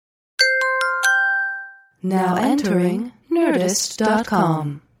Now entering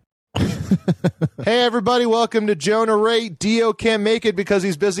Nerdist.com. Hey everybody, welcome to Jonah Ray. Dio can't make it because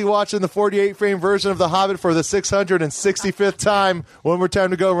he's busy watching the 48-frame version of The Hobbit for the 665th time. One more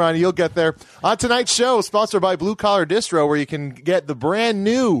time to go, Ronnie. You'll get there. On tonight's show, sponsored by Blue Collar Distro, where you can get the brand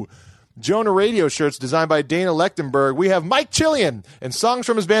new Jonah Radio shirts designed by Dana Lechtenberg. We have Mike Chillian and songs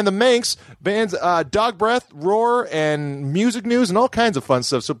from his band The Manx, bands Dog Breath, Roar, and music news and all kinds of fun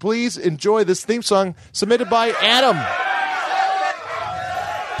stuff. So please enjoy this theme song submitted by Adam.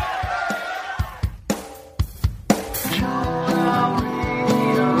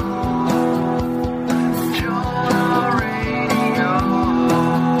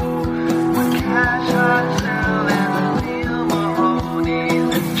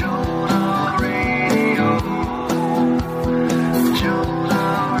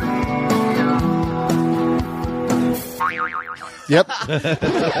 Yep.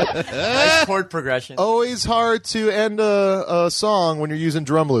 Nice chord progression. Always hard to end a song when you're using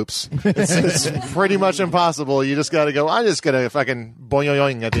drum loops. It's pretty much impossible. You just got to go, I'm just going to fucking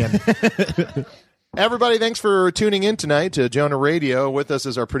boing at the end. Everybody, thanks for tuning in tonight to Jonah Radio. With us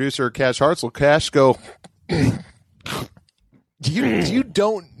is our producer, Cash Hartzell. Cash, go. You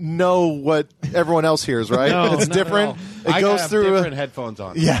don't know what everyone else hears, right? No, it's different. It goes have through different headphones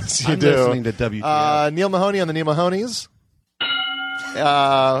on. Yes, you I'm do. Listening to WTF. Neil Mahoney on the Neil Mahonies.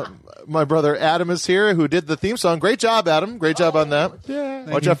 My brother Adam is here, who did the theme song. Great job, Adam. Great job on that. Yeah.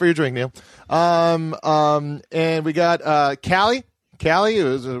 Watch out for your drink, Neil. And we got Callie. Callie, who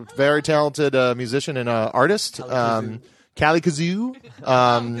is a very talented musician and artist. Callie Kazoo.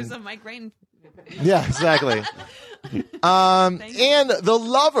 There's a Mike Rain. Yeah, exactly. And the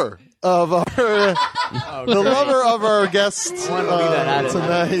lover of our lover of our guests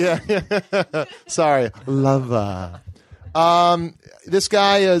tonight. Yeah. Sorry, lover. This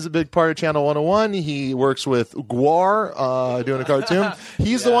guy is a big part of Channel 101. He works with Gwar, doing a cartoon.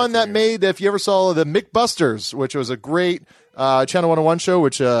 He's the one that made, if you ever saw the MythBusters, which was a great Channel 101 show,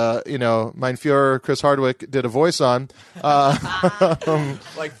 which mein Führer Chris Hardwick did a voice on.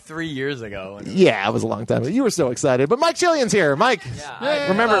 Like 3 years ago. Yeah, it was a long time ago. You were so excited. But Mike Chillian's here. Mike,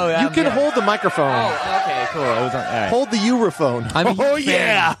 remember, you can hold the microphone. Oh, okay, cool. It was on, all right. Hold the Europhone. I'm a huge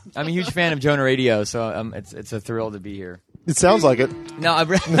fan. I'm a huge fan of Jonah Radio, so it's a thrill to be here. It sounds like it. No,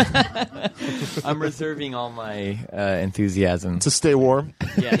 I'm reserving all my enthusiasm To stay warm.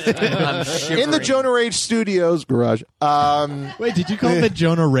 Yes, I'm shivering. In the Jonah Rage Studios garage. Wait, did you call it the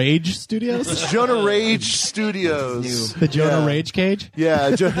Jonah Rage Studios? Jonah Rage Studios. The Jonah Rage Cage?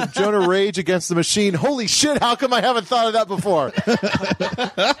 Yeah, Jonah Rage Against the Machine. Holy shit, how come I haven't thought of that before?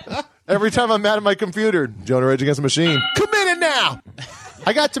 Every time I'm mad at my computer, Jonah Rage Against the Machine. Committed now!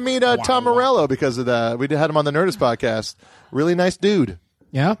 I got to meet Tom Morello because of that. We had him on the Nerdist podcast. Really nice dude.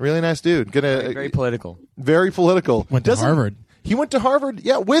 Yeah? Really nice dude. Very political. Very political. Went to Harvard. He went to Harvard,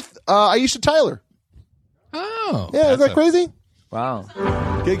 yeah, with Aisha Tyler. Oh. Yeah, is that crazy? Wow.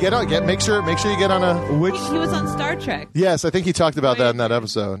 Make sure you get on a. He was on Star Trek. Yes, I think he talked about that in that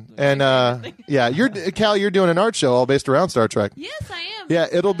episode. And yeah, you're doing an art show all based around Star Trek. Yes, I am. Yeah,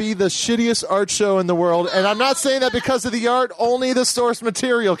 it'll be the shittiest art show in the world, and I'm not saying that because of the art, only the source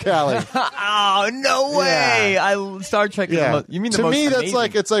material, Callie. Oh, no way! Yeah. Star Trek. Yeah, You mean to the most me that's amazing.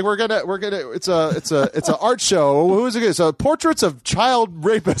 like it's it's an art show. Who is it? It's portraits of child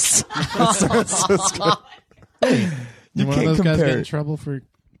rapists. You One of can't those guys get compare. in trouble for...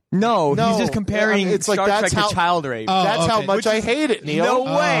 No, No, he's just comparing it's like Star that's Trek how- to child rape. Oh, That's how okay. much I hate it, Neil. No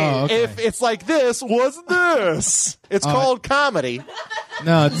way. Oh, okay. If it's like this, what's this? It's called comedy.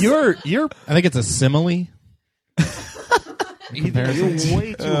 No, you're. I think it's a simile. You're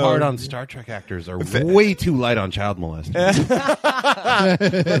way too hard on Star Trek actors or way too light on child molesting. Me in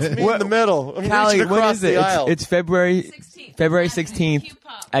the middle. I'm Callie, reaching when across is it? the aisle. It's February 16th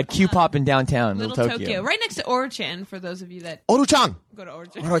Q-Pop. at Q-Pop in downtown, Little Tokyo. Right next to Orchan, for those of you that Oru-chan. go to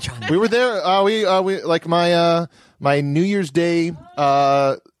Orchan. We were there. We like my New Year's Day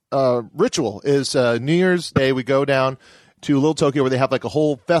ritual is New Year's Day. We go down to Little Tokyo where they have like a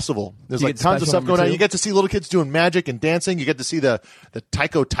whole festival. There's You like get tons of special stuff going on. number You get to see little kids doing magic and dancing. You get to see the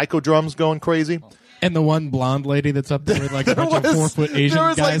taiko drums going crazy. And the one blonde lady that's up there with like a bunch of 4 foot Asian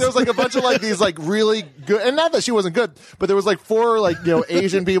guys. There was like a bunch of like these like really good, and not that she wasn't good, but there was like 4 like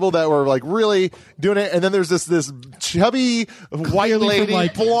Asian people that were like really doing it, and then there's this chubby white Clearly lady, from,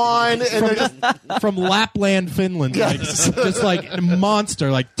 like, blonde, and they're just from Lapland, Finland. Like, just like a monster,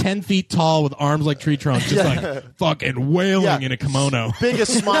 like 10 feet tall with arms like tree trunks, just like fucking wailing in a kimono.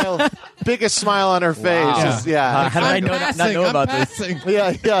 biggest smile on her face. Wow. Just, yeah. How did I not know about this?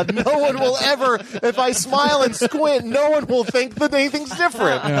 Yeah. No one will ever, if I smile and squint, no one will think that anything's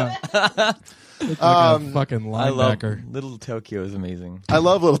different. Yeah. Like a fucking I love linebacker. Little Tokyo is amazing. I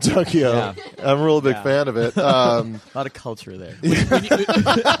love Little Tokyo. Yeah. I'm a real big Yeah. fan of it. A lot of culture there.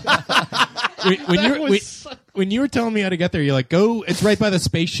 When you were telling me how to get there, you're like, go. It's right by the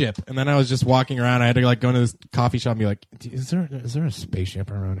spaceship. And then I was just walking around. I had to like go into this coffee shop and be like, is there a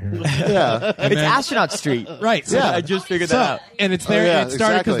spaceship around here? Yeah. And It's then- Astronaut Street. right. So, Yeah. I just figured so- that out. and it's there. Oh, yeah, it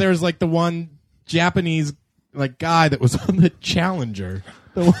started because exactly. there was like the one Japanese like guy that was on the Challenger,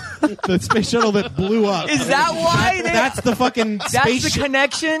 the space shuttle that blew up. Is that why? That's the fucking That's space. the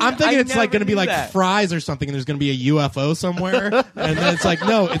connection? I'm thinking I it's like never going to be knew like that. fries or something, and there's going to be a UFO somewhere, and then it's like,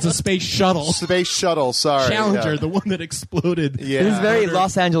 no, it's a space shuttle. Space Shuttle, sorry. Challenger, Yeah. the one that exploded. Yeah. It was very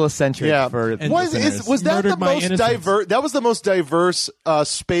Los Angeles centric Yeah. for And Was listeners. that Murdered the my most innocence. diverse? That was the most diverse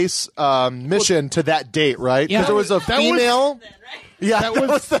space mission to that date, right? Because Yeah. there was a That was- female. Yeah, that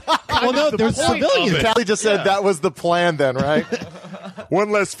was the, Well, no, there's civilians. Callie just said that was the plan then, right?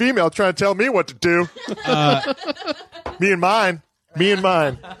 One less female trying to tell me what to do. Me and mine.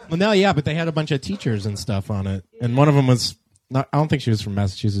 Well, no, yeah, but they had a bunch of teachers and stuff on it, and one of them was not. I don't think she was from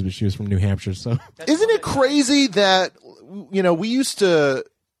Massachusetts, but she was from New Hampshire. So Isn't it crazy that we used to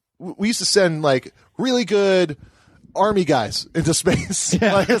send like really good army guys into space?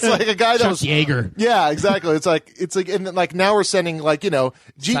 Yeah. Like it's like a guy that Chuck was Yeager. Yeah, exactly. It's like and then, like now we're sending like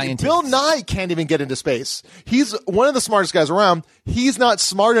Scientists. Bill Nye can't even get into space. He's one of the smartest guys around. He's not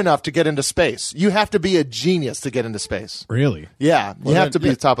smart enough to get into space. You have to be a genius to get into space. really, Yeah, you have to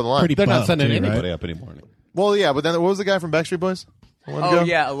be top of the line. pretty. They're not buff, sending too, anybody right? up anymore. Well, yeah, but then what was the guy from Backstreet Boys? A while ago? Oh,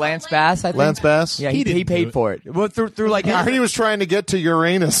 yeah, Lance Bass, I think. Lance Bass. Yeah, He he didn't do paid it. for it. Well, through like... I heard he was trying to get to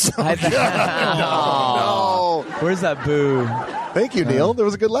Uranus. No. Where's that boo? Thank you, Neil. There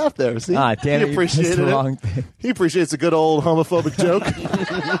was a good laugh there. See, Ah, damn it, he you pressed appreciated the it. wrong thing. He appreciates a good old homophobic joke.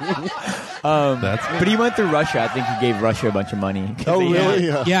 But he went through Russia. I think he gave Russia a bunch of money. Oh, really?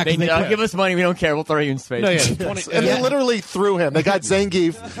 Yeah. Yeah, They because don't give us money. We don't care. We'll throw you in space. No, yeah, And they literally threw him. They got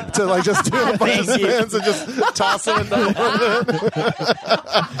Zangief to like just do a bunch of spins and just toss him in the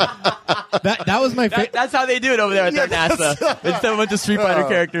that was my favorite. That's how they do it over there at their NASA. They just have a bunch of Street Fighter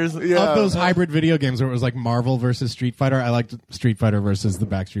characters. Yeah. Of those hybrid video games where it was like Marvel versus Street Fighter, I liked Street Fighter versus the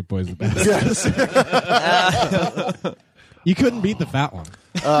Backstreet Boys the best. Yes. You couldn't beat the fat one.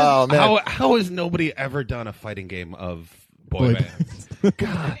 Oh man. How has nobody ever done a fighting game of Boy boy bands?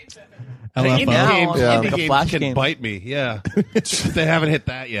 LFO. Indie Now, games, yeah. indie Like a games Flash can game. bite me. Yeah, they haven't hit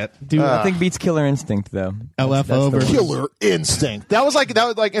that yet. Dude, Nothing beats Killer Instinct, though. LFO That's the versus one. Killer Instinct. That was like,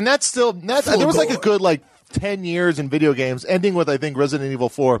 and that's still, there was like a good like 10 years in video games, ending with I think Resident Evil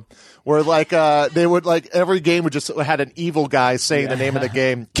 4, where like they would like every game would just had an evil guy saying the name of the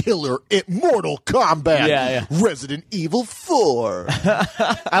game, Killer Mortal Kombat, Yeah. Resident Evil 4.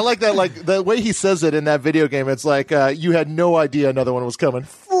 I like that, like the way he says it in that video game. It's like you had no idea another one was coming.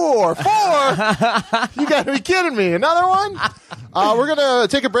 Four. You got to be kidding me! Another one. We're gonna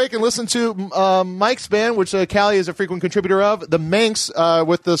take a break and listen to Mike's band, which Callie is a frequent contributor of, the Manx,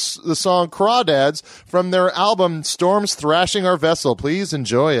 with the song Crawdads from their album Storms Thrashing Our Vessel. Please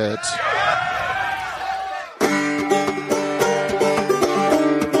enjoy it.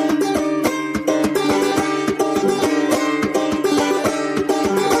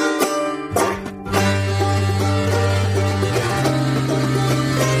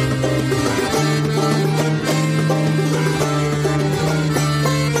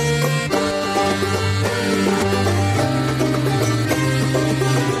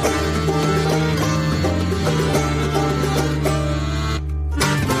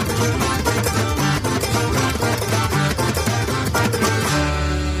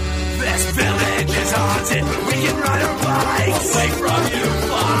 This village is haunted. We can ride our bikes away from you.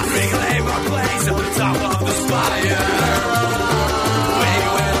 Reclaim our place at the top of the spire. We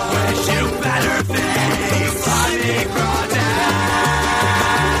will wish you better things. Fighting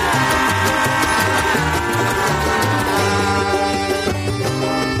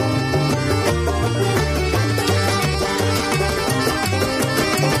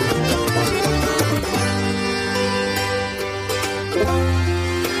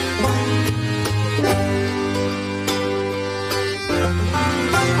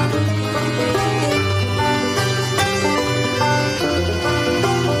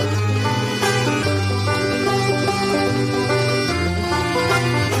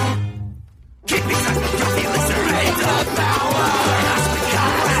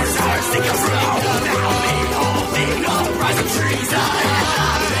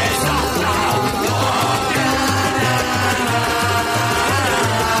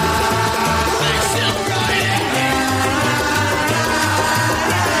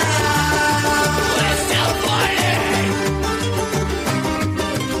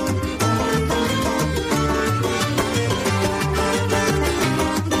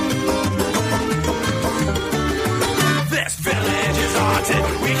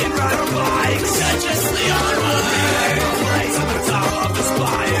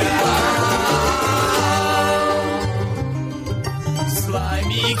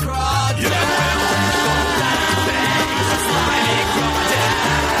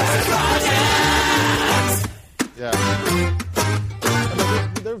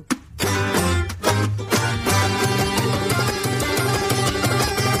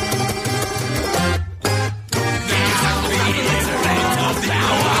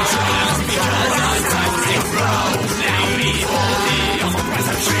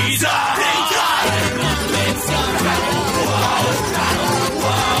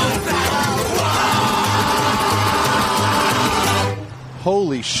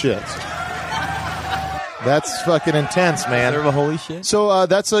Holy shit. That's fucking intense, man. Serve a holy shit. So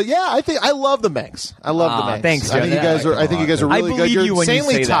that's I think I love the Manx. I love the Manx. Thanks, I think Joe. you guys are. I think you guys are I really good. believe You're you when you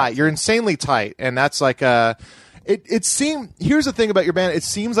insanely say tight. that. You're insanely tight, and that's like It seemed. Here's the thing about your band. It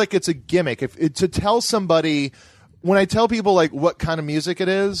seems like it's a gimmick. To tell somebody. When I tell people like what kind of music it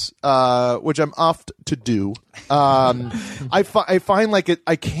is, which I'm oft to do, I find like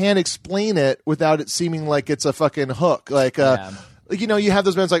I can't explain it without it seeming like it's a fucking hook. Like, you know, you have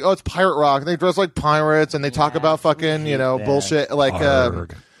those bands like, oh, it's pirate rock, and they dress like pirates, and they talk about fucking, you know, bullshit. Like,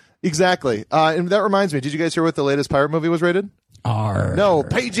 exactly. And that reminds me, did you guys hear what the latest pirate movie was rated? R. No,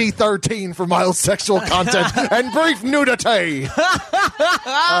 PG-13 for mild sexual content and brief nudity. What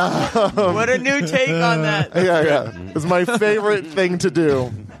a new take on that. Yeah. It's my favorite thing to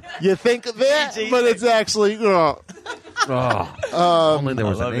do. You think that, but it's actually. Only there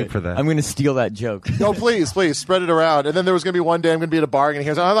was a name for that. I'm going to steal that joke. No, please, spread it around. And then there was going to be one day I'm going to be at a bar and he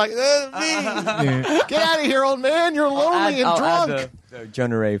goes, I'm like, me. Get out of here, old man. You're lonely and I'll drunk. add the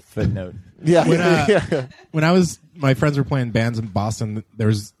Jonah Ray footnote. Yeah. When my friends were playing bands in Boston, there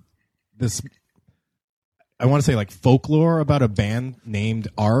was this, I want to say like folklore about a band named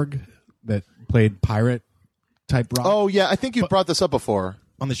Arg that played pirate type rock. Oh, yeah. I think you've brought this up before.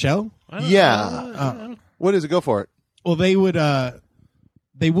 On the show? Yeah. What is it? Go for it. Well, they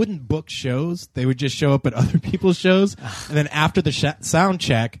wouldn't book shows. They would just show up at other people's shows. And then after the sound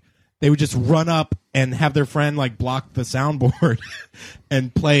check, they would just run up and have their friend like block the soundboard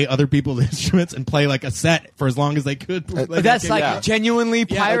and play other people's instruments and play like a set for as long as they could. But that's like genuinely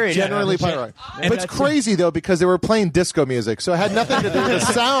pirate. Generally pirate. But it's crazy though because they were playing disco music, so it had nothing to do with the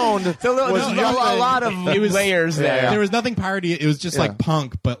sound. There's a lot of layers there. There was nothing piratey. It was just like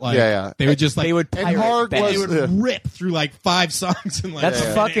punk, but like they would just like they would pirate they would rip through like 5 songs and like that's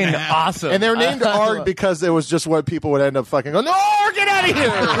fucking awesome. And they were named Arg because it was just what people would end up fucking going, no, get out of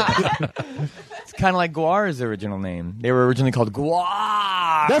here. It's kind of like Guar's original name. They were originally called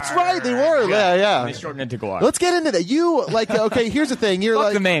Guar. That's right, they were. Yeah. They shortened it to Guar. Let's get into that. You like okay? Here's the thing. You're Fuck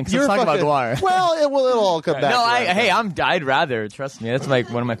like the Manx. you're Let's talk fucking, about Guar. Well, it'll all come back. No, around. I'd rather. Trust me, that's like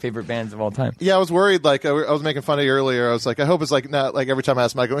one of my favorite bands of all time. Yeah, I was worried. Like I was making fun of you earlier. I was like, I hope it's like not like every time I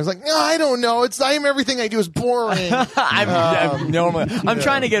ask Michael, he's like, no, I don't know. Everything I do is boring. I'm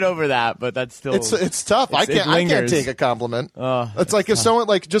trying to get over that, but that's still it's tough. I can't lingers. take a compliment. It's like if someone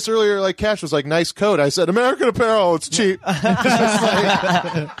like just earlier like Cash was like nice coat. I said American Apparel. It's cheap.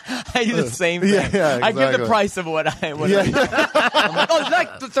 I do the same thing. Yeah, exactly. I give the price of what I. I'm like, oh, it's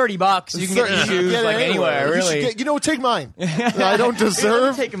like $30. You can get these shoes like anywhere. Really, take mine. I don't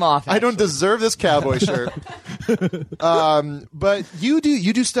deserve. Take them off. I don't deserve this cowboy shirt. But you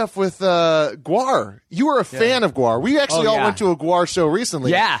do stuff with Guar. You were a fan of Guar. We actually all went to a Guar show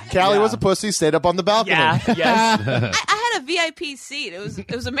recently. Yeah, Callie was a pussy. Stayed up on the balcony. Yeah, yes. I had a VIP seat.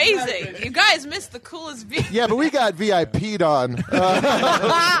 It was amazing. You guys missed the coolest view. Yeah, but we got VIP'd on.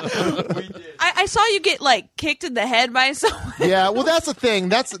 I saw you get like kicked in the head by someone. Yeah, well, that's the thing.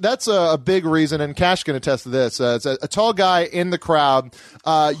 That's a big reason, and Cash can attest to this. It's a tall guy in the crowd.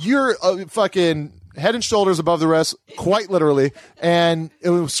 You're fucking head and shoulders above the rest, quite literally. And it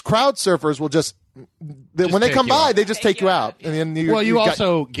was crowd surfers will just when they come by, they just take you out. And then you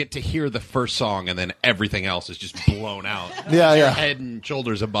also get to hear the first song, and then everything else is just blown out. Yeah. Head and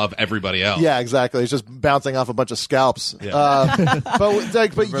shoulders above everybody else. Yeah, exactly. It's just bouncing off a bunch of scalps. Yeah.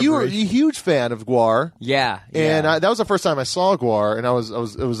 But you were a huge fan of Guar. Yeah. And that was the first time I saw Guar, and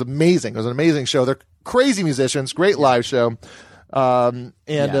it was amazing. It was an amazing show. They're crazy musicians, great live show.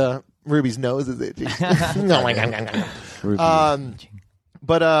 Ruby's nose is itchy.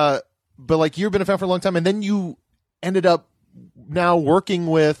 But like you've been a fan for a long time, and then you ended up now working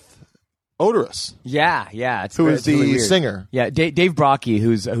with Odorous. Yeah. It's who is it's really the weird. singer? Yeah, Dave Brocky,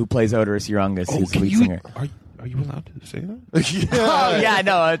 who plays Odorous Urungus, who's the lead singer. Are you allowed to say that? Yeah. Oh yeah,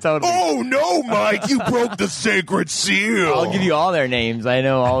 no, totally. Oh no, Mike! You broke the sacred seal. I'll give you all their names. I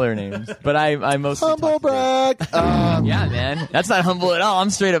know all their names, but I mostly humble talk brag. yeah, man, that's not humble at all. I'm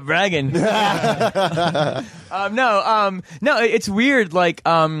straight up bragging. No, it's weird. Like,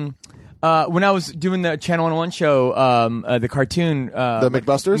 when I was doing the Channel 101 show, the cartoon, the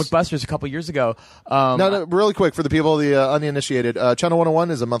McBusters a couple years ago. No, really quick for the people, the uninitiated, Channel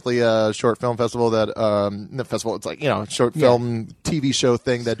 101 is a monthly short film festival that it's like short film TV show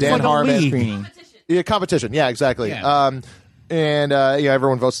thing that Dan Harmon screening. Yeah, competition. Yeah, exactly. Yeah.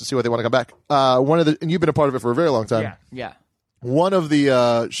 Everyone votes to see what they want to come back. And you've been a part of it for a very long time. Yeah. one of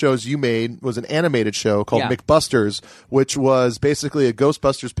the shows you made was an animated show called Yeah. McBusters, which was basically a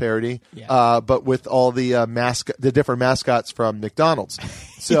Ghostbusters parody, but with all the the different mascots from McDonald's.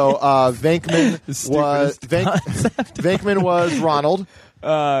 So Venkman was Ronald.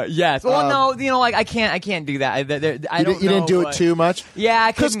 Yes. Well, no, like I can't do that. I don't. You didn't do what- it too much. Yeah,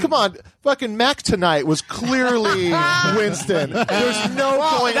 I Because couldn't- come on, fucking Mac Tonight was clearly Winston. There's no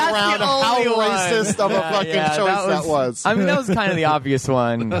going that's around the how only one. racist of a fucking choice that was. I mean, that was kind of the obvious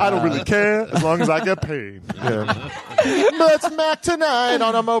one. I don't really care as long as I get paid. Yeah. Let's Mac Tonight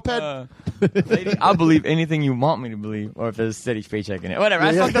on a moped. Lady, I'll believe anything you want me to believe, or if there's a steady paycheck in it. Whatever.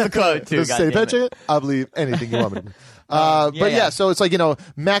 I fucked up the quote too. Does it say goddammit. paycheck? I believe anything you want me to. But yeah, so it's like,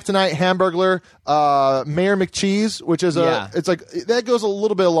 Mac Tonight, Hamburglar, Mayor McCheese, which is it's like that goes a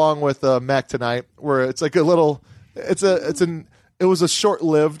little bit along with Mac Tonight, where it's like a little, it was a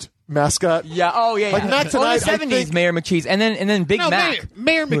short-lived mascot. Yeah. Oh yeah. Like yeah. Mac Tonight, the I 70s, think- Mayor McCheese, and then Big No, Mac.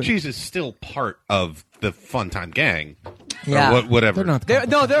 Mayor McCheese is still part of the Fun Time Gang. Yeah. Or whatever. They're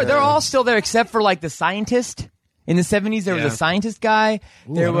not. They're all still there except for like the scientist. In the 70s, there was Yeah. a scientist guy.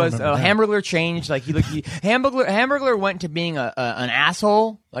 There I don't was remember that. Hamburglar changed. Like Hamburglar went to being an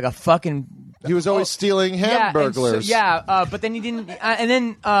asshole, like a fucking. He was always stealing Hamburglers. But then he didn't. And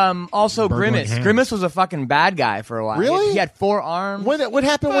then also Burgling Grimace. hams. Grimace was a fucking bad guy for a while. Really? He had 4 arms. What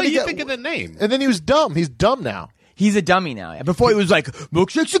happened Well, when he you got? think of the name. And then he was dumb. He's dumb now. He's a dummy now. Yeah. Before it was like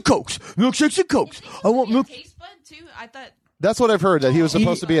milkshakes and cokes, milkshakes and cokes. I want milk. Taste bud too. I thought. That's what I've heard, that he was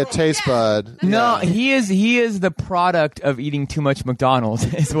supposed to be a taste bud. No, he is the product of eating too much McDonald's.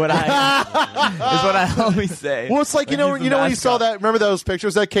 Is what I always say. Well, it's like, He's the when you saw mascot. that, remember those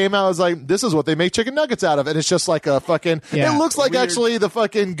pictures that came out? I was like, this is what they make chicken nuggets out of. And it's just like a fucking, Yeah. it looks like actually the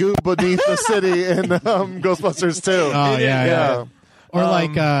fucking goop beneath the city in Ghostbusters 2. Oh yeah. Or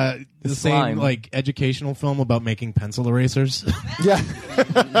like the slime. same like educational film about making pencil erasers. Yeah.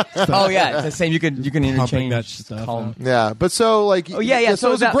 Oh yeah, it's the same. You can Pumping interchange that stuff column. out. Yeah. But so, like, Oh, yeah. so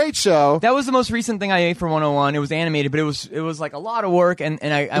it was a great show. That was the most recent thing I ate for 101. It was animated, but it was like a lot of work, and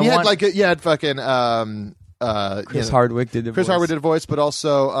I And you had fucking, Chris Hardwick did the Chris voice. Hardwick did a voice, but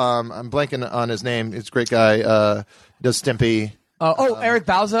also, I'm blanking on his name. He's a great guy, does Stimpy. Eric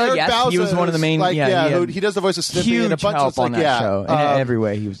Bauza. Eric Yes, Bauza he was one of the main. is, like, had he does the voice of Stimpy huge and a bunch help of like, on that show. In every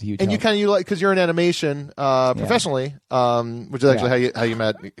way, he was a huge. And you help. kind of because you're in animation professionally, which is actually how you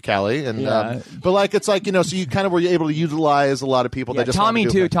met Callie. And but like it's like so you kind of were able to utilize a lot of people that just Tommy wanted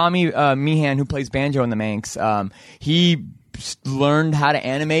to do too. it. Tommy Meehan, who plays banjo in the Manx, he learned how to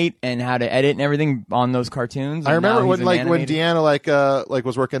animate and how to edit and everything on those cartoons. I and now remember he's when an when animator. Deanna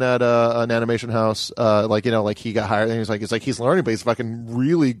was working at an animation house, he got hired and he's learning, but he's fucking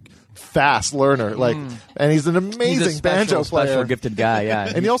really fast learner, and he's an amazing He's a banjo special player. gifted guy.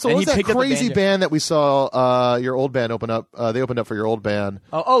 Yeah, And he also what was that picked up the crazy banjo. band that we saw your old band open up? They opened up for your old band,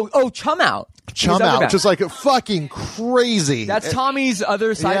 Chum Out. Chum His other Out, band. just like fucking crazy. That's Tommy's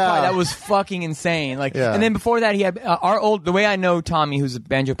other sci-fi Yeah. that was fucking insane. Yeah. And then before that, he had the way I know Tommy, who's a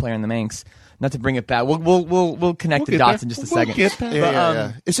banjo player in the Manx. Not to bring it back, we'll connect the get dots there. in just a We'll second. get there.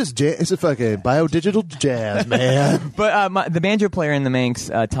 Yeah. It's just it's a fucking biodigital jazz, man. But the banjo player in the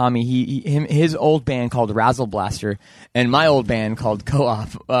Manx, Tommy, his old band called Razzle Blaster, and my old band called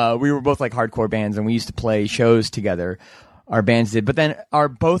Co-op. We were both like hardcore bands, and we used to play shows together. Our bands did, but then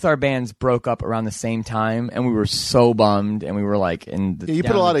both our bands broke up around the same time, and we were so bummed, and we were like in the. You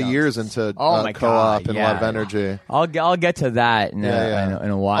put a down lot the of dumps. years into Oh my co-op God, and a lot of yeah. energy. I'll get to that in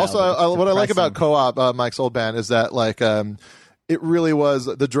a while. Also, but it's what I like about depressing. co-op, Mike's old band, is that it really was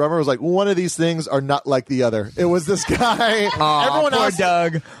the drummer was like, one of these things are not like the other. It was this guy. Everyone poor else,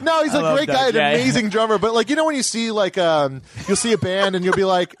 Doug. No, he's I a love great Doug, guy, an yeah. amazing drummer. But like when you see you'll see a band and you'll be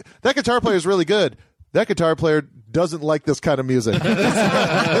like, that guitar player is really good. That guitar player doesn't like this kind of music.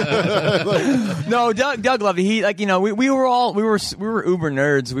 No, Doug loved it. He we were uber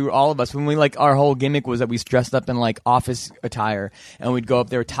nerds. We were all of us when our whole gimmick was that we dressed up in like office attire and we'd go up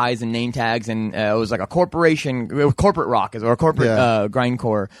there with ties and name tags and it was like a corporate rock or a corporate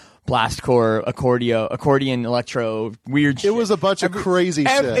grindcore. Blastcore, accordion, electro, weird shit. It was a bunch of crazy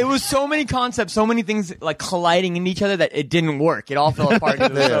shit. It was so many concepts, so many things like colliding into each other that it didn't work. It all fell apart.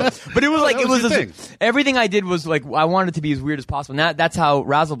 But it was like that it was was your thing. everything I did was like I wanted it to be as weird as possible. And that's how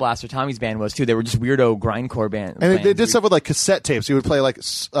Razzle Blaster, Tommy's band, was too. They were just weirdo grindcore band. And they did bands. stuff with like cassette tapes. You would play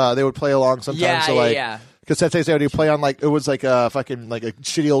they would play along sometimes. Yeah, so, yeah, like, yeah. Cassette tapes they would play on it was like a fucking like a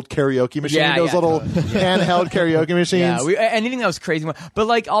shitty old karaoke machine. Yeah, Those yeah. little handheld karaoke machines. Yeah, anything that was crazy. But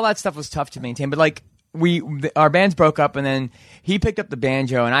like all that stuff was tough to maintain. But like our bands broke up, and then he picked up the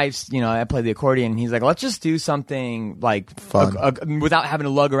banjo, and I played the accordion. And he's like, let's just do something like Fun. without having to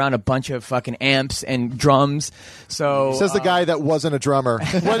lug around a bunch of fucking amps and drums. So Says the guy that wasn't a drummer.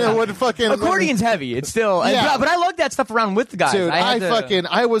 When fucking accordion's heavy. It's still, Yeah. but I lug that stuff around with the guys. Dude,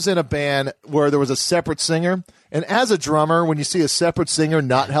 I was in a band where there was a separate singer, and as a drummer, when you see a separate singer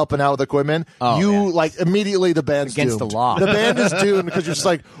not helping out with equipment, like immediately the band's against doomed. the law. The band is doomed because you're just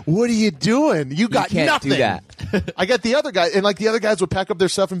like, what are you doing? You got can't nothing. do that. I get the other guy, and like the other guys would pack up their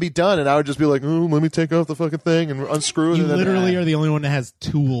stuff and be done, and I would just be like, oh, let me take off the fucking thing and unscrew it. You and then- literally are the only one that has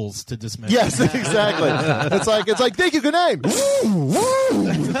tools to dismantle. Yes, exactly. It's like, thank you, good night.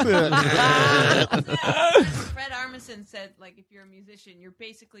 Fred Armisen said, like, if you're a musician, you're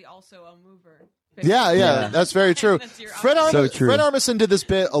basically also a mover. Yeah, that's very true. That's your Fred true. Armisen did this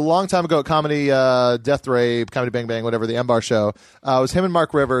bit a long time ago at Comedy Death Ray, Comedy Bang Bang, whatever, the M-Bar show. It was him and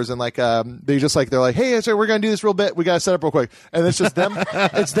Mark Rivers, and like they're like, hey, so we're gonna do this real bit. We gotta set up real quick, and it's just them.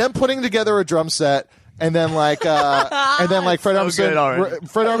 It's them putting together a drum set. And then Fred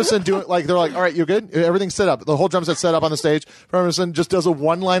Armisen doing like they're like, all right, you good? Everything's set up. The whole drum set's set up on the stage. Fred Armisen just does a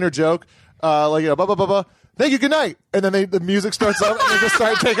one-liner joke, blah blah blah blah. Thank you, good night. And then the music starts up, and they just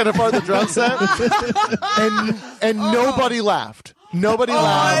start taking apart the drum set, and nobody laughed. Nobody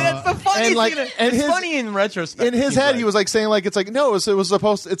laughed. That's the funniest And thing. It's funny in retrospect. In his head, he was like saying like it's like no, it was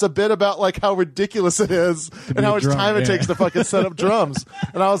supposed. It's a bit about like how ridiculous it is and how much time it takes to fucking set up drums.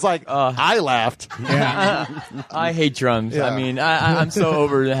 And I was like, I laughed. I hate drums. Yeah. I mean, I'm so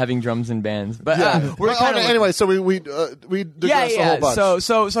over having drums in bands. But we're kind of anyway. So we digressed a whole bunch.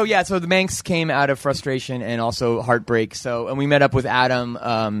 So the Manx came out of frustration and also heartbreak. And we met up with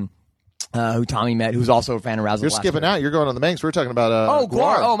Adam. Who Tommy met, who's also a fan of Razzle. You're skipping out. You're going on the Manx. We're talking about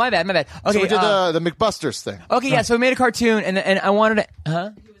Guar. Oh, my bad. Okay, so we did the McBusters thing. Okay, yeah. So we made a cartoon, and I wanted to.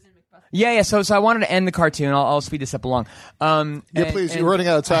 Huh? Yeah. So I wanted to end the cartoon. I'll speed this up along. Please. You're running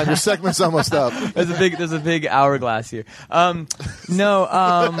out of time. Your segment's almost up. There's a big hourglass here.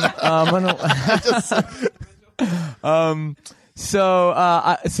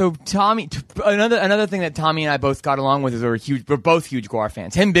 So Tommy, another thing that Tommy and I both got along with is we're both huge Guar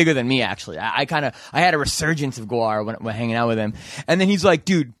fans. Him bigger than me, actually. I had a resurgence of Guar when hanging out with him, and then he's like,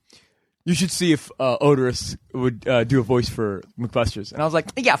 dude, you should see if Odorous would do a voice for McBusters. And I was like,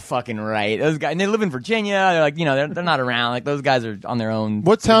 yeah, fucking right. Those guys, and they live in Virginia. They're like, they're not around. Like, those guys are on their own.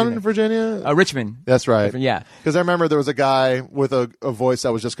 What town in Virginia? Richmond. That's right. Yeah. Because I remember there was a guy with a voice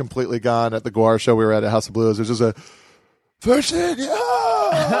that was just completely gone at the Guar show we were at House of Blues. It was just a Virginia.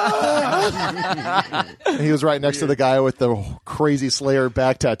 And he was right next to the guy with the crazy Slayer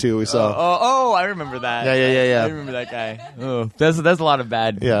back tattoo we saw. I remember that. Yeah. I remember that guy. Oh, there's a lot of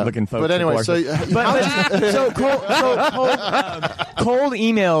bad looking folks. But anyway, Cole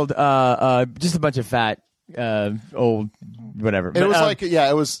emailed just a bunch of fat old whatever. It was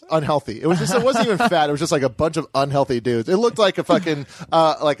it was unhealthy. It wasn't even fat. It was just like a bunch of unhealthy dudes. It looked like a fucking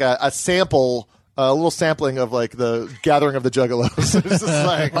like a sample. A little sampling of like the Gathering of the Juggalos. It's just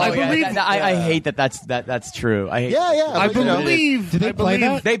like, I hate that's true. I hate I believe. Did they play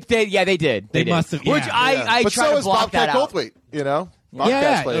that? They did. They must have. Which I but try so to is block Bobcat that out. Goldthwait.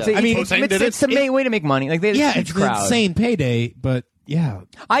 Bobcats play It's that. I mean, Hossein did it's a way to make money. Like it's a huge it's an crowd. insane payday, but yeah,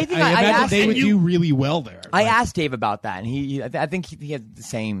 I think I imagine asked they would you- do really well there. I asked Dave about that, and I think he had the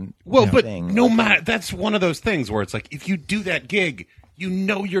same. Well, but thing. no matter, that's one of those things where it's like if you do that gig, you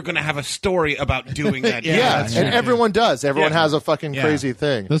know you're going to have a story about doing that. Yeah, gig. and everyone does. Everyone Yeah. has a fucking Yeah. crazy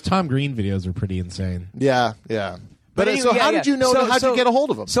thing. Those Tom Green videos are pretty insane. Yeah. But anyway, so how did you know? How'd you get a hold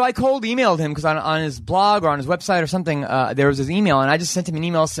of him? So I cold emailed him because on his blog or on his website or something, there was his email, and I just sent him an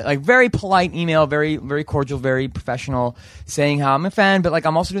email, like very polite email, very very cordial, very professional, saying how I'm a fan, but like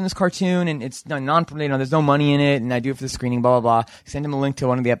I'm also doing this cartoon, and it's there's no money in it, and I do it for the screening, blah blah blah. Send him a link to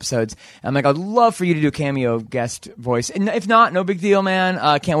one of the episodes. And I'm like, I'd love for you to do a cameo guest voice, and if not, no big deal, man.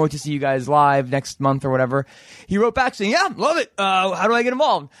 Can't wait to see you guys live next month or whatever. He wrote back saying, yeah, love it. How do I get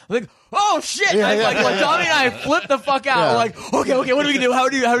involved? I'm like, oh shit! Like Tommy and I flipped the fuck out. Yeah. We're like, okay, what are we gonna do? How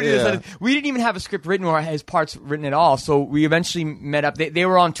do we do Yeah. this? We didn't even have a script written or his parts written at all. So we eventually met up. They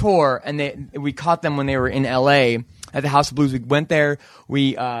were on tour, and we caught them when they were in L.A. at the House of Blues. We went there.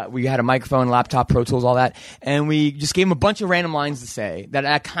 We had a microphone, laptop, Pro Tools, all that, and we just gave them a bunch of random lines to say that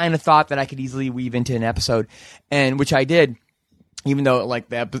I kind of thought that I could easily weave into an episode, and which I did. Even though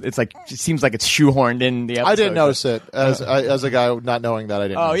it seems like it's shoehorned in the episode. I didn't notice it as a guy not knowing that I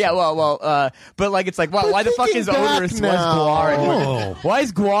didn't. Oh notice yeah, it. but like it's like why the fuck is thinking back Odorous? now. Why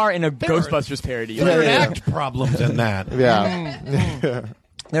is Guar in a Ghostbusters parody? There are Yeah. act problems in that. Yeah.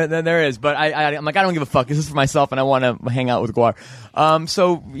 There is, but I'm like, I don't give a fuck. This is for myself, and I want to hang out with Guar.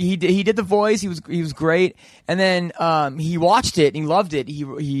 So he did the voice. He was great, and then he watched it and he loved it.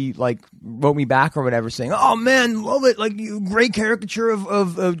 He like wrote me back or whatever, saying, "Oh man, love it! Like great caricature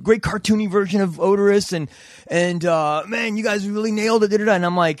of a great cartoony version of Odorous, and man, you guys really nailed it." And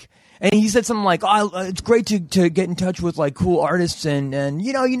I'm like. And he said something like, "Oh, it's great to get in touch with like cool artists, and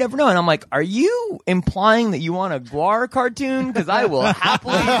you know, you never know." And I'm like, "Are you implying that you want a Guar cartoon? Because I will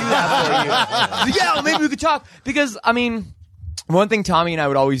happily do that for you." Yeah, well, maybe we could talk. Because I mean, one thing Tommy and I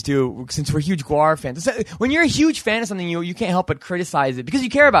would always do, since we're huge Guar fans, when you're a huge fan of something, you can't help but criticize it because you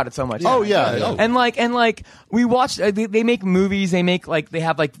care about it so much. Oh yeah. And like we watched, they make movies. They make they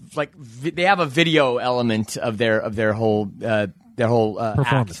have a video element of their whole. Their whole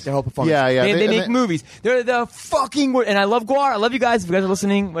Performance. act, their whole performance. Yeah. They make movies. They're the fucking and I love Guar. I love you guys. If you guys are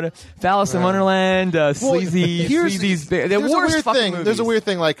listening, what Phallus in Wonderland, Sleazy. They're There's a worst weird fucking thing. movies. There's a weird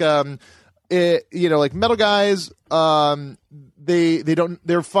thing like like metal guys.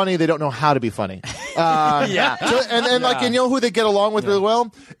 They're funny. They don't know how to be funny. Yeah. So, and like, you know who they get along with really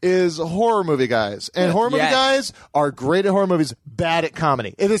well is horror movie guys. And horror movie Yes. guys are great at horror movies, bad at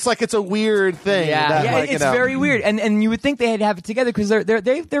comedy. And it's like, it's a weird thing. that, like, it's very weird, and you would think they'd have it together because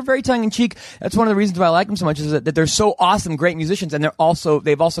they're very tongue in cheek. That's one of the reasons why I like them so much is that they're so awesome, great musicians, and they've also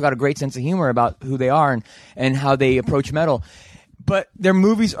got a great sense of humor about who they are and how they approach metal. But their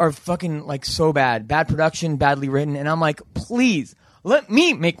movies are fucking like so bad production, badly written, and I'm like, please. Let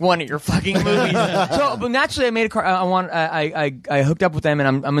me make one of your fucking movies. But naturally, I made I hooked up with them,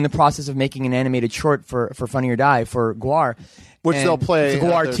 and I'm in the process of making an animated short for Funny or Die for Guar, Which And they'll play it's a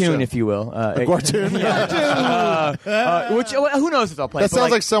at Guar their tune, show. if you will. A Guar tune? Which who knows if they'll play? That but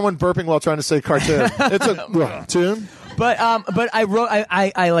sounds like someone burping while trying to say cartoon. It's a tune. But I wrote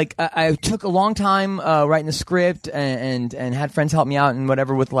I took a long time writing the script and had friends help me out and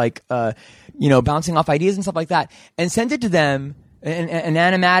whatever with bouncing off ideas and stuff like that, and sent it to them an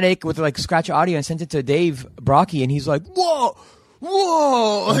animatic with like scratch audio and sent it to Dave Brocky, and he's like, whoa,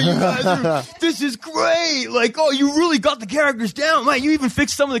 you guys this is great. Like, oh, you really got the characters down. Man, you even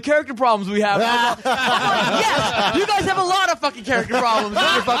fixed some of the character problems we have. I'm like, yes, you guys have a lot of fucking character problems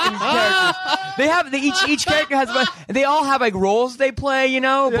with your fucking characters. Each character has, they all have like roles they play,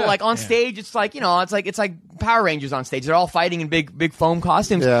 but like on stage, it's like, it's like Power Rangers on stage. They're all fighting in big foam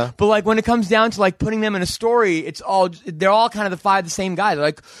costumes. Yeah. But like when it comes down to like putting them in a story, they're all kind of the same guys. They're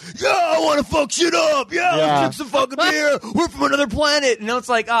like, yeah, I want to fuck shit up. Yeah, let's drink some fucking beer. We're from another planet. It's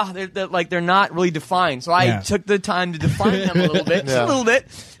like, they're not really defined. So I took the time to define them a little bit,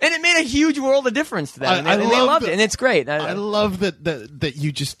 and it made a huge world of difference to them. And they loved it, and it's great. I love that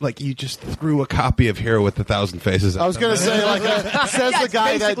you just threw a copy of Hero with 1,000 Faces. I was going to say, says the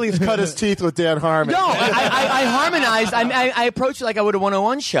guy that cut his teeth with Dan Harmon. No, I harmonized. I approached it like I would a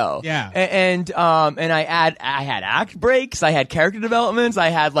 101 show. Yeah. And I had act breaks. I had character developments. I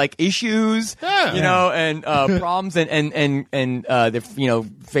had like issues, and problems, and they're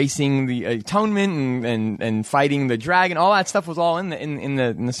facing the atonement and fighting the dragon. All that stuff was all in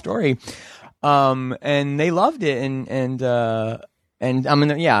the story. And they loved it, and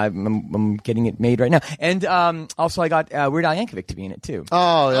I'm getting it made right now. And also I got Weird Al Yankovic to be in it too.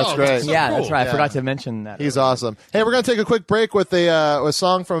 Oh, that's great. that's so Yeah, cool. that's right. Yeah. I forgot to mention that. He's awesome. Hey, we're going to take a quick break with a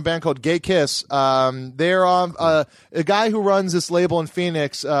song from a band called Gay Kiss. They're on a guy who runs this label in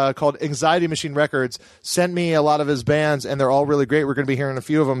Phoenix called Anxiety Machine Records sent me a lot of his bands, and they're all really great. We're going to be hearing a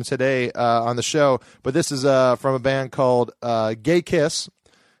few of them today on the show. But this is from a band called Gay Kiss,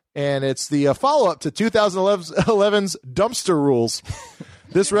 and it's the follow-up to 2011's Dumpster Rules.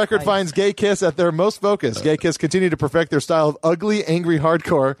 This record finds Gay Kiss at their most focused. Gay Kiss continue to perfect their style of ugly, angry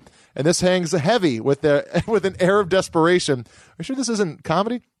hardcore, and this hangs heavy with an air of desperation. Are you sure this isn't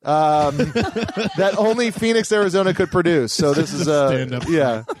comedy? That only Phoenix, Arizona could produce. So this is stand-up.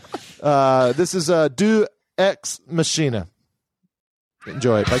 this is Du Ex Machina.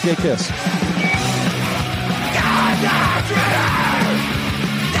 Enjoy it by Gay Kiss.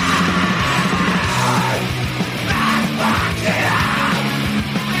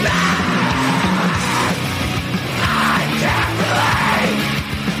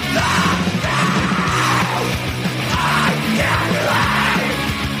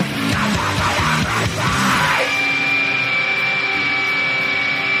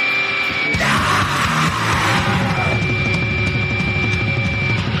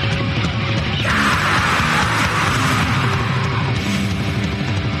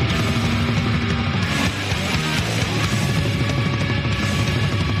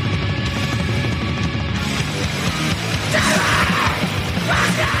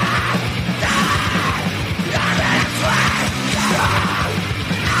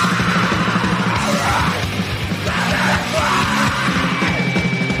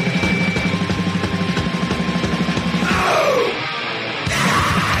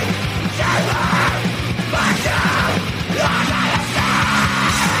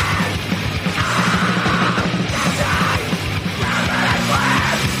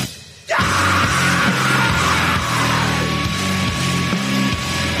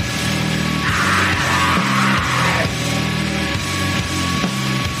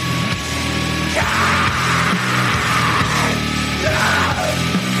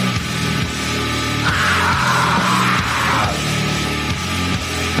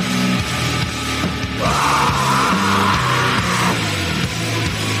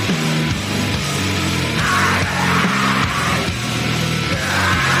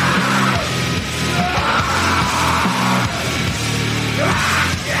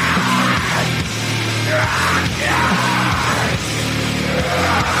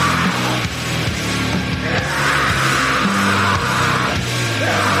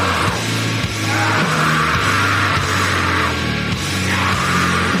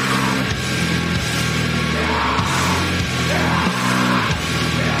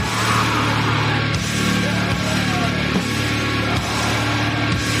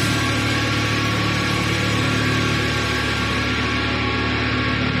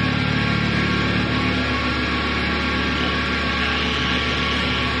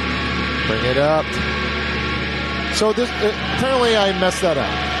 Bring it up. So this apparently I messed that up.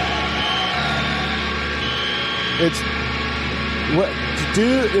 It's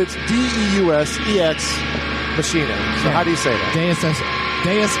Deus Ex Machina. So how do you say that? Deus Ex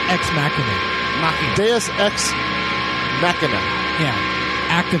Machina. Deus Ex Machina. Yeah,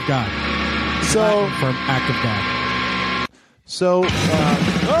 act of God. So Latin for act of God. So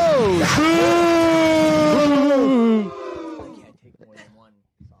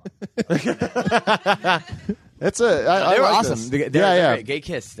It's a. I They were like awesome. this. They're great. Gay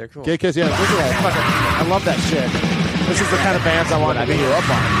Kiss. They're cool. Gay Kiss, yeah. Look at that. Fucking, I love that shit. This is the kind of bands I want to be up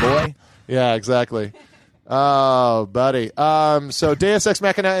on, boy. Yeah, exactly. Oh, buddy. So Deus Ex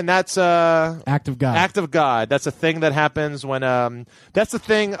Machina, and that's Act of God. Act of God. That's a thing that happens when that's the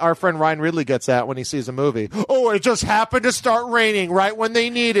thing our friend Ryan Ridley gets at when he sees a movie. Oh, it just happened to start raining right when they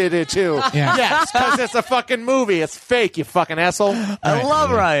needed it to. Yeah. Yes, because it's a fucking movie. It's fake, you fucking asshole. I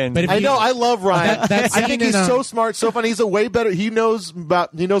love Ryan. But if I you- know. I love Ryan. that I think scene he's in, so smart, so funny. He's a way better. He knows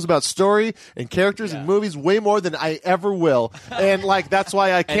about story and characters and movies way more than I ever will. And like that's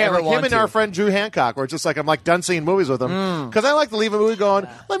why I can't. ever Like him want and to. our friend Drew Hancock, where it's just like I'm like done seeing movies with him because I like to leave a movie going.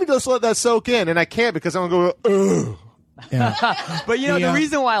 Let me just let that soak in, and I can't because I'm gonna go. Ugh. Yeah. But you know, Yeah. the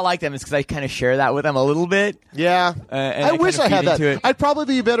reason why I like them is because I kind of share that with them a little bit. Yeah, and I I wish kinda I had feed that. into it. I'd probably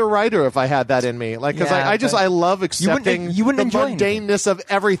be a better writer if I had that in me. Like, because Yeah, I love accepting you wouldn't the enjoy anything. mundaneness of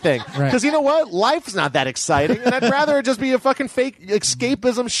everything. Right. Because you know what, life's not that exciting, and I'd rather it just be a fucking fake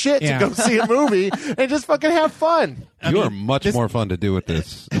escapism shit Yeah. to go see a movie and just fucking have fun. You are much more fun to do with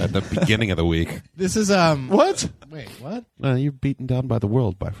this at the beginning of the week. This is What? Wait, what? You're beaten down by the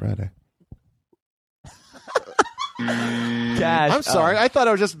world by Friday. Cash. I'm sorry. I thought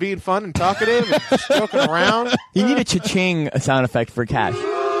I was just being fun and talkative and joking around. You need a cha-ching sound effect for Cash.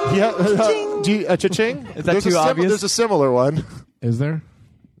 Yeah, cha-ching. Is that too obvious? There's a similar one. Is there?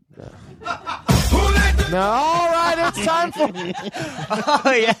 No, all right, it's time for.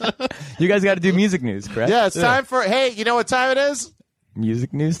 Oh yeah. You guys got to do music news, correct? Yeah, it's time for. Hey, you know what time it is?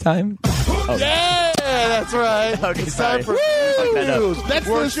 Music news time. Yeah, that's right. Okay, It's sorry. time for Fuck that up. news. That's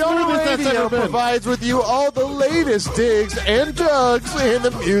where the Jonah smoothest that's Radio ever been. provides with you all the latest digs and dugs in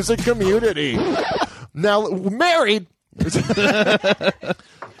the music community. Now, married.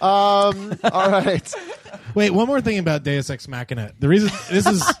 All right. Wait, one more thing about Deus Ex Machina. The reason this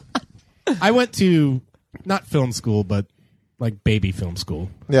is, I went to not film school, but like baby film school.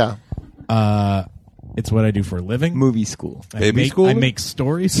 Yeah. It's what I do for a living. Movie school. Baby school? I make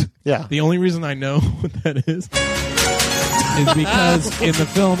stories. Yeah. The only reason I know what that is because in the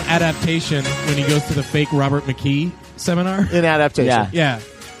film adaptation, when he goes to the fake Robert McKee seminar, In adaptation. Yeah.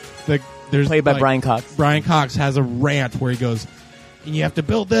 yeah, there's Played by like, Brian Cox. Brian Cox has a rant where he goes, and you have to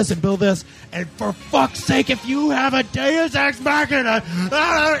build this and build this, and for fuck's sake, if you have a Deus Ex Machina,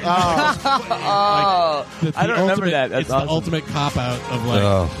 Oh, I don't remember that. That's it's awesome. the ultimate cop out of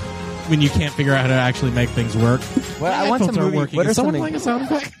like when you can't figure out how to actually make things work. Well, I want Headphones some aren't movie- working. what are Is someone some- playing a sound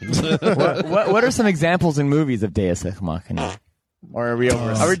effect? what are some examples in movies of Deus Ex Machina? Or are we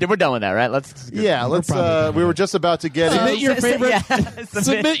over? We're done with that, right? Let's. Yeah, let's. probably done We with were it. just about to get Submit in. your favorite. Yeah,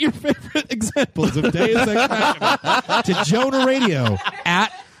 Submit your favorite examples of Deus Ex Machina to Jonah Radio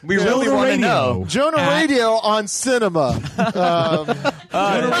at. We really Jonah wanna Radio know. Jonah at- Radio on cinema.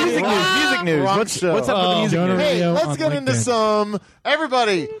 Music news. Wrong What's show. up with the music Jonah news? Hey, Radio let's on get into LinkedIn. some.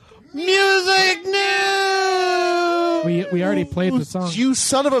 Everybody, music news. We already played the song. You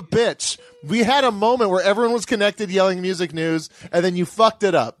son of a bitch. We had a moment where everyone was connected yelling music news, and then you fucked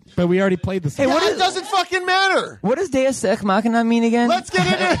it up. But we already played the song. Hey, what It is- doesn't fucking matter. What does Deus Ex Machina mean again? Let's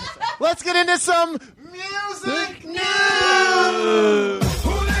get into some music news.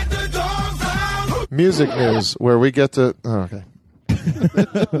 Music news, where we get to. Oh, okay.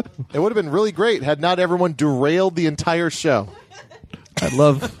 It would have been really great had not everyone derailed the entire show. I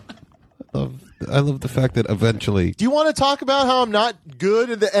love the fact that eventually Do you want to talk about how I'm not good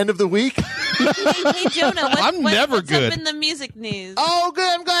at the end of the week? Hey, Jonah, I'm never what's good. up in the music news? Oh,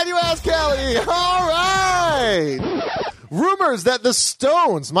 good. I'm glad you asked, Kelly. All right. Rumors that the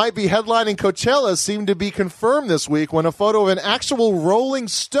Stones might be headlining Coachella seem to be confirmed this week when a photo of an actual Rolling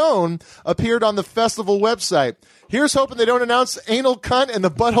Stone appeared on the festival website. Here's hoping they don't announce Anal Cunt and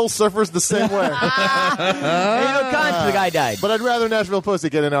the Butthole Surfers the same way. Ain't no con, the guy died. But I'd rather Nashville Pussy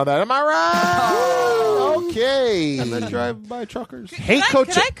get in on that. Am I right? Okay. and then drive by truckers. Hey, Could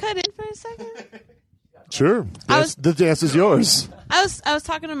Coach. I cut in for a second? Sure. The dance is yours. I was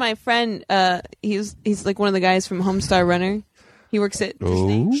talking to my friend. He's like one of the guys from Homestar Runner. He works at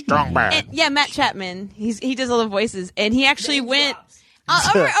Disney. Strong man. And, yeah, Matt Chapman. He does all the voices, and he actually went over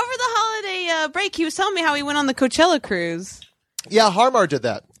the holiday break. He was telling me how he went on the Coachella cruise. Yeah, Harmar did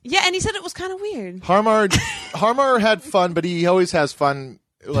that. Yeah, and he said it was kind of weird. Harmar had fun, but he always has fun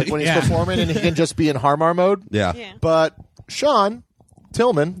like when he's performing, and he can just be in Harmar mode. Yeah. But Sean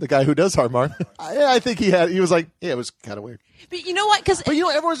Tillman, the guy who does Harmar, I think he was like, it was kind of weird. But you know what? Because But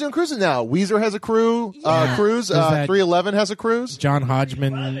everyone's doing cruises now. Weezer has a cruise. that- 311 has a cruise. John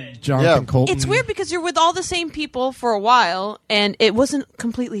Hodgman, Jonathan Colton. it's weird because you're with all the same people for a while, and it wasn't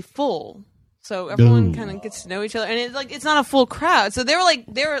completely full. So everyone kind of gets to know each other, and it's not a full crowd. So they were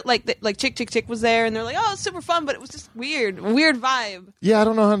like Chick was there, and they're like, oh, it's super fun, but it was just weird vibe. Yeah, I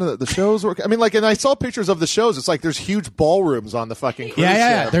don't know how the shows work. I mean, like, and I saw pictures of the shows. It's like there's huge ballrooms on the fucking cruise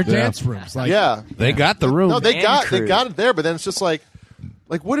Yeah. ship. They're dance rooms. Like, Yeah. They got the room. No, they And got cruise. it there, but then it's just like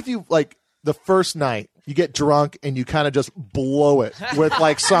what if you like the first night you get drunk and you kind of just blow it with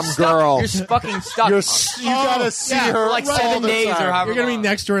like some girl. You're fucking stuck. You gotta see her like all 7 the days or time. however You're gonna be long.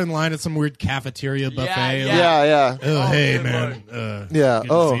 next to her in line at some weird cafeteria buffet. Yeah. Like, Yeah. oh, hey good man. Yeah. Good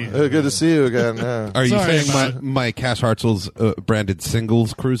to Oh, see you. good to see you again. Yeah. Are you Sorry, saying my Cass Hartzell's branded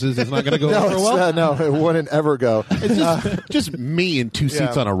singles cruises is not going to go No, over well? no, it wouldn't ever go. It's just me and two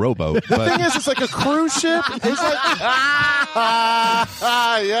seats on a rowboat. The But thing is, it's like a cruise ship. It's like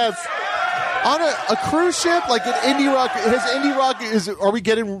yes. On a cruise ship, like an Indie Rock, are we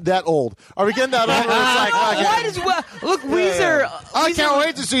getting that old? Are we getting that old? Where it's like, Why does look Weezer? I can't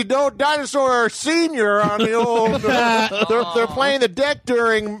wait to see No Dinosaur Senior on the old. They're playing the deck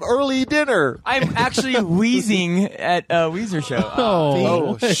during early dinner. I'm actually wheezing at a Weezer show.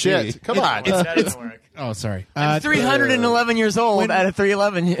 Oh shit! Come on. That doesn't work. Oh, sorry. 311 years old at a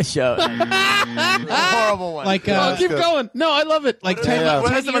 311 show. Horrible one. Like keep going. No, I love it. like Yeah. 10, What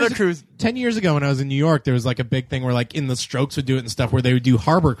 10 are some years, other cruise? 10 years ago when I was in New York, there was like a big thing where like in the Strokes would do it and stuff where they would do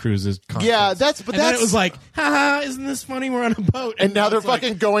harbor cruises. Concerts. Yeah, then it was like, haha, isn't this funny? We're on a boat. and now they're it's like,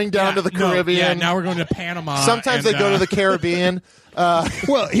 fucking going down to the no, Caribbean. yeah, now we're going to Panama. Sometimes and, they go to the Caribbean.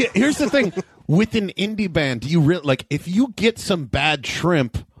 Well, here's the thing. With an indie band, like if you get some bad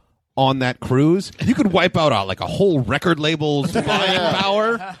shrimp on that cruise, you could wipe out like a whole record label's buying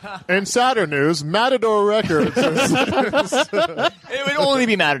power. In Saturn news, Matador Records. It would only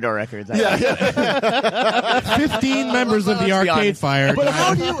be Matador Records. 15 members of the Let's be Arcade honest. Fire. But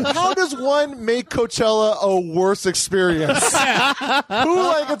how does one make Coachella a worse experience? It's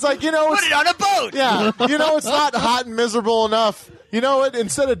like, Put it on a boat. yeah, it's not hot and miserable enough. You know what?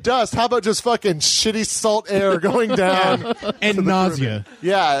 Instead of dust, how about just fucking shitty salt air going down? and nausea.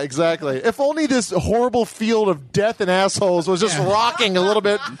 Yeah, exactly. If only this horrible field of death and assholes was just rocking a little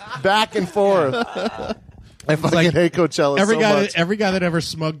bit back and forth. I fucking hate Coachella Every so guy, much. every guy that ever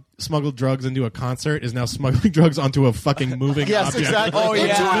smuggled drugs into a concert is now smuggling drugs onto a fucking moving Yes, object. exactly. Oh, yeah.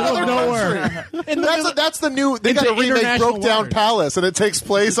 Into another Nowhere. country. That's the new. They got a remake international Broke Down waters. Palace, and it takes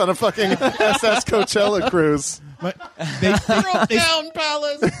place on a fucking SS Coachella cruise. But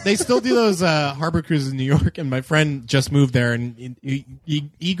they still do those harbor cruises in New York, and my friend just moved there, and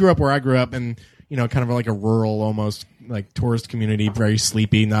he grew up where I grew up, and kind of like a rural, almost like tourist community, very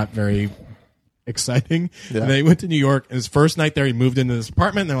sleepy, not very exciting. Yeah. And then he went to New York, and his first night there, he moved into this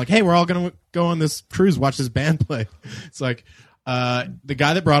apartment, and they're like, "Hey, we're all gonna go on this cruise, watch this band play." It's like. The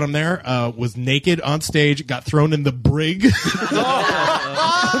guy that brought him there was naked on stage, got thrown in the brig,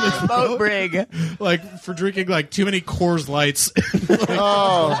 Boat brig. like for drinking like too many Coors Lights.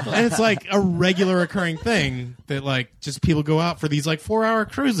 Oh, And it's like a regular occurring thing that like just people go out for these like 4-hour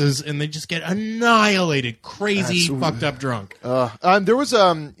cruises and they just get annihilated, crazy, fucked up drunk. there was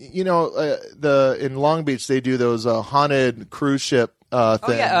in Long Beach they do those haunted cruise ship things.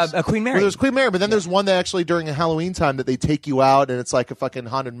 Oh yeah, Queen Mary. Well, there's Queen Mary, but then there's one that actually during Halloween time that they take you out and it's like a fucking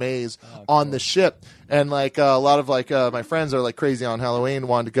haunted maze on the ship. And like a lot of like my friends are like crazy on Halloween,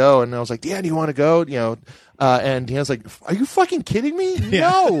 wanted to go, and I was like, "Yeah, do you want to go?" And he was like, "Are you fucking kidding me?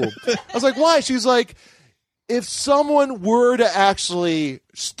 No." I was like, "Why?" She's like, "If someone were to actually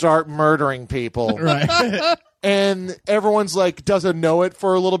start murdering people, Right. and everyone's like doesn't know it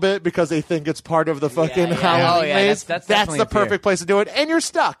for a little bit because they think it's part of the fucking yeah. Halloween Oh, yeah, maze, that's that's definitely the a fear. perfect place to do it, and you're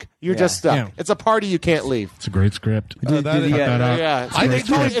stuck. You're just stuck. Yeah. It's a party you can't leave." It's a great script. That is- Cut that out. Yeah, I think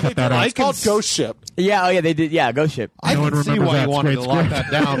Cut that out. it's called Ghost Ship. Yeah, they did. Yeah, Ghost Ship. I No one can see remembers why that. you wanted It's to great lock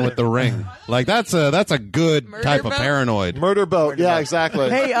script. that down with the ring. Like that's a good Murder type of boat? paranoid. Murder boat. Yeah, exactly.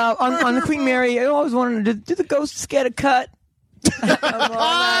 Hey, on the Queen Mary, I always wanted to do the ghosts get a cut? Of all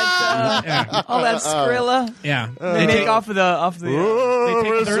that Skrilla. Yeah. They take off of the.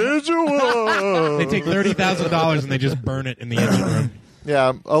 They take $30,000 and they just burn it in the engine room.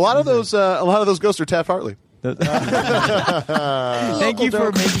 Yeah, a lot of those ghosts are Taft Hartley. Thank you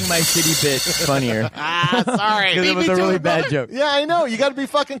for making my shitty bit funnier. Sorry, Because it was a really bad joke. Yeah, I know. You got to be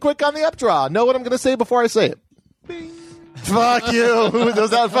fucking quick on the updraw. Know what I'm going to say before I say it. Fuck you. Was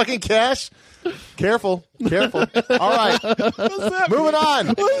that fucking Cash? Careful. All right. Moving on.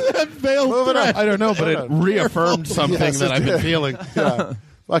 Moving on. I don't know, but it reaffirmed something Yes, that it I've been did. feeling. Yeah.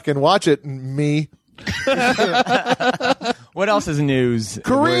 Fucking watch it, me. What else is news?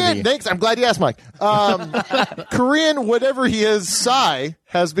 Korean. worthy? Thanks. I'm glad you asked, Mike. Korean, whatever he is, Psy,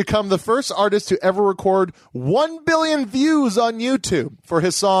 has become the first artist to ever record 1 billion views on YouTube for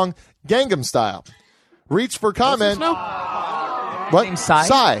his song Gangnam Style. Reach for comment. What? Named Psy?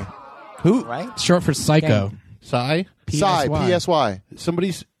 Psy. Who? Right? Short for psycho. Psy? Psy. PSY.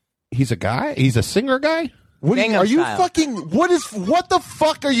 PSY. He's a guy? He's a singer guy? What Gangnam are you Style. fucking? What the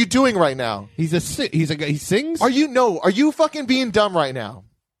fuck are you doing right now? He's a guy. He sings? Are you fucking being dumb right now?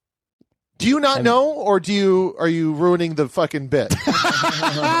 Do you not know, or are you ruining the fucking bit?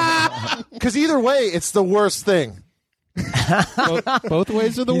 Because either way, it's the worst thing. Both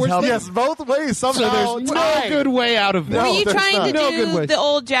ways are the He's worst helping. thing? Yes, both ways. So Somehow, there's no tied. good way out of this. No, Were you there's trying not. to No good do way. the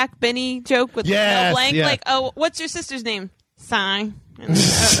old Jack Benny joke with Yes, no blank? yeah. Like, oh, what's your sister's name? Psy.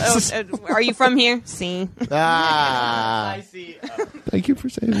 Are you from here? See. Ah, see. Thank you for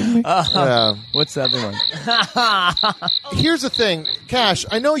saving me. yeah. What's the other one? Here's the thing, Cash.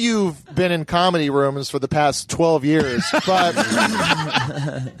 I know you've been in comedy rooms for the past 12 years, but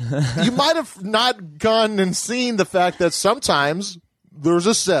you might have not gone and seen the fact that sometimes there's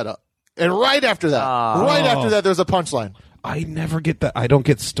a setup, and right after that, there's a punchline. I never get that. I don't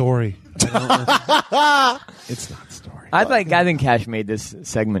get story. It's not story. I think Cash made this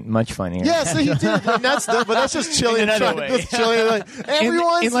segment much funnier. Yeah, so he did, and that's just chilling. In another trying- way. just chilling. Like,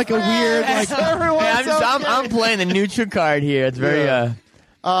 everyone's in like a weird, like- everyone's Hey, I'm playing the neutral card here. It's very Yeah.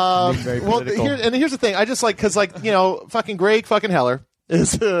 very well, political. here's the thing. I just because fucking Greg fucking Heller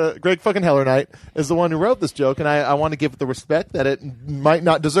is Greg fucking Heller Knight is the one who wrote this joke, and I want to give it the respect that it might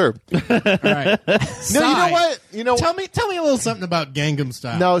not deserve. All right. No, you know what? You know, Tell me a little something about Gangnam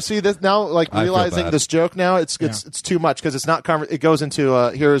Style. no. See this now, like I feel realizing bad. this joke now, it's too much because it's not. It goes into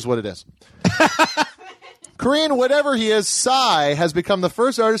here's what it is. Korean, whatever he is, Psy has become the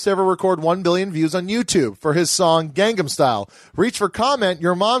first artist to ever record 1 billion views on YouTube for his song Gangnam Style. Reach for comment.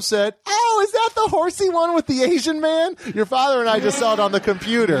 Your mom said, "Oh, is that the horsey one with the Asian man?" Your father and I just saw it on the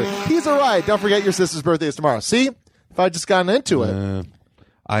computer. He's all right. Don't forget your sister's birthday is tomorrow. See, if I just gotten into it,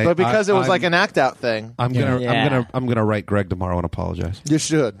 but because it was like an act out thing, I'm gonna write Greg tomorrow and apologize. you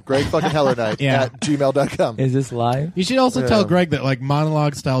should. Greg fucking Heller Knight Yeah. at gmail.com. Is this live? You should also tell Greg that like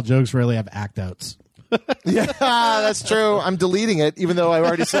monologue style jokes rarely have act outs. Yeah, that's true. I'm deleting it, even though I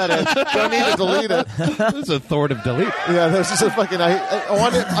already said it. Don't need to delete it. This is a thwarted delete. Yeah, there's just a fucking. I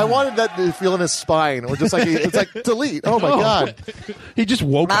wanted that to feel in his spine, or just like it's like delete. Oh my god. He just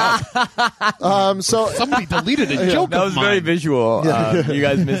woke up. So Somebody deleted a joke That of was very mine. visual. You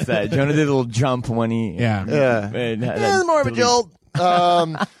guys missed that. Jonah did a little jump when he. Yeah. yeah, more of a jolt.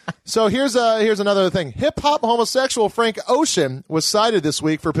 So here's another thing. Hip hop homosexual Frank Ocean was cited this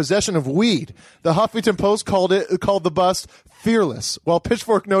week for possession of weed. The Huffington Post called the bust fearless, while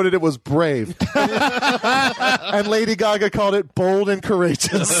Pitchfork noted it was brave, and Lady Gaga called it bold and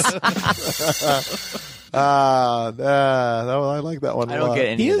courageous. I like that one. I a don't lot. get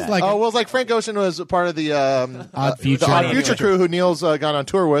any He of is that. like Oh, well, it's like Frank Ocean was part of the Odd Future. the Odd Future crew who Neil's gone on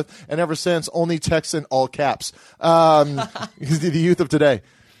tour with, and ever since only texts in all caps. He's the youth of today.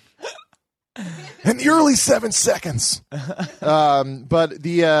 In the early 7 seconds. But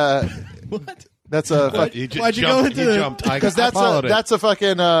the what? that's a Why'd you go into the- jumped. because that's a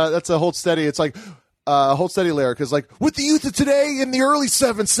fucking that's a Hold Steady. It's like Hold Steady lyric is like, with the youth of today in the early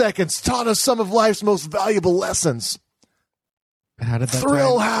 7 seconds taught us some of life's most valuable lessons. How did that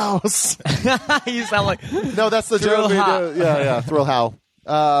Thrill time? House. You sound like. No, that's the Thrill joke. we How. do. Yeah, Thrill How.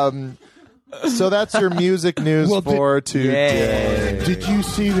 So that's your music news Well, for today. Yay. Did you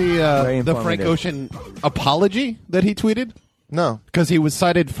see Very the Frank informative. Ocean apology that he tweeted? No. Because he was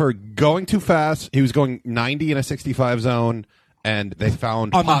cited for going too fast. He was going 90 in a 65 zone, and they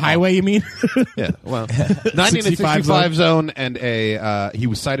found On the highway, you mean? Yeah, well, 90 in a 65 65 zone, and he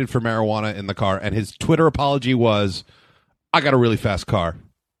was cited for marijuana in the car. And his Twitter apology was, "I got a really fast car.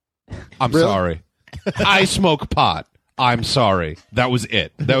 I'm Really? sorry. I smoke pot. I'm sorry." That was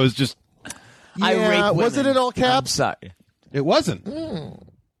it. That was just. I Yeah, rape was it women. in all I'm caps? sorry. It wasn't.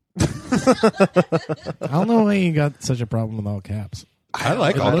 I don't know why you got such a problem with all caps. I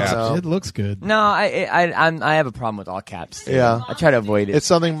like I all don't caps. know. It looks good. No, I have a problem with all caps. too. Yeah. I try to avoid it. It's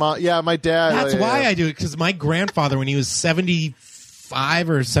something. My dad. That's why I do it, because my grandfather, when he was 75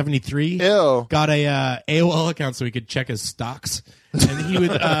 or 73, Ew. got a AOL account so he could check his stocks. And he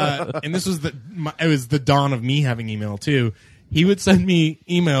would, and this was it was the dawn of me having email too. He would send me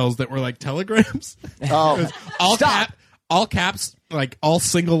emails that were like telegrams. Oh. It was all caps, like all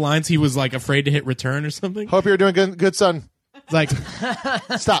single lines. He was like afraid to hit return or something. Hope you're doing good, son. It's like,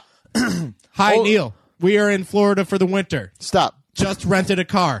 Stop. hi Neil, we are in Florida for the winter. Stop. Just rented a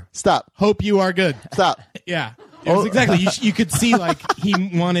car. Stop. Hope you are good. Stop. Yeah. It was exactly. You could see like he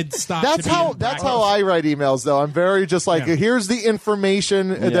wanted stop. That's to be how in that's brackets. how I write emails though. I'm very just like Yeah. here's the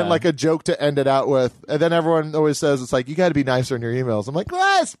information and Yeah. then like a joke to end it out with. And then everyone always says it's like you got to be nicer in your emails. I'm like,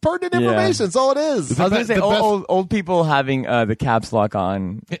 that's pertinent Yeah. information. That's all it is. I was gonna say the best- old people having the caps lock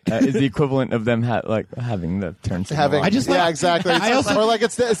on is the equivalent of them having the turn signal Having on. I just yeah, like- exactly. I also- or like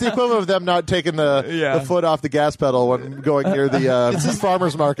it's the equivalent of them not taking the foot off the gas pedal when going near the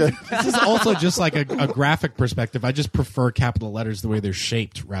farmer's market. This is also just like a graphic perspective. I just prefer capital letters the way they're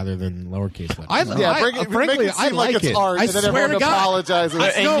shaped rather than lowercase letters. Yeah, frankly, make it seem like it's art, I and then swear everyone to God. apologizes.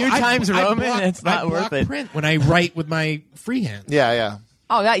 New Times I Roman, block- it's not I worth block it. print when I write with my freehand. Yeah.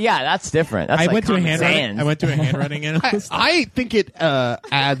 Oh, that's different. That's I like went to a Comic handwriting. Sans. I went to a handwriting analyst. I think it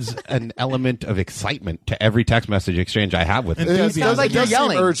adds an element of excitement to every text message exchange I have with it. It sounds like it does you're seem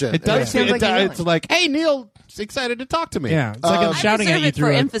yelling. urgent. It does. sounds like you're It's like, hey, Neil, excited to talk to me. Yeah, it's like I'm I shouting reserve at you it for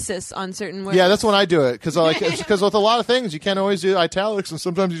through. emphasis on certain words. Yeah, that's when I do it because with a lot of things you can't always do italics, and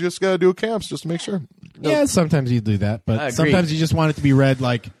sometimes you just gotta do camps just to make sure. Yeah, sometimes you do that, I but agree. sometimes you just want it to be read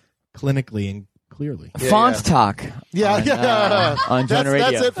like clinically and clearly. Font yeah. talk. Yeah, on that's, Jonah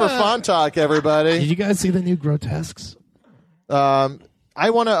Radio. that's it for font talk, everybody. Did you guys see the new grotesques? I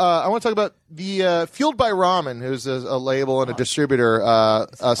want to talk about the Fueled by Ramen, who's a label and a distributor,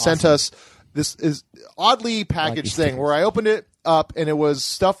 sent us this is oddly packaged thing where I opened it up and it was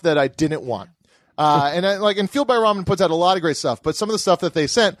stuff that I didn't want. And Fueled by Ramen puts out a lot of great stuff, but some of the stuff that they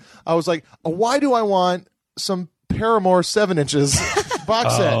sent, I was like, why do I want some Paramore 7 inches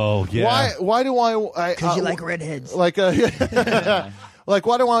box set? Oh, yeah. Why do I? Because you like redheads. Like like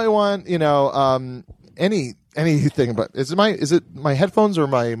why do I want anything? But is it my headphones or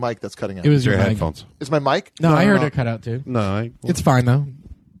my mic that's cutting out? It was Your mic. headphones. Is my mic? No, I heard it cut out too. No, It's fine though.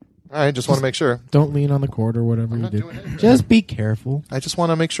 I just want to make sure. Don't lean on the cord or whatever you do. doing it. Just be careful. I just want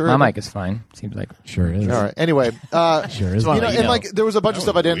to make sure. My mic is fine. Seems like. Sure is. All right. Anyway, Sure is. Well, you know, you and know. like there was a bunch of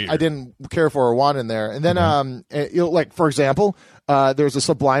stuff I didn't care for or want in there, and then like for example, there's a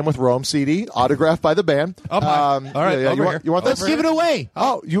Sublime with Rome CD autographed by the band. All right, yeah, over you want Let's this? give it away.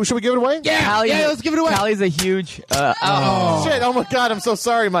 Oh, should we give it away? Callie, let's give it away. Callie's a huge. Shit! Oh my God! I'm so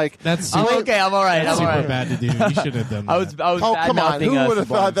sorry, Mike. That's I'm super, okay. I'm all right. I'm all super right. bad to do. You should have done that. I was Oh come on! bad-mouthing, Who would have Sublime,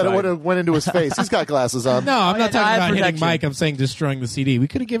 thought that it sorry. would have went into his face? He's got glasses on. No, I'm not yeah, I talking have about hitting protection. Mike. I'm saying destroying the CD. We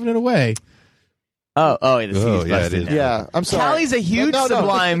could have given it away. Oh, the CD's Oh, yeah, busted it is. now. Yeah, I'm sorry. Callie's a huge No.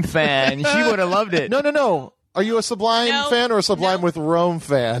 Sublime fan. She would have loved it. No. Are you a Sublime No. fan or a Sublime No. with Rome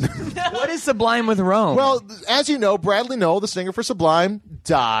fan? What is Sublime with Rome? Well, as you know, Bradley Noel, the singer for Sublime,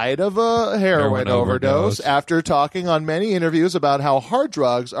 died of a heroin Heroin overdose overdose. after talking on many interviews about how hard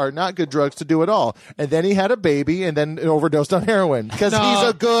drugs are not good drugs to do at all. And then he had a baby and then overdosed on heroin because he's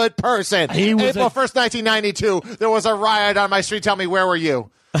a good person. He was April 1st, 1992, there was a riot on my street. Tell me, where were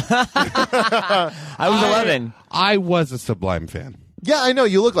you? I was 11. I was a Sublime fan. Yeah, I know.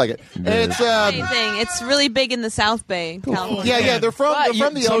 You look like it. It's Same thing. It's really big in the South Bay, California. yeah. They're from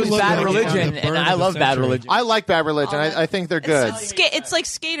the so LA is look Bad like it on Religion, the and burn I of the love Bad century. Religion. I like Bad Religion. I think they're good. It's like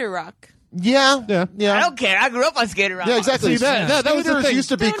skater rock. Yeah. I don't care. I grew up on Skater Rock. Yeah, exactly. See, that was the Skaters thing. used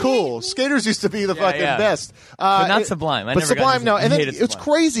to be cool. Skaters used to be the fucking yeah. best. But not Sublime. I but never got Sublime, into no. And then hated it's Sublime.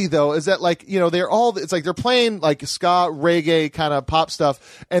 crazy though, is that like they're all it's like they're playing like ska, reggae kind of pop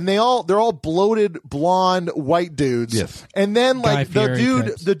stuff, and they're all bloated blonde white dudes. Yes. And then like Guy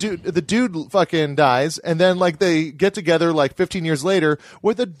Fieri the dude fucking dies, and then like they get together like 15 years later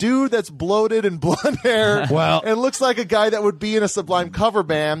with a dude that's bloated and blonde hair. Well- and looks like a guy that would be in a Sublime cover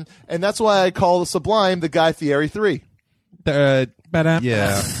band, and that's why I call the Sublime the Guy Fieri 3. Yeah.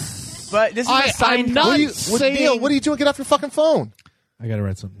 But this is a sign. I'm not What are you, saying- Neil, what are you doing? Get off your fucking phone. I gotta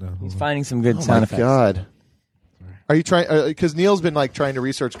write something down. He's finding some good Oh sound my effects. God. Are you trying? Because Neil's been like trying to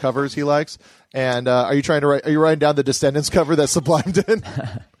research covers he likes, and are you trying to write? Are you writing down the Descendants cover that Sublime did?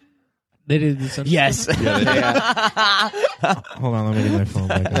 They did this. Yes. Hold on, let me get my phone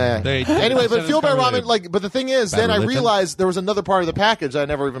back. Yeah. Anyway, but Fueled by Ramen, but the thing is, then I Religion? realized there was another part of the package I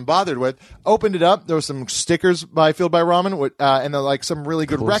never even bothered with. Opened it up, there was some stickers by Fueled by Ramen, and then like some really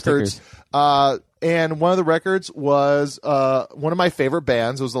good Cool records. stickers. And one of the records was one of my favorite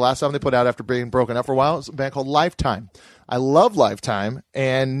bands. It was the last time they put out after being broken up for a while. It's a band called Lifetime. I love Lifetime,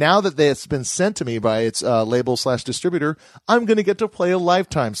 and now that it's been sent to me by its label/distributor, I'm going to get to play a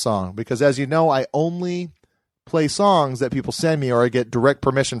Lifetime song because, as you know, I only play songs that people send me or I get direct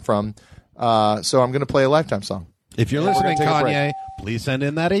permission from. So I'm going to play a Lifetime song. If you're Yeah, we're listening, gonna take a break. Kanye, please send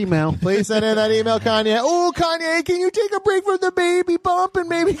in that email. Please send in that email, Kanye. Oh, Kanye, can you take a break from the baby bump and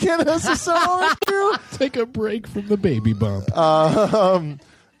maybe get us a song or two? Take a break from the baby bump.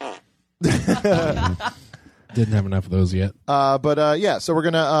 Didn't have enough of those yet. Yeah, so we're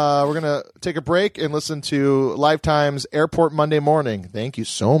gonna take a break and listen to Lifetime's Airport Monday Morning. Thank you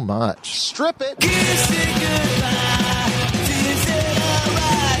so much. Strip it.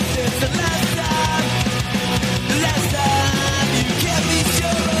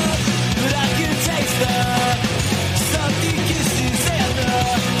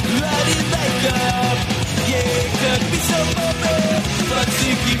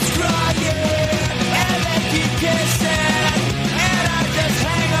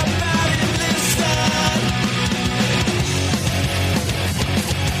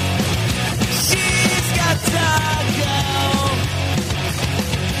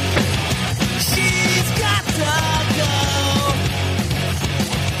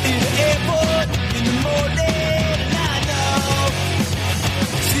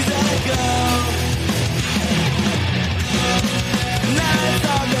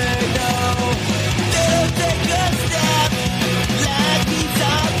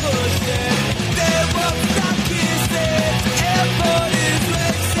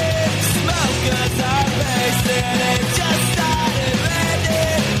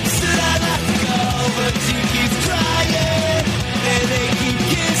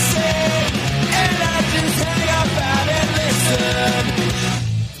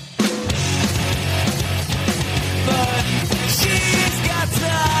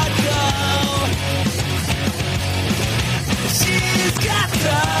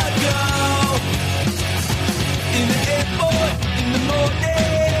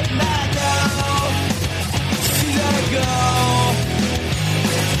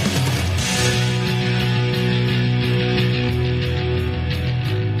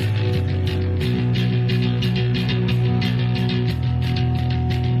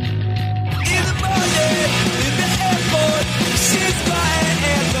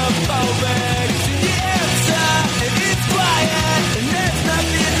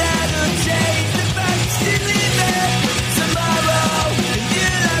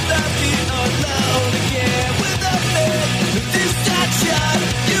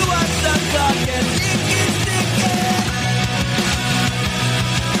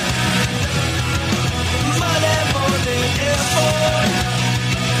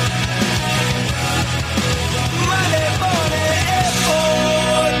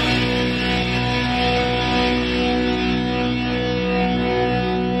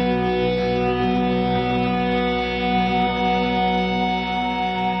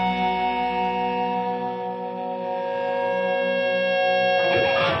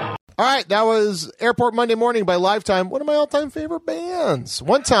 All right, that was Airport Monday Morning by Lifetime, one of my all-time favorite bands.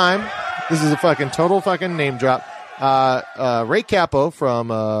 One time, this is a fucking total fucking name drop. Ray Capo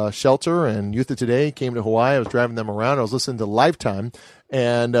from Shelter and Youth of Today came to Hawaii. I was driving them around. I was listening to Lifetime,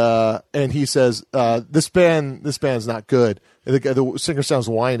 and he says, "This band's not good. The singer sounds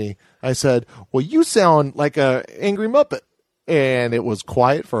whiny." I said, "Well, you sound like a angry Muppet," and it was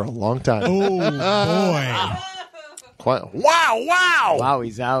quiet for a long time. Oh, boy. Quiet. Wow.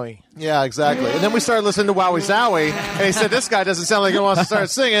 Wowie zowie. Yeah, exactly. And then we started listening to Wowie Zowie, and he said, "This guy doesn't sound like he wants to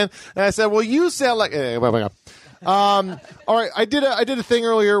start singing." And I said, "Well, you sound like." All right, I did a thing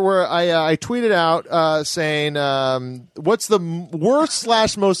earlier where I tweeted out saying, "What's the worst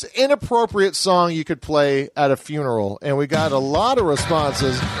 / most inappropriate song you could play at a funeral?" And we got a lot of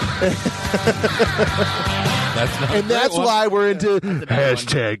responses. And that's why we're into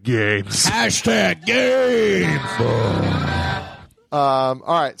hashtag games. Hashtag games. All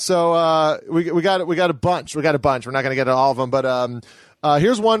right, so we got a bunch. We're not going to get to all of them, but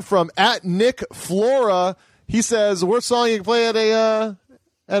here's one from @NickFlora. He says, "Worst song you can play at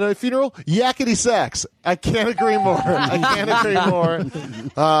a funeral? Yakety Sax." I can't agree more. And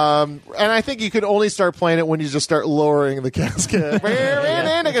I think you could only start playing it when you just start lowering the casket.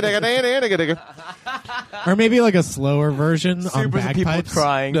 Or maybe like a slower version on Super people bagpipes.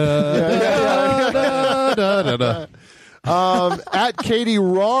 crying. @Katie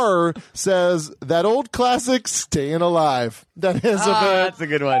Rar says, "That old classic, Staying Alive." That is a bit that's a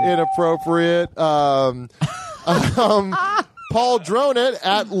good one. inappropriate. Paul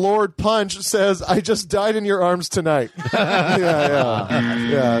Dronett @Lord Punch says, "I just died in your arms tonight." Yeah.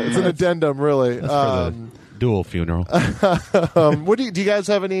 It's an addendum, really. Dual funeral. What do you guys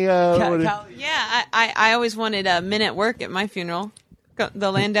have any? Yeah, I always wanted a Men at Work at my funeral.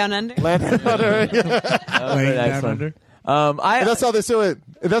 The Land Down Under. Land Under? That was a nice one. And that's how they do it.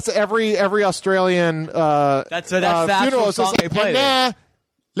 That's every Australian That's the actual funeral. It's song just they play. "And,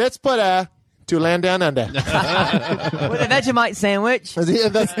 let's put to land down under." With a Vegemite sandwich.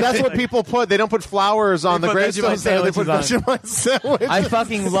 That's what people put. They don't put flowers on They the put gravestones. They put Vegemite Vegemite sandwiches. I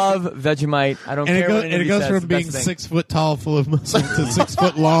fucking love Vegemite. I don't And care what it anybody goes says, from the being best thing. 6 foot tall, full of muscle, to 6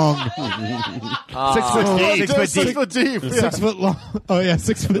 foot long. 6 foot Oh, deep. it does 6 foot deep. Yeah. 6 foot long. Oh yeah,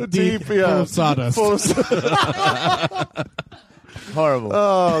 6 foot deep, yeah. full of sawdust. Full of Horrible.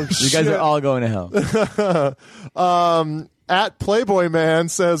 Oh, You guys are all going to hell. At Playboy Man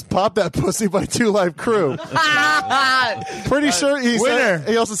says, "Pop that pussy" by Two Live Crew. Pretty sure he said,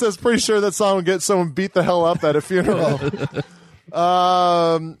 he also says, pretty sure that song would get someone beat the hell up at a funeral.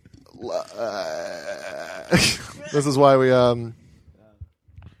 This is why we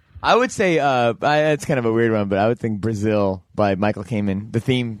I would say it's kind of a weird one, but I would think Brazil by Michael Kamen, the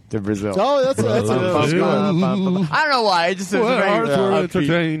theme to Brazil. Oh, that's a good one. I don't know why. It just was very upbeat.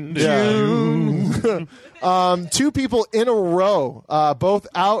 Two people in a row, both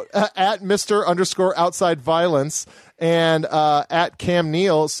out at Mr. _ Violence and at Cam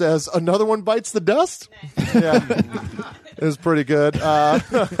Neal says, "Another one bites the dust." Yeah, it was pretty good.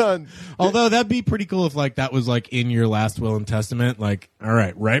 Although that'd be pretty cool if like that was like in your last will and testament. Like, all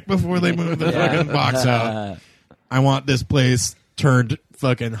right before they move the fucking box out, I want this place turned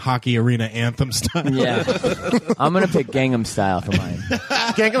fucking hockey arena anthem style. Yeah, I'm gonna pick Gangnam Style for mine.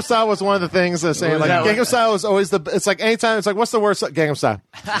 Gangnam Style was one of the things that saying like that Gangnam Style is always it's like anytime it's like, what's the worst Gangnam Style?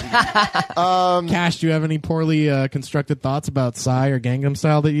 Cash, do you have any poorly constructed thoughts about Psy or Gangnam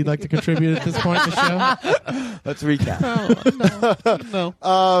Style that you'd like to contribute at this point in the show? Let's recap.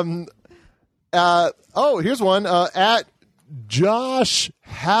 No. Here's one at Josh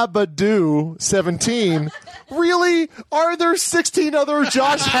Habadoo 17. Really? Are there 16 other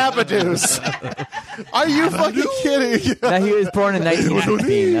Josh Habadoos? Are you fucking kidding? Now, he was born in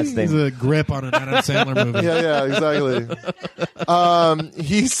 1916. That's the He's thing. a grip on an Adam Sandler movie. Yeah, exactly.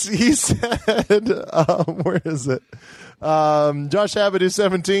 He said, where is it? Josh Habadoo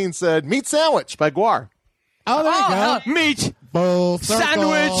 17 said, "Meat Sandwich" by Guar. Oh, there you go. Meat Full circle.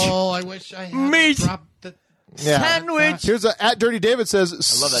 Sandwich. I wish I had Meat. dropped the... Yeah. sandwich. Here's at Dirty David says, that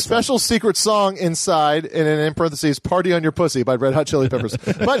 "Special secret song inside," and in parentheses, "Party on Your Pussy" by Red Hot Chili Peppers.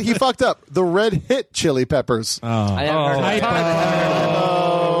 But he fucked up. The Red Hit Chili Peppers. I haven't heard of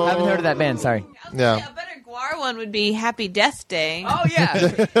that. Haven't heard of that band. Sorry. Yeah. A better Guar one would be Happy Death Day. Oh yeah.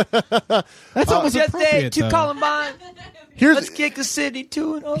 That's almost Just day appropriate, to though. Columbine. Here's Let's kick the city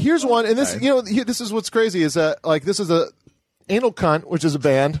to an. here's one, and this this is what's crazy is that like this is a Anal Cunt, which is a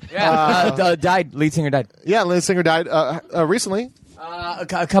band. Yeah. Died. Lead singer died. Yeah, lead singer died recently.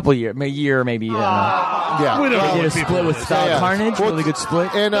 A couple years, a year maybe. Yeah, We don't know They did a what people split with Style Yeah. Carnage. Well, Really good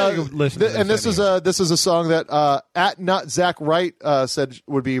split. and listen to and this is a song that at not Zach Wright said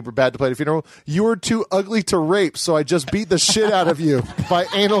would be bad to play at a funeral. "You were too ugly to rape, so I just beat the shit out of you" by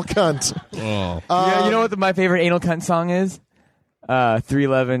Anal Cunt. Yeah, you know what my favorite anal cunt song is?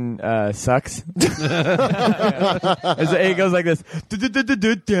 311 sucks. It goes like this.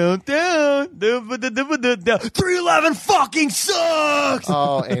 311 fucking sucks.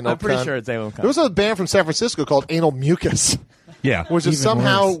 Oh, Anal I'm pretty Cunt. sure it's anal There was cunt. a band from San Francisco called Anal Mucus, Yeah. which is Even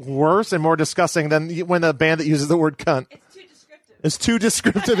somehow worse and more disgusting than when a band that uses the word cunt. It's too descriptive. It's too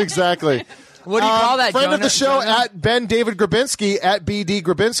descriptive, exactly. What do you call that? Friend of Jonah? the show Jonah? at Ben David Grabinski at BD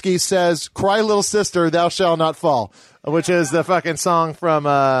Grabinski says, "Cry Little Sister, Thou Shalt Not Fall," which is the fucking song from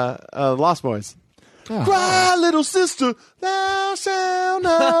Lost Boys. Cry Little Sister, Thou Shalt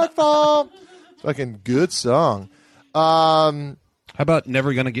Not Fall. Fucking good song. How about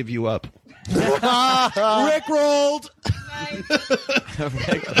 "Never Gonna Give You Up"? Rick rolled.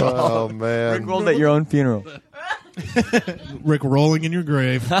 Oh man. Rick rolled at your own funeral. Rick rolling in your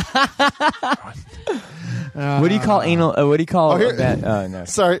grave. What do you call anal? What do you call here- that? Oh no.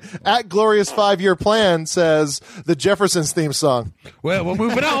 Sorry. At Glorious 5-Year Plan says the Jeffersons theme song. Well, we're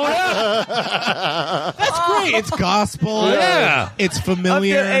moving on. That's great. It's gospel. Yeah. It's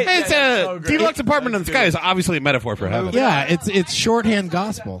familiar. Hey, It's so a great. deluxe apartment in the sky is obviously a metaphor for heaven. Yeah, it's shorthand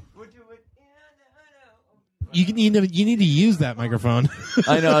gospel. You need to use that microphone.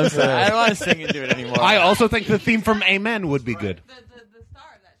 I know. I'm sorry. I don't want to sing into it anymore. I also think the theme from Amen would be good. The star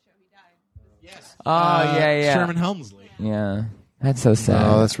of that show, he died. Oh yeah. Sherman Helmsley. Yeah. That's so sad.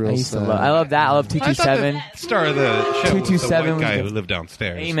 Oh, that's real I used to sad. love. I love that. I love I thought 227. the star of the show was the 227 white guy was who good. lived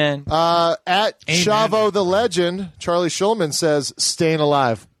downstairs. Amen. At Chavo the Legend, Charlie Shulman says "Staying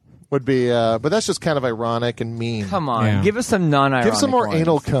Alive" would be, but that's just kind of ironic and mean. Come on, Yeah. give us some non-ironic. Give some more ones.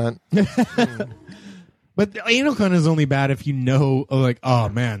 anal cunt. But anal cunt is only bad if you know, like, oh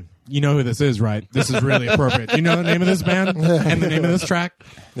man, you know who this is, right? This is really appropriate. Do you know the name of this band and the name of this track?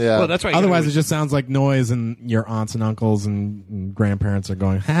 Yeah. Well, that's right. Otherwise, it just sounds like noise, and your aunts and uncles and grandparents are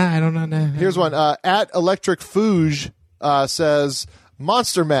going, I don't know. Here's one. At Electric Fouge says,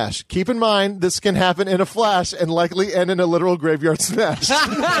 Monster Mash. Keep in mind, this can happen in a flash and likely end in a literal graveyard smash.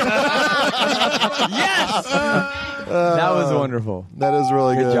 Yes. That was wonderful. That is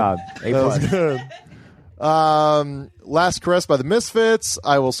really good. Good job. A That was plus. good. Last Caress by the Misfits.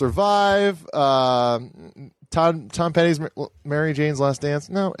 I Will Survive. Tom Petty's Mary Jane's Last Dance.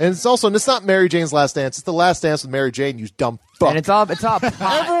 No, and it's not Mary Jane's Last Dance. It's The Last Dance with Mary Jane. You dumb fuck. And it's all pop.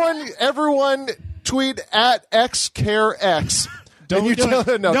 Everyone tweet at XCareX. Don't And do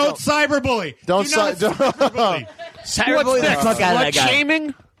it. no, Don't cyberbully. Don't Do not cyberbully. Cyberbully the fuck out of that guy.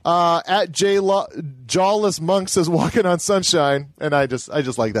 Shaming? at Jawless Monk says "Walking on Sunshine," and I just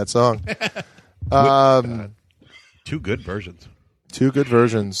like that song. Two good versions. Two good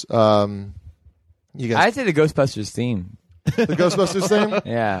versions. You guys, I'd say the Ghostbusters theme. the Ghostbusters thing.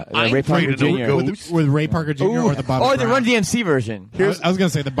 Yeah, I'm Ray Parker afraid of no Jr. With Ray Parker Jr. or the Bobby Or the Brown? Run DMC version. I was going to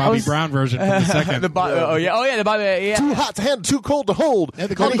say the Bobby Brown version from the second. The Bobby. Yeah. Too hot to handle, too cold to hold. Yeah,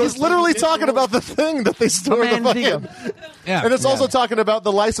 the And he's Ghostbusters literally did talking roll. about the thing that they store Oh, the man, fucking. Yeah. And it's also talking about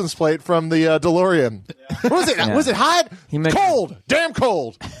the license plate from the DeLorean. What was it? Yeah. Was it hot? He meant- Cold. Damn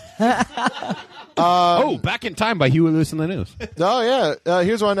cold. Back in Time by Huey Lewis and the News. Oh, yeah.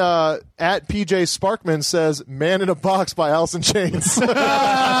 Here's one. At PJ Sparkman says, Man in a Box by Alice in Chains.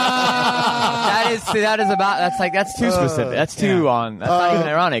 That's too specific. That's too on. That's not even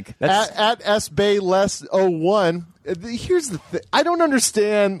ironic. That's at SBayless01. Here's the thing. I don't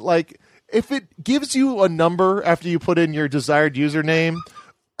understand, like, if it gives you a number after you put in your desired username,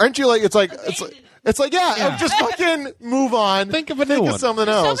 aren't you like, it's like, yeah. Just fucking move on. Think of a new one. something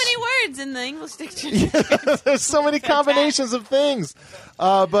So else. many words in the English dictionary. There's so many combinations of things.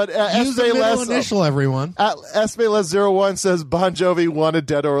 But Use the middle SBayless, initial, everyone. at SBayless01 says Bon Jovi wanted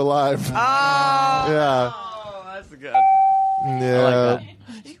Dead or Alive. Yeah. Oh, that's good. Yeah. I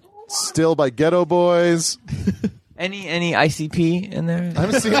like Still by Ghetto Boys. Any ICP in there? I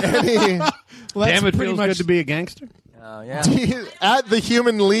haven't seen any. Well, that's Damn, it pretty feels much good to be a gangster. Oh yeah. At the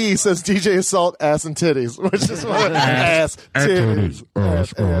Human Lee says DJ Assault ass and titties, which is what ass titties,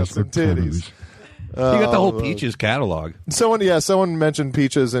 ass and titties. You got the whole Peaches catalog. Someone mentioned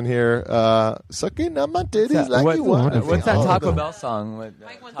Peaches in here. Sucking on my titties like you want. What's that Taco Bell song? With,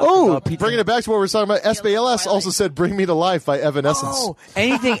 Oh, Pizza. bringing it back to what we were talking about. SBLS also said "Bring Me to Life" by Evanescence. Oh,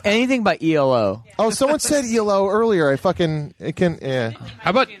 anything by ELO. Oh, someone said ELO earlier. How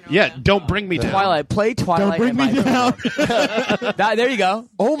about, Don't Bring Me Down. Twilight. Play Twilight. Don't bring me and down. there you go.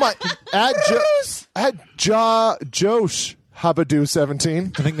 Oh my! At Josh Habadoo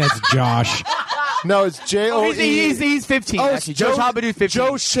 17. I think that's Josh. No, it's J O E. He's 15. Oh, actually. Joe Shabadoo 15.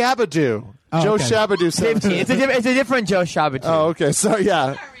 Joe Shabadoo. Oh, Joe okay. Shabadoo 15. 17. It's a different Joe Shabadoo. Oh, okay. So,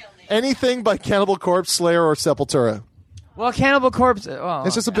 yeah. Anything by Cannibal Corpse, Slayer, or Sepultura. Well, Cannibal Corpse. Well,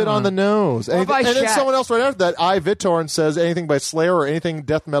 It's just a bit on the nose. Or by And then Shat. someone else right after that, I Vitorn, says anything by Slayer or anything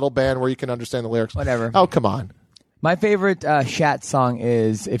death metal band where you can understand the lyrics. Whatever. Oh, come on. My favorite Shat song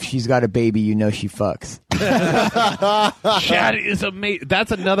is "If She's Got a Baby, You Know She Fucks." Chad is amazing.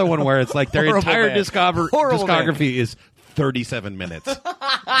 That's another one where it's like their Horrible entire band. Horrible discography is 37 minutes.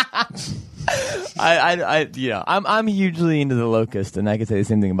 I'm hugely into the Locust, and I could say the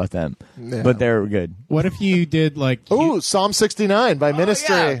same thing about them. Yeah. But they're good. What if you did like? Ooh, Psalm 69 by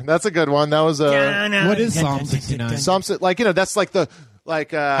Ministry. yeah. That's a good one. That was What is Psalm 69? Psalm, like, that's like the,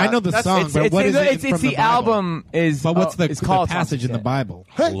 like, I know the that's- song, but what is it It's from the the Bible? album is. But what's it's the called passage in the Bible?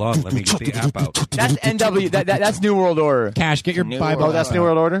 Hold on, let me get the app out. That's NW. That's New World Order. Cash, get your New Bible. World Oh, that's out. New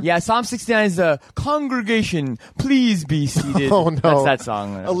World Order? Yeah, Psalm 69 is the congregation. Please be seated. Oh, no. That's that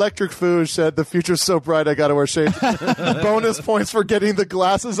song. Electric Fooge said, the future's so bright I gotta wear shades. Bonus points for getting the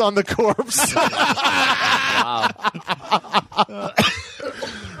glasses on the corpse.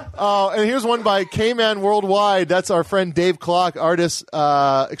 Oh, and here's one by K-Man Worldwide. That's our friend Dave Clark, artist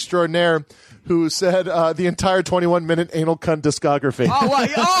extraordinaire, who said the entire 21-minute anal cunt discography. Oh,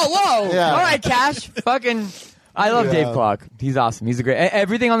 whoa. Yeah. All right, Cash. Fucking. I love Dave Clark. He's awesome. He's a great.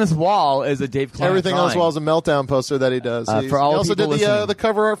 Everything on this wall is a Dave Clark. Everything on this drawing. wall is a Meltdown poster that he does. For all he also people did listening. the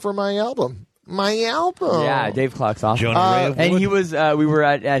cover art for my album. Yeah, Dave Clark's awesome. Jonah Ray. And he was. We were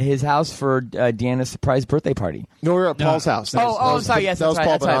at his house for Deanna's surprise birthday party. No, we were at Paul's house. Sorry. Yes, that was that's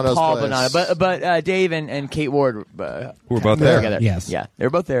Paul right. That's right. Bonanno's Paul place. Bonanno. But Dave and Kate Ward We're both there. together. Yes. Yeah, they were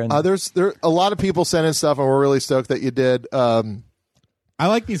both there. And There a lot of people sent in stuff, and we're really stoked that you did. I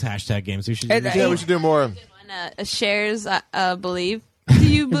like these hashtag games. We should. do And- these. Yeah, we should do more. Shares, believe. Do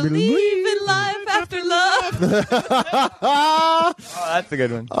you believe in life after after love. Oh, that's a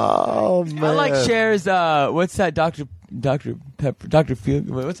good one. Oh man, I like Cher's. What's that? Dr. Pepper. Dr. Feel.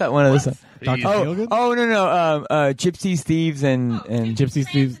 What's that one of this? Dr. Feelgood? Oh no. Gypsies, Thieves, and Gypsy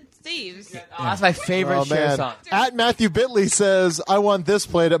Steve's. Steve's. Oh, that's my favorite Oh Cher man. song. At Matthew Bitley says, "I want this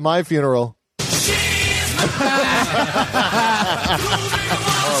played at my funeral."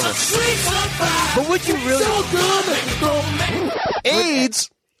 But would you really? AIDS.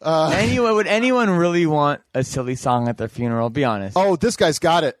 Would anyone really want a silly song at their funeral? Be honest. Oh, this guy's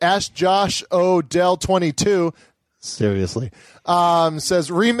got it. Ask Josh Odell 22. Seriously. Says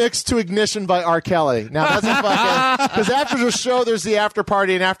remix to Ignition by R. Kelly. Now that's a fucking, because after the show there's the after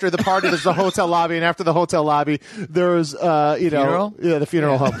party, and after the party there's the hotel lobby, and after the hotel lobby there's Funeral? the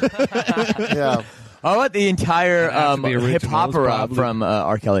funeral home. Yeah. How about the entire have to be originals, hip opera probably. from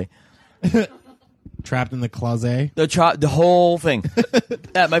R. Kelly? Trapped in the closet. The whole thing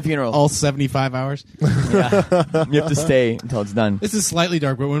at my funeral. All 75 hours. Yeah. You have to stay until it's done. This is slightly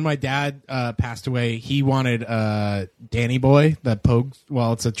dark, but when my dad passed away, he wanted Danny Boy, the Pogues.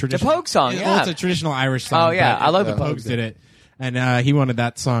 Well, it's a traditional Pogue song, Well, yeah. it's a traditional Irish song. Oh, yeah, but I love the the Pogues did it, and he wanted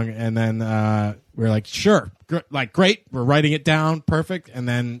that song. And then we were like, sure, great, we're writing it down, perfect. And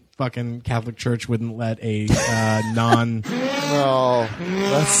then fucking Catholic Church wouldn't let a non. No.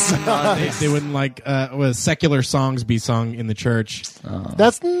 That's They wouldn't like secular songs be sung in the church.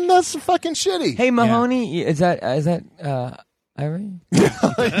 that's fucking shitty. Hey Mahoney, is that Irish?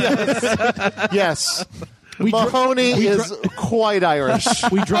 Yes. Mahoney is quite Irish.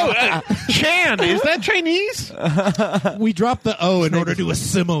 We dropped Chan, is that Chinese? we dropped the O in order to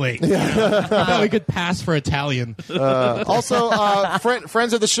assimilate. We thought we could pass for Italian. Also,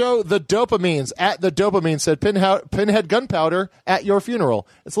 friends of the show, the Dopamines at the Dopamine said Pinhead Gunpowder at your funeral.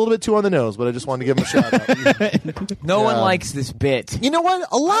 It's a little bit too on the nose, but I just wanted to give him a shout out. No one likes this bit. You know what?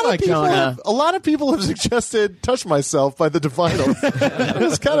 A lot of people have suggested "Touch Myself" by the Divinyls.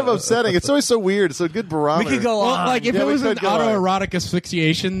 It's kind of upsetting. It's always so weird. It's a good barometer. We could go on. Like if Yeah, it we was an could go on. autoerotic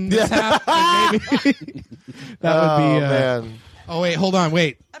asphyxiation mishap, then maybe that would be. man. Oh wait, hold on,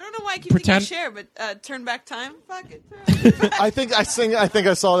 wait. I don't know why I keep Pretend- thinking Cher, but turn back time. Fuck it. I think I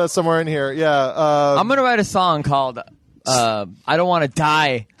saw that somewhere in here. Yeah. I'm gonna write a song called "I Don't Want to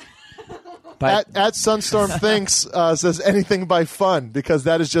Die." By, At Sunstorm Thinks says anything by fun, because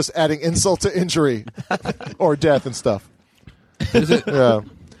that is just adding insult to injury or death and stuff. Is it? Yeah.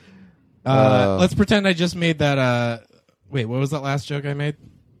 Let's pretend I just made that. Wait, what was that last joke I made?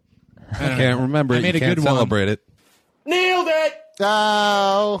 I can't remember. I it. made You a can't good one. celebrate it.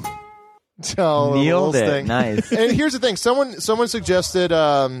 Oh. Nailed it. Thing. Nice. And here's the thing. Someone suggested.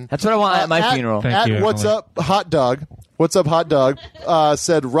 That's what I want at my funeral. Thank At you, What's Emily. Up Hot Dog. What's Up Hot Dog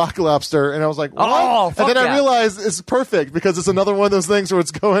said Rock Lobster, and I was like, what? Oh, and fuck then I yeah. realized it's perfect, because it's another one of those things where it's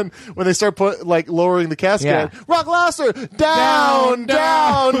going, when they start lowering the cascade, Yeah. Rock Lobster, down.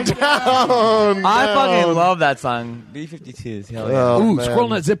 I fucking love that song. B-52s. Hell yeah. Oh, Ooh, man. Squirrel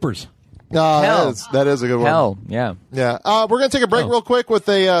Nut Zippers. Hell. That is a good one. Hell yeah. Yeah. We're going to take a break real quick with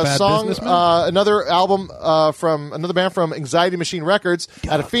a Bad song, Businessman? another album from another band from Anxiety Machine Records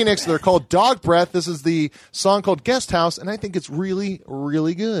out of Phoenix. They're called Dog Breath. This is the song called Guest House, and I think it's really,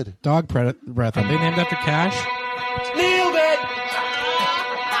 really good. Dog breath. Are they named after Cash?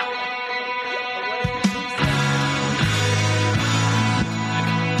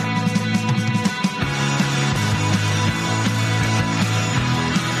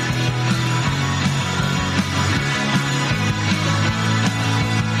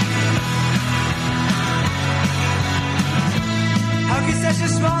 How could such a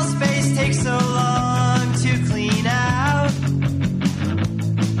small space take so long to clean out?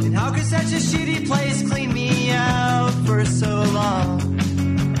 And how could such a shitty place clean me out for so long?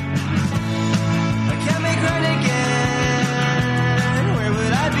 I can't make rent again. Where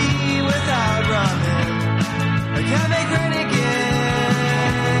would I be without ramen? I can't make rent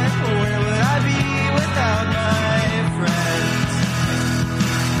again. Where would I be without my friends?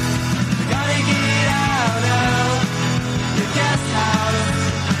 I gotta get out of your guest house.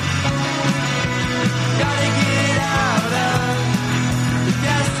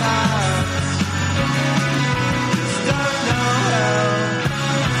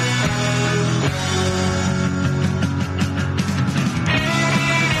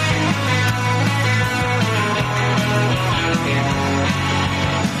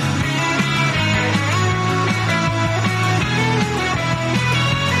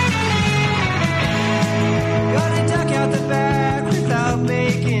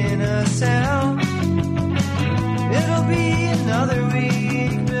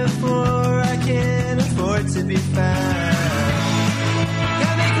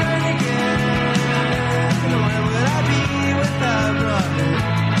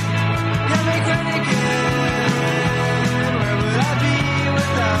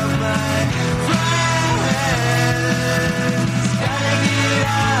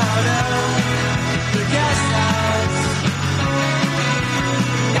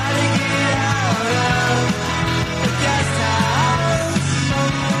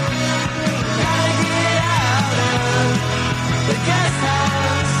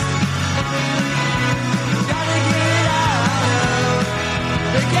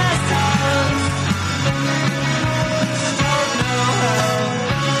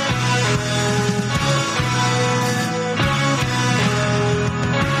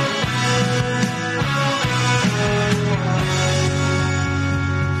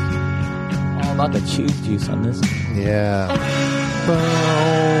 about the choose juice on this. Yeah.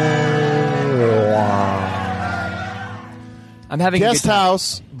 I'm having a Guest good time.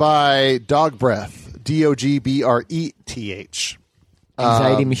 House by Dog Breath. DOGBRETH.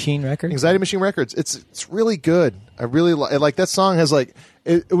 Anxiety Machine Records. Anxiety Machine Records. It's really good. I really like that song. Has like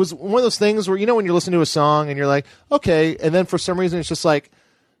it was one of those things where when you're listening to a song and you're like, okay, and then for some reason it's just like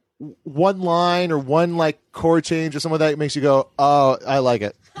one line or one like chord change or something like that makes you go, oh, I like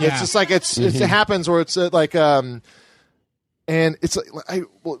it. Yeah. It's just like it happens where it's like and it's like I'm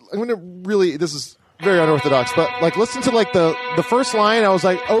gonna really, this is very unorthodox, but like listen to like the first line. I was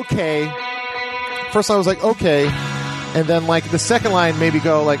like, okay. First line I was like, okay. And then, like, the second line maybe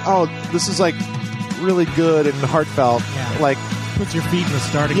go, like, oh, this is, like, really good and heartfelt. Yeah. Like, Puts your feet in the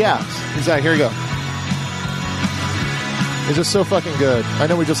starting yeah, blocks. exactly. Here we go. It's just so fucking good. I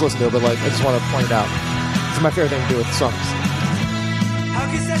know we just listened to it, but, like, I just want to point it out. It's my favorite thing to do with songs. How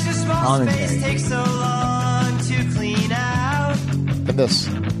could such a small Commentary. space take so long to clean out? And this.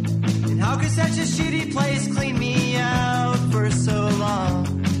 And how could such a shitty place clean me out for so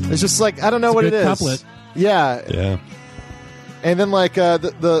long? It's just, like, I don't know what good it is. couplet. Yeah. Yeah. And then, like,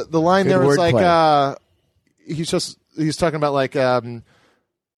 the line Good there was, like, wordplay. he's talking about, like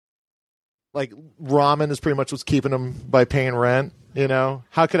ramen is pretty much what's keeping him by paying rent.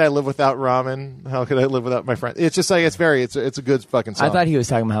 How could I live without ramen? How could I live without my friend? It's just like it's a good fucking song. I thought he was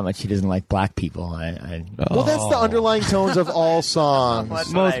talking about how much he doesn't like black people. Well, that's the underlying tones of all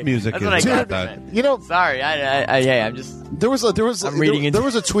songs. Most music that's is what I about got that. Sorry, I'm just. There was I'm reading it. there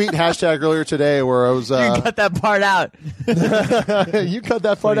was a tweet hashtag earlier today where I was. You cut that part out. You cut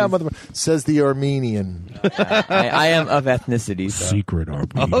that part out, motherfucker. Says the Armenian. I am of ethnicity. So. Secret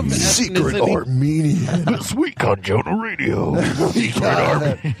Armenian. Secret Armenian. This week on Jonah Radio.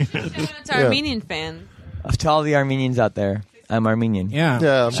 It's our Armenian fan. To all the Armenians out there, I'm Armenian.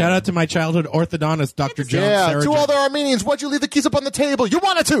 Yeah. Shout out to my childhood orthodontist, Dr. John Yeah, Sarah. to all the Armenians, why'd you leave the keys up on the table? You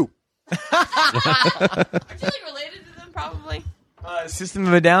wanted to. Aren't you like related to them? Probably. System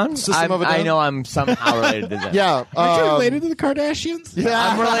of a Down? System of a Down? I know I'm somehow related to them. Yeah. Aren't you related to the Kardashians? Yeah.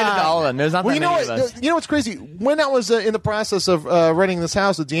 I'm related to all of them. There's not Well, that you know many what? of us. You know what's crazy? When I was in the process of renting this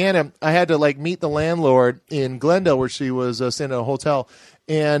house with Deanna, I had to like meet the landlord in Glendale, where she was staying at a hotel,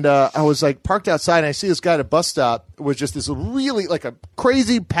 and I was like parked outside, and I see this guy at a bus stop with just this really like a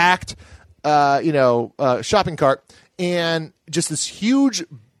crazy packed, shopping cart, and just this huge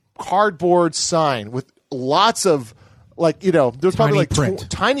cardboard sign with lots of. There's probably like print.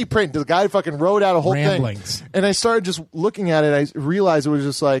 tiny print. The guy fucking wrote out a whole Ramblings. thing. And I started just looking at it. I realized it was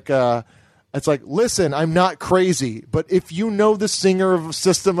just like, it's like, listen, I'm not crazy, but if you know the singer of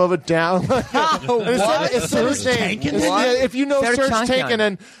System of a Down, it's his name. If you know Serge Serge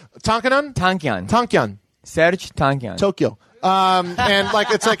Tankian. Tankian and Tankian. Tankian, Serge Tankian. Tokyo. And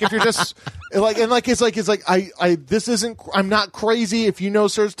like it's like if you're just this isn't, I'm not crazy. If you know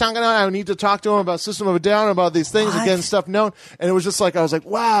Serge Tankian, I need to talk to him about System of a Down, about these things, What? again, stuff known. And it was just like I was like,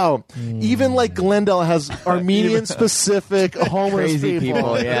 wow, even like Glendale has Armenian specific homeless Crazy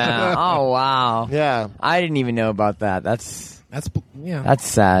people. Yeah. Oh, wow. Yeah. I didn't even know about that. That's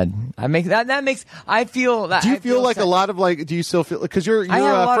sad. I feel that. Do you I feel like sad. a lot of like? Do you still feel because you're I have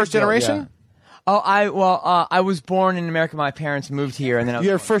a lot of first guilt, generation? yeah. Oh, I was born in America. My parents moved here, and then I was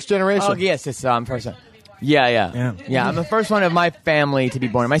You're first generation. Oh yes, it's first one. Yeah. I'm the first one of my family to be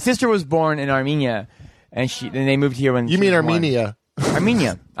born. My sister was born in Armenia, and they moved here when You she mean was one.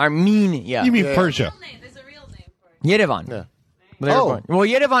 Armenia? Armenia. You mean Persia? There's a real name for it. Yerevan? Yeah. They were Oh. born. Well,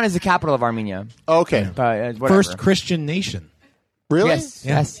 Yerevan is the capital of Armenia. Okay. But whatever. First Christian nation. Really? Yes.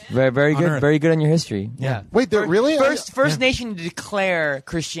 Yeah. Yes. Very On good. Earth. Very good on your history. Yeah. Wait, they're really First nation to declare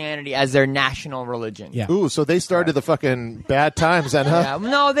Christianity as their national religion. Yeah. Ooh, so they started the fucking bad times then, huh? Yeah,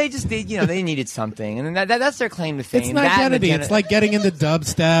 no, they needed something, and that's their claim to fame. It's an That and the identity. It's like getting into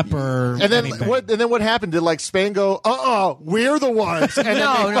dubstep or And then anything. what happened? Did like Spain go, we're the ones, and then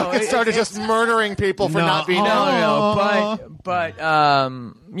No, they no, fucking started just murdering people for No. not being no, but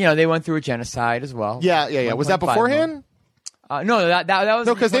they went through a genocide as well. Yeah. Was that 1.5 beforehand? No, that was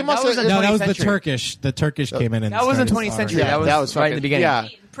No, 'cause they must have- in no, that was 20th the century. Turkish. The Turkish came in and That was in started 20th century. starting. That was right fucking, at the beginning. Yeah,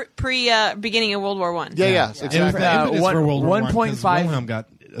 Pre beginning of World War One. yeah. It was Exactly. the impetus for World War I, 1.5 Wilhelm got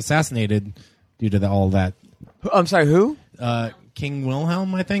assassinated due to all that. I'm sorry, who? King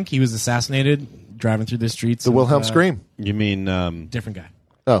Wilhelm, I think he was assassinated driving through the streets. The of, Wilhelm scream. You mean Different guy.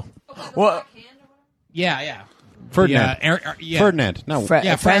 Oh, Well, Yeah. Ferdinand? Yeah. Ferdinand. No.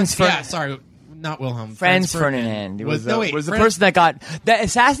 Yeah, Franz Yeah, sorry, not Wilhelm. Franz Ferdinand. He was the Franz- person that got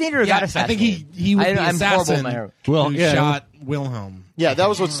assassinated or Yeah, got I assassinated. think he was the I'm horrible assassin in my hair. Well, who yeah. shot Wilhelm. yeah. That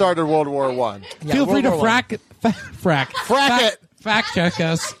was what started World War One. Yeah, Feel free World to War I. frack Frack it. fact check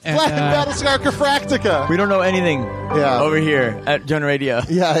us. And, Black Battlestar Cafractica. We don't know anything Yeah. over here at Jonah Radio.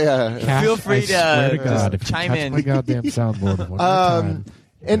 Yeah. Cash, Feel free I swear to to God, if you chime touch in. my goddamn soundboard one more time.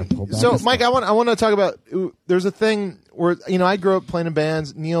 And so, Mike, I want to talk about. There's a thing where I grew up playing in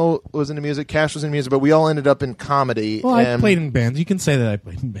bands. Neil was into music. Cash was into music, but we all ended up in comedy. Well, I and played in bands. You can say that I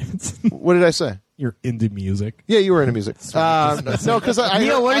played in bands. What did I say? You're into music. Yeah, you were into music. No, because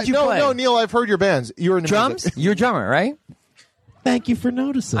Neil, what did you play? No, Neil, I've heard your bands. You were into Drums? music. You're a drummer, right? Thank you for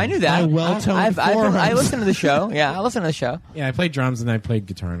noticing. I knew that. My well-toned I forearms. listened to the show. Yeah, I listened to the show. Yeah, I played drums and I played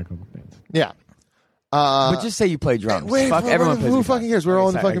guitar in a couple bands. Yeah. But just say you play drums. Wait, Fuck, everyone plays who guitar. fucking cares? We're all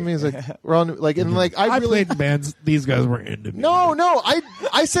into Sorry. fucking music. We're all like, and like, I I really. played in bands. These guys were into music. No.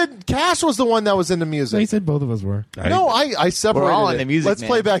 I said Cash was the one that was into So he music. said both of us were. No, I separated We're all it. into music, Let's man.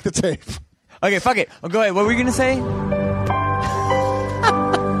 play back the tape. Okay, fuck it. Oh, go ahead. What were you going to say? And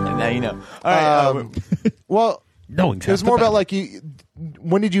now you know. All right. Well, Knowing it was more about like you.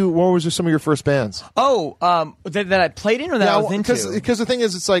 When did you? What was some of your first bands? that I played in or that I was into? Because the thing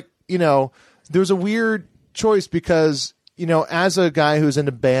is, it's like there was a weird choice because as a guy who's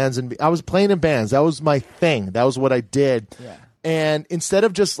into bands and I was playing in bands, that was my thing. That was what I did. Yeah. And instead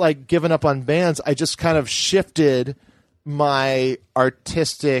of just like giving up on bands, I just kind of shifted my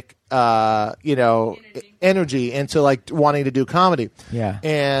artistic, energy into like wanting to do comedy. Yeah.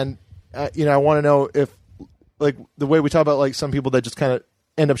 And I want to know if like the way we talk about like some people that just kind of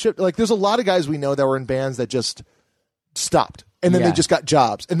end up shifting. Like there's a lot of guys we know that were in bands that just stopped and then Yeah. they just got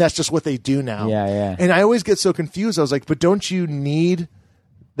jobs and that's just what they do now. Yeah. And I always get so confused. I was like, but don't you need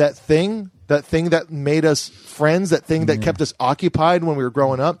that thing that made us friends, that thing that kept us occupied when we were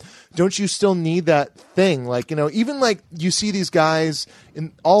growing up? Don't you still need that thing? Like, even like you see these guys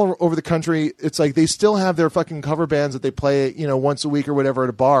in all over the country, it's like they still have their fucking cover bands that they play, once a week or whatever at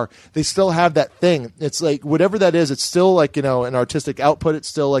a bar. They still have that thing. It's like whatever that is, it's still like, an artistic output. It's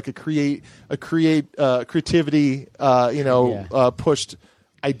still like a creativity, pushed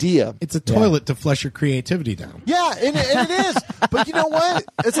idea. It's a toilet to flush your creativity down. Yeah, and it is. But you know what?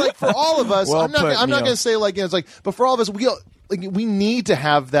 It's like for all of us. Well I'm not put, going Neil. to say like it's like, but for all of us, we need to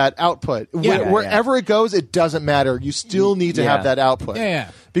have that output. Wherever it goes, it doesn't matter. You still need to have that output. Yeah.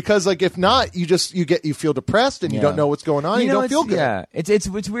 Because like if not, you feel depressed and you don't know what's going on. You don't feel good. Yeah, it's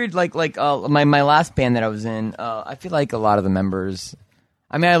weird. Like my last band that I was in, I feel like a lot of the members.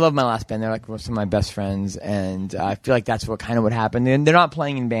 I mean, I love my last band. They're like some of my best friends, and I feel like that's what happened. They're not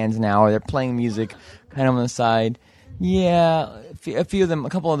playing in bands now, or they're playing music kind of on the side. Yeah, a few of them, a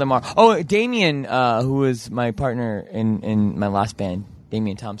couple of them are. Oh, Damien, who was my partner in my last band,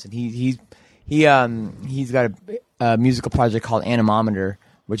 Damien Thompson. He's got a musical project called Anemometer,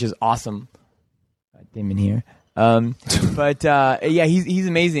 which is awesome. Got Damien here. He's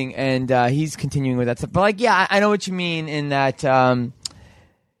amazing, and he's continuing with that stuff. But like, yeah, I know what you mean in that.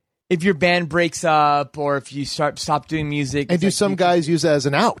 If your band breaks up, or if you stop doing music, And do like some guys use that as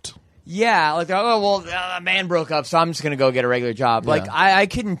an out? Yeah, like the band broke up, so I'm just gonna go get a regular job. Like I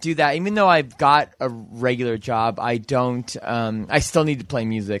couldn't do that, even though I've got a regular job. I don't. I still need to play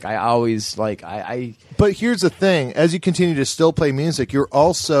music. I always like I. But here's the thing: as you continue to still play music, you're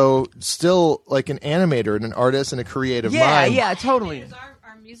also still like an animator and an artist and a creative mind. Yeah, totally.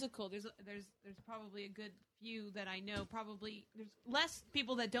 Our musical, there's probably a good few that I know. Probably there's less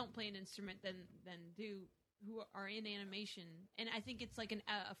people that don't play an instrument than do who are in animation, and I think it's like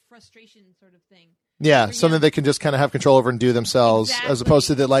a frustration sort of thing. Yeah, Where, something they can just kind of have control over and do themselves, as opposed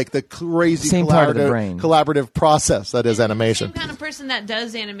to the crazy Same part of the brain. collaborative process that is And animation. The same kind of person that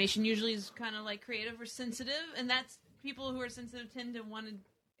does animation usually is kind of like creative or sensitive, and that's people who are sensitive tend to want to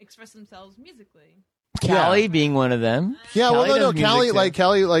express themselves musically. Callie being one of them. Yeah, Callie well, no, does music,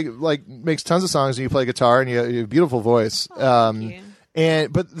 Callie, too. like makes tons of songs, and you play guitar, and you have a beautiful voice. Thank you.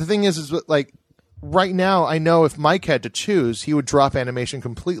 But the thing is like right now, I know if Mike had to choose, he would drop animation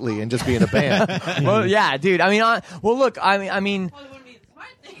completely and just be in a band. Well, yeah, dude. I mean, look. I mean. Well, it wouldn't be the smart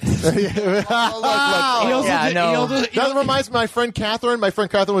thing. That reminds me of my friend Catherine. My friend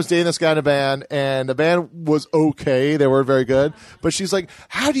Catherine was dating this guy in a band, and the band was okay. They weren't very good. But she's like,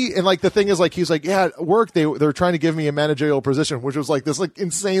 how do you, and like the thing is like, he's like, yeah, at work, they were trying to give me a managerial position, which was like this, like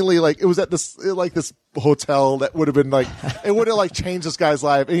insanely, like, it was at this, like this hotel that would have been like, it would have like changed this guy's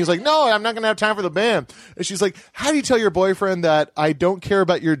life. And he's like, no, I'm not going to have time for the band. And she's like, how do you tell your boyfriend that I don't care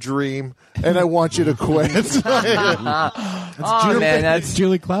about your dream and I want you to quit? Oh man, That's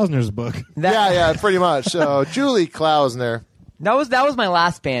Julie Klausner's book. Yeah, pretty much. So Julie Klausner. That was my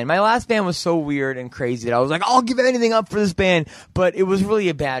last band. My last band was so weird and crazy that I was like, I'll give anything up for this band. But it was really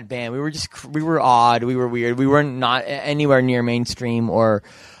a bad band. We were odd. We were weird. We weren't not anywhere near mainstream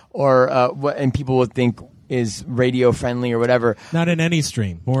and people would think, is radio friendly or whatever. Not in any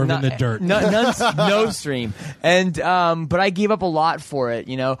stream, more than the dirt. No stream. And but I gave up a lot for it,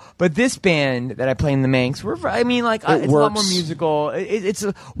 you know. But this band that I play in the Manx, it's a lot more musical.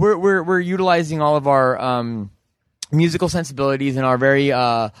 We're utilizing all of our musical sensibilities and our very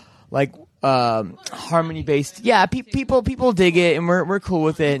harmony based. Yeah, people dig it, and we're cool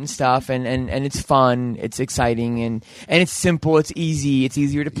with it and stuff, and it's fun, it's exciting, and it's simple, it's easy, it's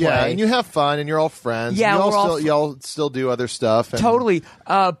easier to play. Yeah, and you have fun, and you're all friends. Yeah, y'all still do other stuff. And totally.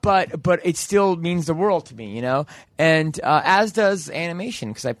 But it still means the world to me, you know. And as does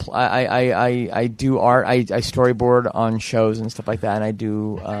animation, because I do art, I storyboard on shows and stuff like that, and I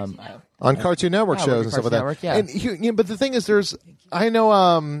do on Cartoon Network shows and stuff like that. Yeah. And but the thing is, I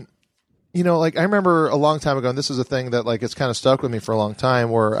know. You know, like I remember a long time ago, and this is a thing that like it's kind of stuck with me for a long time.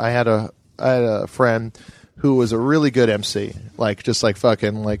 Where I had a friend who was a really good MC, like just like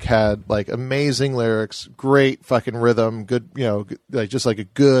fucking like had like amazing lyrics, great fucking rhythm, good, you know, like just like a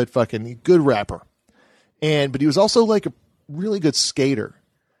good rapper. But he was also like a really good skater.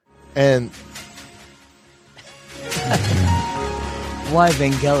 And why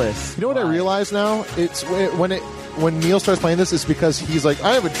Vangelis? You know what I realize now? It's when Neil starts playing this, it's because he's like,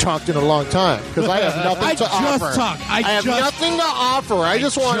 I haven't talked in a long time because I have nothing to offer. I have nothing to offer. I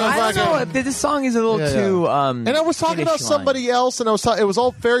just want to. I don't know. This song is a little too. And I was talking about somebody else, and it was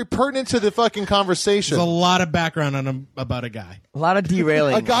all very pertinent to the fucking conversation. There's a lot of background about a guy. A lot of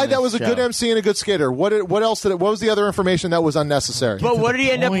derailing. A guy that was a good MC and a good skater. What else did it? What was the other information that was unnecessary? But what did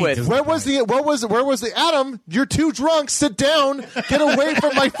he end up with? Where was the Adam? You're too drunk. Sit down. Get away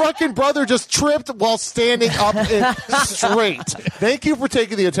from my fucking brother. Just tripped while standing up straight. Thank you for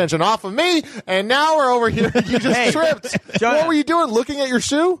taking the attention off of me. And now we're over here. You just tripped. What were you doing? Looking at your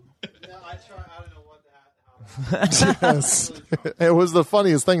shoe? Yes. It was the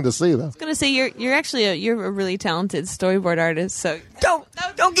funniest thing to see, though. I was gonna say you're actually you're a really talented storyboard artist. So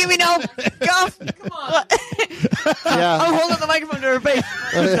don't give me no guff. Come on. Yeah. I'm holding the microphone to her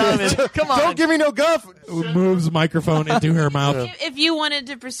face. Come on. Don't give me no guff. Moves the microphone into her mouth. If you wanted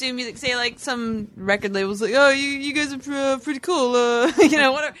to pursue music, say like some record labels, like, oh, you guys are pretty cool, you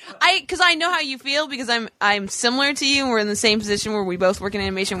know, whatever. Because I know how you feel because I'm similar to you, and we're in the same position where we both work in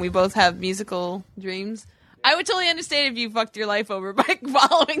animation. We both have musical dreams. I would totally understand if you fucked your life over by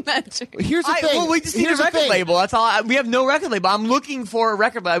following that dream. Here's the thing. Well, we just need a record label. That's all. We have no record label. I'm looking for a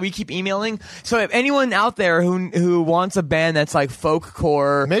record label. We keep emailing. So if anyone out there who wants a band that's like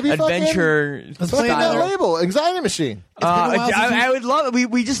folkcore, maybe adventure, let's play that label, Anxiety Machine. I would love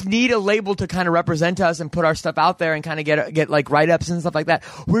it. We just need a label to kind of represent us and put our stuff out there and kind of get like write-ups and stuff like that.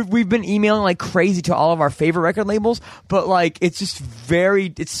 We've been emailing like crazy to all of our favorite record labels, but like it's just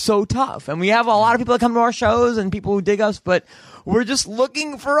it's so tough. And we have a lot of people that come to our shows and people who dig us, but we're just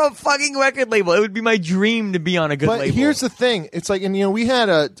looking for a fucking record label. It would be my dream to be on a good label. But here's the thing: it's like, and you know, we had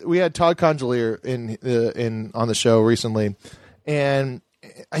Todd Congealier in on the show recently, and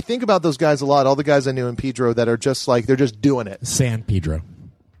I think about those guys a lot. All the guys I knew in Pedro that are just like they're just doing it. San Pedro.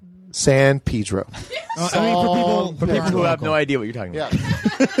 I mean, for people who have no idea what you're talking about.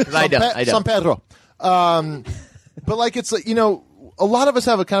 Yeah, I don't. San Pedro. But like it's like, you know, a lot of us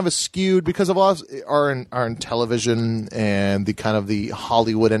have a kind of a skewed because of us are in television and the kind of the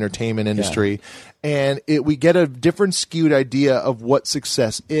Hollywood entertainment industry, and we get a different skewed idea of what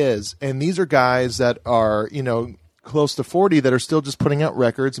success is. And these are guys that are, you know, close to 40 that are still just putting out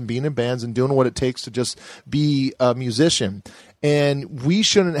records and being in bands and doing what it takes to just be a musician. And we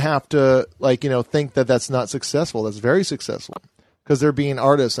shouldn't have to, like, you know, think that that's not successful. That's very successful. Because they're being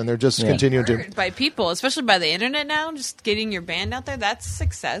artists and they're just continuing to by people, especially by the internet now. Just getting your band out there, that's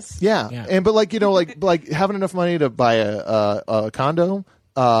success. Yeah. And but like, you know, like having enough money to buy a condo,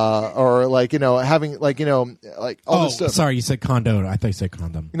 or like, you know, having like, you know, like all this stuff. Sorry, you said condo. I thought you said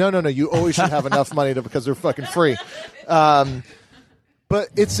condom. No. You always should have enough money because they're fucking free. But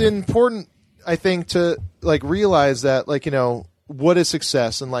it's important, I think, to like realize that, like, you know, what is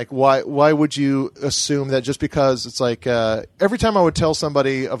success, and like why would you assume that just because it's like every time I would tell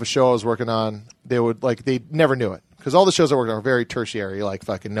somebody of a show I was working on, they never knew it, because all the shows I worked on are very tertiary, like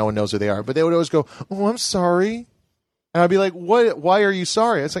fucking no one knows who they are, but they would always go, oh, I'm sorry, and I'd be like, what? Why are you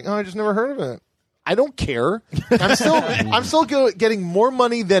sorry? It's like, oh, I just never heard of it. I don't care. I'm still getting more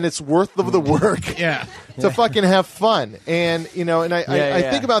money than it's worth of the work. To fucking have fun. And you know, and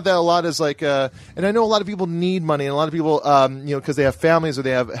I think about that a lot as like, and I know a lot of people need money, and a lot of people, you know, because they have families or they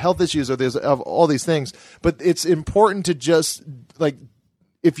have health issues or there's all these things. But it's important to just like,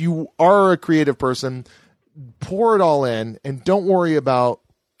 if you are a creative person, pour it all in and don't worry about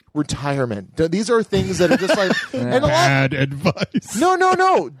retirement. These are things that are just like and bad advice.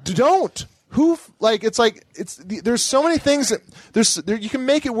 No, don't. there's so many things that you can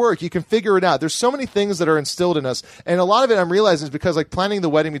make it work. You can figure it out. There's so many things that are instilled in us, and a lot of it I'm realizing is because like planning the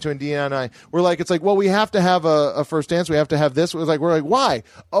wedding between Deanna and I, we're like, it's like, well, we have to have a first dance. We have to have this. We're like, why?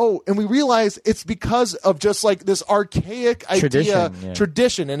 Oh, and we realize it's because of just like this archaic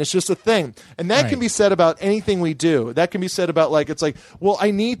tradition, and it's just a thing. And that can be said about anything we do. That can be said about like, it's like, well,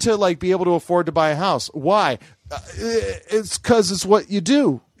 I need to like be able to afford to buy a house. Why? It's because it's what you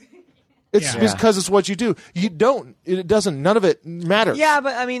do. It's because it's what you do. You don't. It doesn't. None of it matters. Yeah,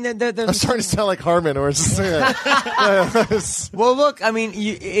 but I mean, I'm starting to sound like Harmon, or well, look, I mean,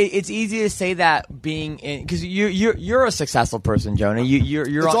 it's easy to say that being in because you're a successful person, Jonah.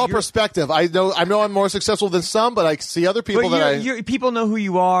 You're all perspective. I know I'm more successful than some, but I see other people people know who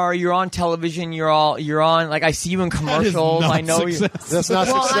you are. You're on television. You're on. Like I see you in commercials. I know you. That's not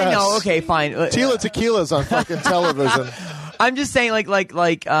success. I know. Okay, fine. Tila Tequila's on fucking television. I'm just saying,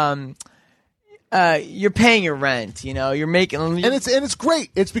 you're paying your rent, you're making, and it's great.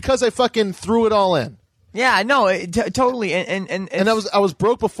 It's because I fucking threw it all in. Yeah, no, totally. And I was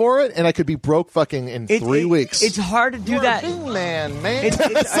broke before it, and I could be broke fucking in 3 weeks. It's hard to do that. Man.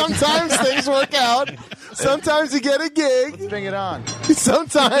 Sometimes things work out. Sometimes you get a gig. Bring it on.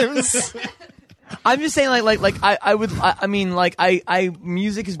 Sometimes. I'm just saying,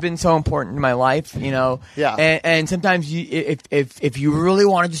 music has been so important in my life, Yeah. And sometimes if you really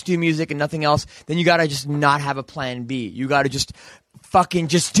want to just do music and nothing else, then you gotta just not have a plan B. You gotta just fucking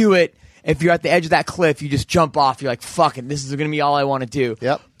just do it. If you're at the edge of that cliff, you just jump off. You're like, fuck it, this is going to be all I want to do.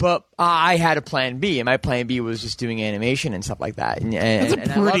 Yep. But I had a plan B, and my plan B was just doing animation and stuff like that. That's a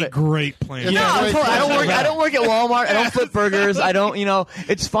pretty great plan. Yeah, I don't work at Walmart. I don't flip burgers. I don't,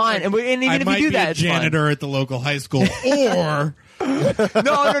 it's fine. And even I if might you do be that, a it's fine. janitor at the local high school, or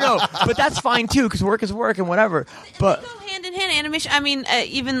No. But that's fine too, because work is work and whatever. But go hand in hand, animation. I mean,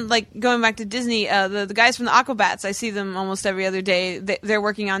 even like going back to Disney, the guys from the Aquabats, I see them almost every other day. They're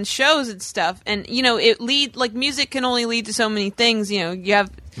working on shows and stuff, and music can only lead to so many things. You have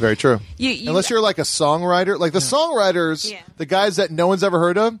very true. Unless you're like a songwriter, like the songwriters, the guys that no one's ever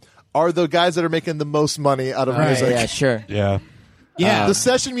heard of are the guys that are making the most money out of music. Yeah, sure. Yeah. yeah, The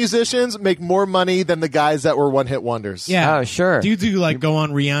session musicians make more money than the guys that were one-hit wonders. yeah. Oh, sure. Dudes who go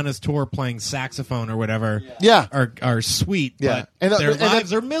on Rihanna's tour playing saxophone or whatever. Yeah. are sweet. Yeah. but And their and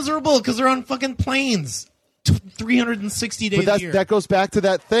lives are miserable because they're on fucking planes 360 days But a year. that goes back to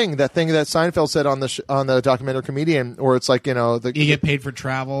that thing that Seinfeld said on the documentary Comedian, where it's like, you get paid for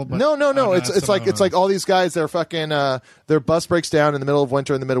travel. But No. It's like all these guys. They're fucking. Their bus breaks down in the middle of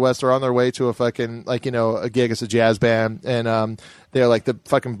winter in the Midwest. They're on their way to a fucking a gig. It's a jazz band, and they're like, the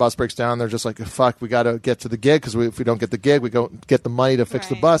fucking bus breaks down. They're just like, fuck, we got to get to the gig, because if we don't get the gig, we don't get the money to fix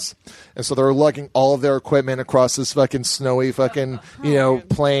the bus. And so they're lugging all of their equipment across this fucking snowy fucking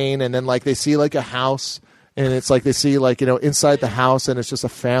plane, and then like they see like a house. And it's like they see inside the house, and it's just a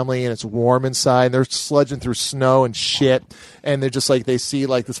family, and it's warm inside, and they're sludging through snow and shit, and they're just like, they see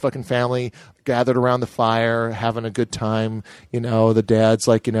like this fucking family gathered around the fire having a good time. The dad's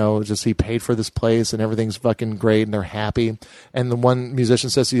like, just he paid for this place and everything's fucking great, and they're happy. And the one musician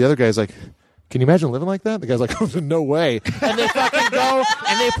says to the other guy, he's like, can you imagine living like that? The guy's like, oh, no way. And they fucking go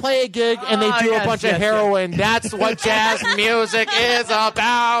and they play a gig and they do a bunch of heroin. That's what jazz music is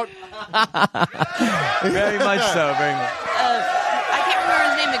about. Very much so. Very much. I can't remember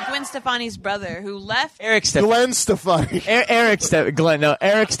his name, but Gwen Stefani's brother who left. Eric Stefani. Glenn Stefani. Eric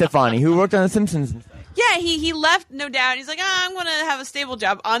Stefani, who worked on The Simpsons. Yeah, he left, no doubt. He's like, I'm going to have a stable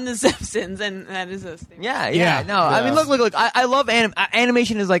job on The Simpsons, and that is a stable job. Yeah. No, I mean, look. I love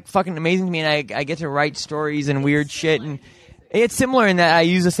animation is like fucking amazing to me, and I get to write stories and weird shit, and it's similar in that I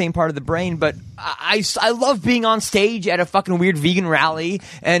use the same part of the brain, but I love being on stage at a fucking weird vegan rally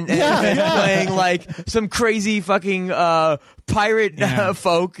and playing like some crazy fucking pirate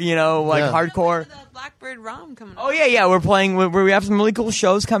folk, hardcore. The Blackbird Rom coming up. Oh yeah, we're playing. We have some really cool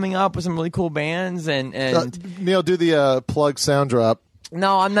shows coming up with some really cool bands and Neil, do the plug sound drop.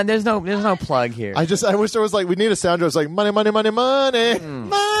 No, I'm not. There's no plug here. I wish there was like, we need a sound drop. It's like money. No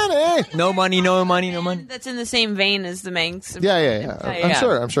money. That's in the same vein as the Manx. Yeah.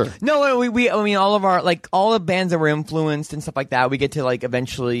 I'm sure. No, I mean, all of our all the bands that were influenced and stuff like that, we get to like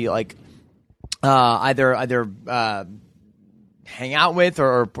eventually like either hang out with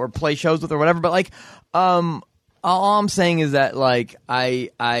or play shows with or whatever. But like all I'm saying is that like I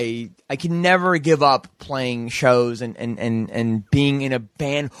can never give up playing shows and being in a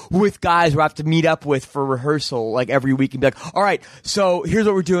band with guys who I have to meet up with for rehearsal like every week and be like, all right, so here's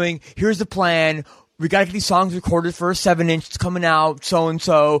what we're doing, here's the plan. we gotta get these songs recorded for a 7-inch. It's coming out, so and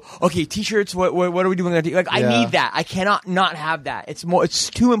so. Okay, t-shirts. What are we doing? Like, I Yeah. need that. I cannot not have that. It's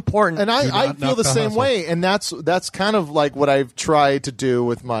too important. And I feel the same way, and that's kind of like what I've tried to do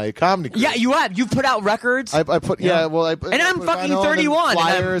with my comedy career. yeah, you have. You've put out records. I put well, I And I'm put fucking vinyl 31, and I'm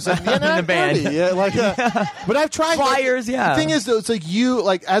flyers and, in yeah, the I'm band. 30, yeah, like, but I've tried Flyers, like, yeah. The thing is, though, it's like you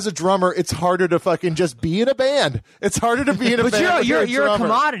like as a drummer, it's harder to fucking just be in a band. It's harder to be in a but band. when you're a drummer.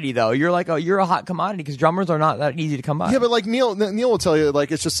 commodity though. You're like you're a hot commodity because drummers are not that easy to come by. Yeah, but like Neil will tell you,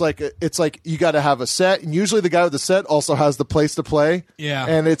 like it's just like you got to have a set, and usually the guy with the set also has the place to play. Yeah.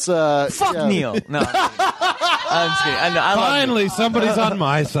 and it's Fuck yeah. Neil. No, I'm just kidding. I love Finally, somebody's on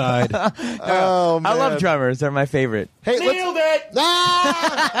my side. Oh man, I love drummers. They're my favorite. Hey, nailed it!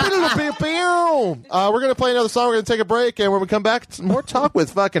 We're gonna play another song. We're gonna take a break, and when we come back, more talk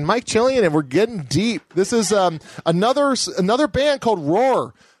with fucking Mike Chillian, and we're getting deep. This is another band called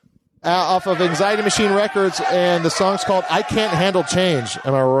Roar, off of Anxiety Machine Records, and the song's called "I Can't Handle Change."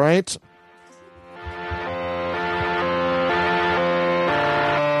 Am I right?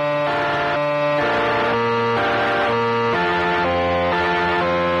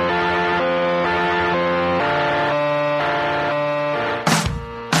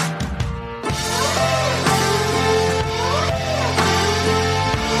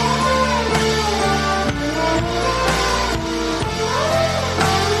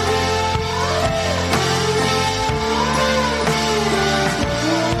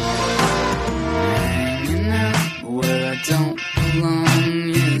 Where I don't belong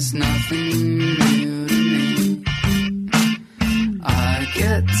is nothing new to me. I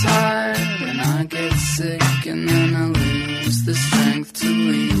get tired and I get sick and then I lose the strength to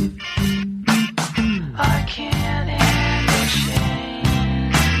leave. I can't handle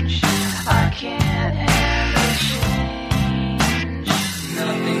change. I can't handle change.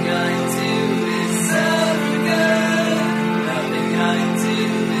 Nothing I do is ever good. Nothing I do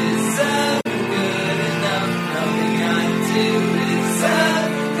is ever good enough. Nothing I do is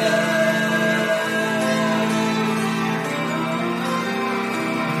ever good.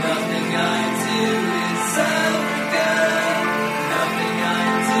 Nothing I do is ever good. Nothing I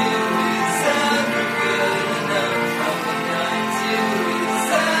do is ever good enough. Nothing I do is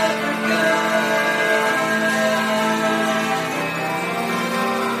ever good.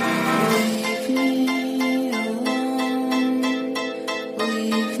 Leave me alone.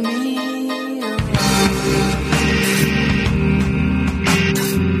 Leave me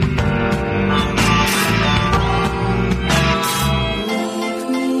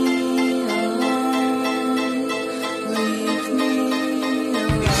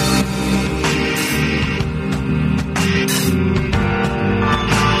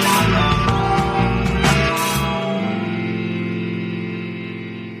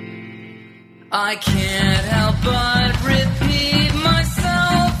I can't help but repeat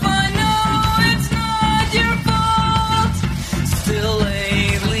myself. I know it's not your fault. Still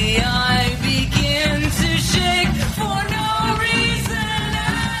lately I begin to shake for no reason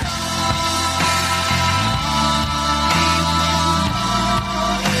at all.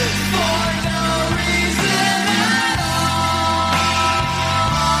 For no reason at all.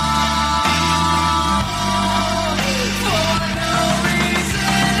 For no reason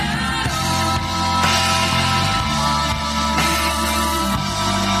at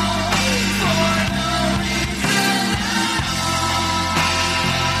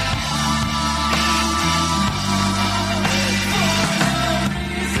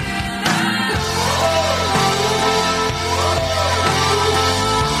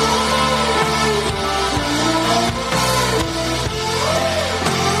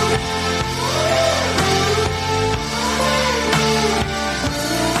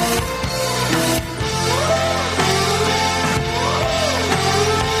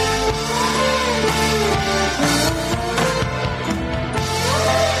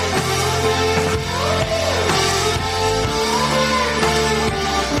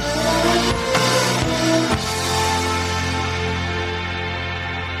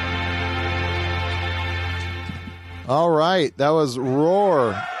All right, that was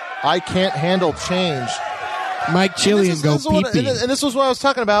Roar. I Can't Handle Change. Mike Chillian go what, pee and this was what I was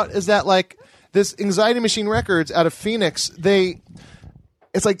talking about. Is that like this Anxiety Machine Records out of Phoenix?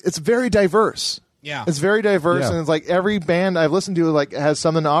 It's very diverse. Yeah. It's very diverse, Yeah. and it's like every band I've listened to like has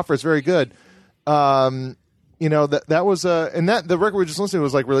something to offer. It's very good. You know that was and that the record we just listened to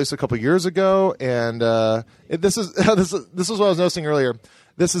was like released a couple years ago, and this is what I was noticing earlier.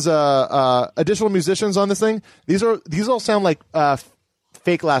 This is additional musicians on this thing. These all sound like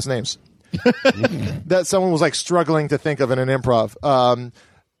fake last names that someone was like struggling to think of in an improv.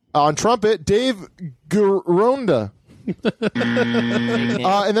 On trumpet, Dave Gironda.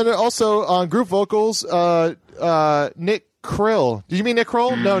 And then also on group vocals, Nick Krill. Did you mean Nick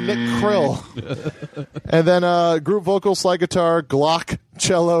Kroll? No, Nick Krill. And then group vocal, slide guitar, Glock,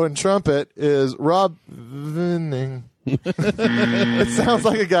 cello, and trumpet is Rob Vinning. It sounds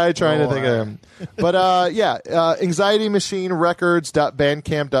like a guy trying to think of him. But Anxiety Machine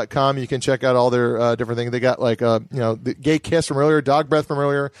Records.bandcamp.com. You can check out all their different things. They got the Gay Kiss from earlier, Dog Breath from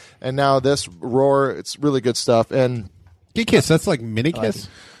earlier, and now this Roar. It's really good stuff. And Gay Kiss, that's like Mini Kiss?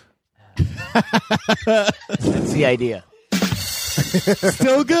 That's the idea.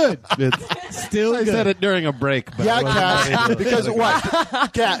 Still good. It's still I good. said it during a break. But yeah, Cash. Because what?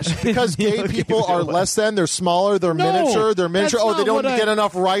 Cash. Because gay people are less than. They're smaller. They're miniature. They're miniature. that's Oh, they not don't what get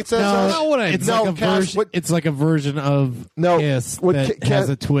enough rights. It's No, like a Cash, version. what- It's like a version of No, Kiss what that Ca- has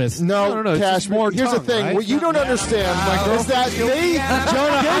a twist. No, no, it's Cash. just more Here's the tongue, thing. right? What you don't understand is that Gay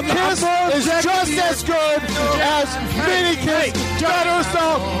Kiss is just as good as Mini Kiss. Better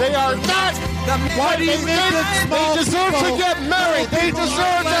so. They are not. Why do you make it small They deserve people? to get married. They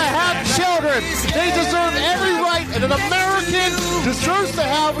deserve to have children. They deserve every right, and an American deserves to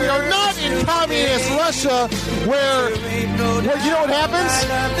have. We are not in communist Russia, where you know what happens?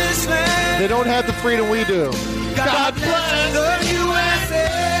 They don't have the freedom we do. God bless the USA.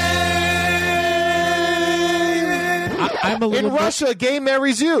 I'm a little In Russia, gay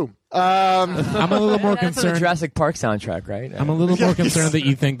marries you. I'm a little more That's on the concerned. Jurassic Park soundtrack, right? I'm a little more concerned that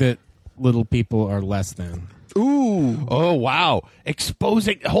you think that little people are less than. Ooh. Oh, wow.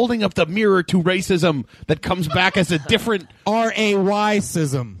 Holding up the mirror to racism that comes back as a different...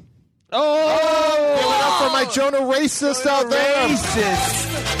 RAY-sism. Oh! Give it up for my Jonah racist out there. Racist.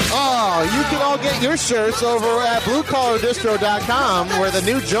 Oh, you can all get your shirts over at BlueCollarDistro.com, where the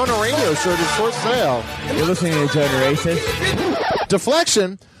new Jonah Radio shirt is for sale. You're listening to Jonah Racist?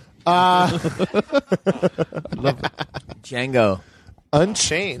 Deflection. Django.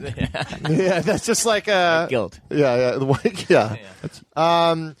 Unchained. Yeah, that's just like Guilt. Yeah. Good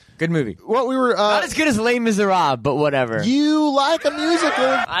movie. What we were Not as good as Les Miserables, but whatever. you like a musical.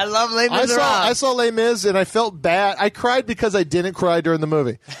 I love Les I Miserables. saw Les Mis and I felt bad. I cried because I didn't cry during the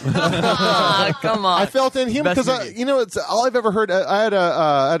movie. Come on. I felt in him Best because movie. it's all I've ever heard. I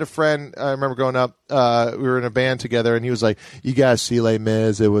had a friend. I remember growing up. We were in a band together, and he was like, "You guys see Les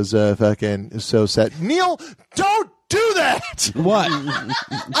Mis? It was fucking so sad." Neil, don't do that. What?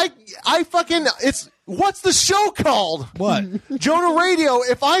 I fucking what's the show called? What? Jonah Radio.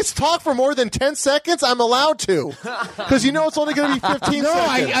 If I talk for more than 10 seconds, I'm allowed to, because it's only going to be 15 No,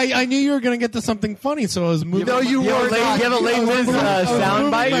 seconds. I knew you were going to get to something funny, so I was moving. No, you You have were a Les- not. you have a Les Mis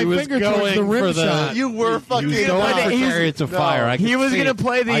soundbite? My He was finger towards going the rim for the- shot. You were fucking. going for Chariots of Fire. I He could was see going to it.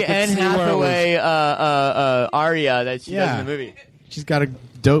 play the I could Anne see where it was- Hathaway aria that she does Yeah. in the movie. She's got a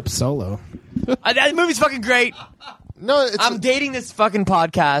dope solo. That movie's fucking great. No, it's I'm dating this fucking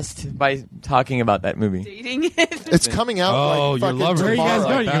podcast by talking about that movie. Dating it. it's coming out. Oh, like your fucking lover. Where are you guys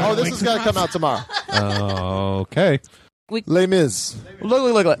tomorrow. going? You Oh, guys this has got to come out tomorrow. Okay. Les Mis.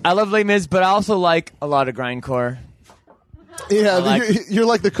 Look. I love Les Mis, but I also like a lot of grindcore. Yeah, like- you're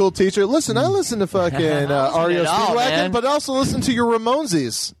like the cool teacher. Listen, I listen to fucking REO it all, Speedwagon, man. but also listen to your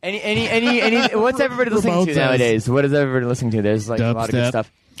Ramonesies. Any what's everybody listening to Ramones. nowadays? What is everybody listening to? There's like a lot of good Dubstep.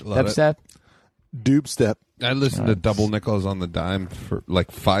 stuff. Love it. Dubstep. Dupe step. I listened to Double Nickels on the Dime for like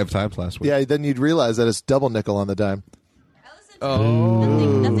 5 times last week. Yeah, then you'd realize that it's double nickel on the dime.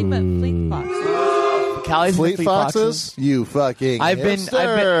 Nothing but Fleet Foxes. Callie's Fleet Fleet Foxes? You fucking I've been-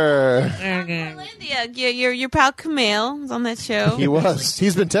 hipster. Yeah, your pal Kumail was on that show. He was.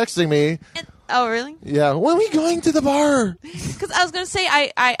 He's been texting me. Oh, really? Yeah, when are we going to the bar? Because I was going to say,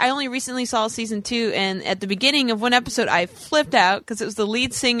 I only recently saw season 2, and at the beginning of one episode, I flipped out because it was the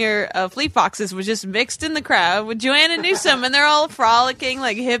lead singer of Fleet Foxes was just mixed in the crowd with Joanna Newsom, and they're all frolicking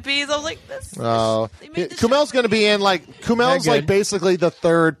like hippies. I was like, this. Oh, They made the show Kumail's going to be in Kumail's They're like good. basely the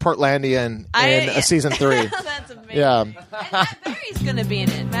third Portlandian in season 3. That's amazing. Yeah. And Matt Berry's going to be in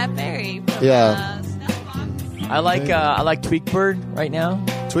it. Matt Berry. From, Yeah. Snuff Box. I like Tweakbird right now.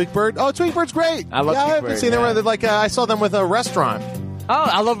 Tweakbird. Oh, Tweakbird's great. I love Yeah, I haven't Tweakbird, seen them. yeah. Like I saw them with a restaurant. Oh,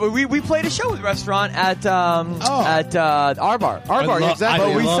 I love it. We played a show with Restaurant at our bar. Our bar, exactly.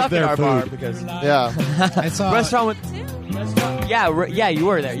 But we love suck at their our bar food. because Yeah. I saw Restaurant with yeah, you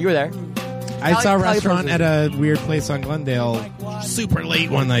were there. You were there. I saw a Cali restaurant Purses. at a weird place on Glendale super late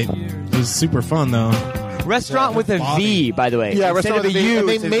one night. It was super fun though. Restaurant with a V, by the way. Yeah, Instead restaurant of with a V, U, and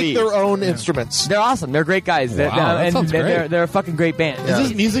they it's a make V. their own instruments. They're awesome. They're great guys. Wow, that sounds great. They're a fucking great band. Does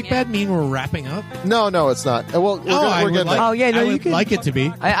this music bed mean we're wrapping up? No, it's not. Well, we're I would getting like, there. Oh, yeah, no, I you would can- like it to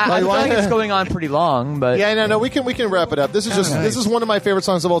be. I feel like it's going on pretty long, but Yeah, no, we can wrap it up. This is just Nice. this is one of my favorite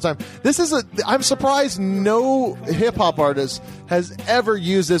songs of all time. I'm surprised no hip hop artist has ever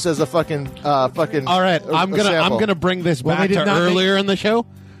used this as a fucking. All right, I'm sample. gonna bring this Well, back they did to not make- earlier in the show.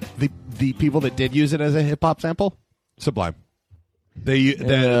 The people that did use it as a hip hop sample, Sublime. They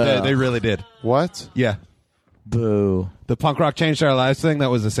really did. What? Yeah, boo. the punk rock changed our lives thing. That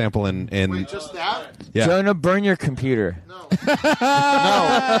was a sample in Just that? yeah. Jonah, burn your computer.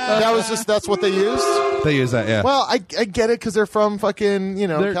 That's what they used. They use that. Yeah. Well, I get it because they're from fucking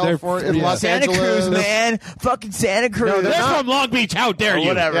They're- California, yeah. Los Santa Angeles. Cruz, man. Fucking Santa Cruz. No, they're not. from Long Beach. How dare Or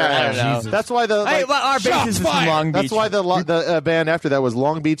whatever. Yeah, I don't know. Jesus. That's why the Hey, well, our bassist is from Long Beach. that's why the band after that was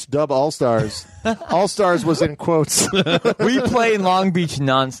Long Beach Dub All Stars. All Stars was in quotes. we play in Long Beach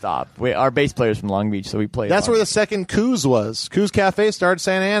nonstop. Our bass player's from Long Beach, so we play. That's where the second Coos was. Coos Cafe started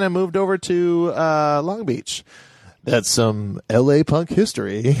Santa Ana, moved over to Long Beach. That's some L.A. punk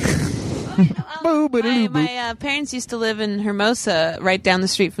history. My parents used to live in Hermosa, right down the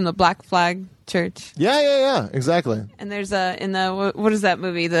street from the Black Flag Church. Yeah, exactly. And there's in the what is that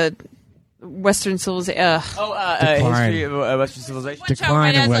movie? The Western Civilization. Decline. history of Western civilization.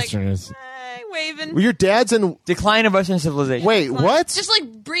 Decline of Westerners. Waving. Well, your dad's in. Decline of Western civilization. Wait, what? Just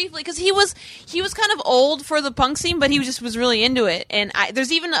like briefly, because he was kind of old for the punk scene, but he was really into it. And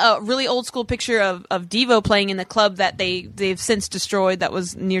there's even a really old school picture of Devo playing in the club that they've since destroyed. That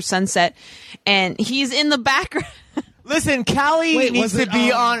was near Sunset, and he's in the background. Listen, Callie Wait, needs was to it,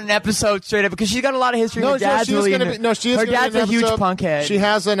 be on an episode straight up because she's got a lot of history. Her dad's she is really gonna into- be. No, she is. Her gonna dad's be a an huge episode. punk head. She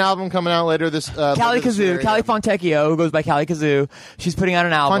has an album coming out later this. Callie this year, Kazoo, Callie Fontecchio, who goes by Callie Kazoo. She's putting out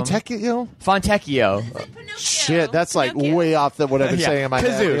an album. Fontecchio. Fontecchio. Shit, that's like way off what I've been saying in my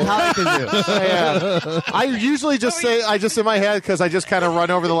Kazoo. head. Callie Kazoo. Yeah. I usually just say in my head because I just kind of run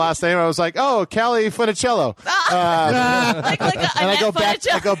over the last name. I was like, oh, Callie Funicello, and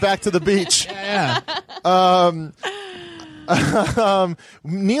I go back to the beach. Yeah.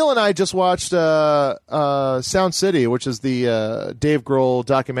 Neil and I just watched Sound City, which is the Dave Grohl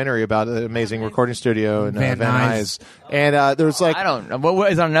documentary about an amazing recording studio in Van Nuys. And there's like I don't know.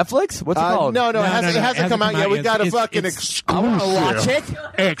 What is it on Netflix? What's it called? no, it hasn't come out yet. We got a fucking I want to watch it.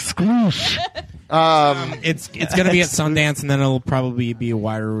 It's going to be at Sundance, and then it'll probably be a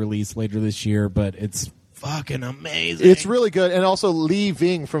wider release later this year. But it's fucking amazing. It's really good, and also Lee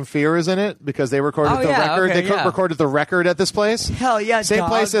Ving from Fear is in it because they recorded the record. Okay, They recorded the record at this place. Hell yeah, Same dog.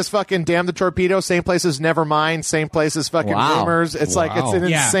 place as fucking Damn the Torpedo. Same place as Nevermind. Same place as fucking Wow. Rumors. It's like it's an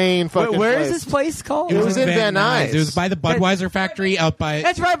Yeah. insane fucking. Where place. is this place called? It was in Van Nuys. It was by the Budweiser factory out by.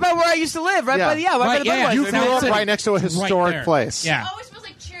 That's right by where I used to live. Right Yeah. by the right by the Budweiser. You grew up That's it. right next to a It's right historic there. place. Yeah. Oh, it smells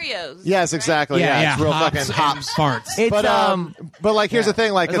like Cheerios. Yes, exactly. Yeah, it's real hops fucking and hops. farts. It's But like, here's the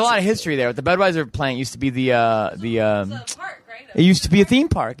thing. Like, there's a lot of history there. The Budweiser plant used to be the It's a park, right? it used to be a theme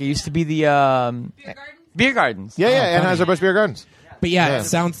park. It used to be the beer gardens. yeah, Anheuser-Busch Beer Gardens. But yeah, Yeah. it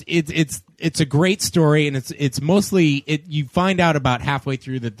sounds it's a great story, and it's mostly you find out about halfway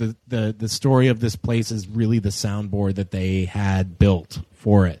through that the story of this place is really the soundboard that they had built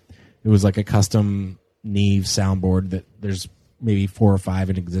for it. It was like a custom Neve soundboard that there's maybe 4 or 5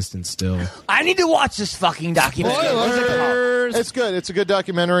 in existence still. I need to watch this fucking documentary. It's good. It's a good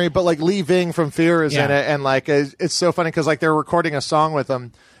documentary. But like Lee Ving from Fear is in Yeah. it, and like it's so funny because like they're recording a song with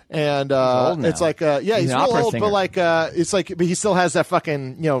him. And old now. it's like he's He's an real opera old, singer. but like it's like but he still has that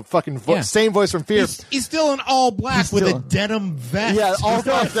fucking Yeah. same voice from Fear. He's still in all black He's with still- a denim vest. Yeah, all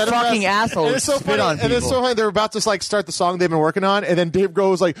still a black, denim fucking vest. asshole And it's so spit funny. on And it's so people. funny. They're about to like start the song they've been working on, and then Dave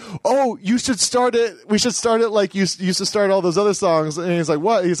Grohl was like, "Oh, you should start it. We should start it like you used to start all those other songs." And he's like,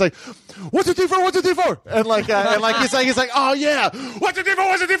 "What?" He's like, 1, 2, 3, 4, 1, 2, 3, 4. And like he's like, "Oh yeah, 1, 2, 3, 4,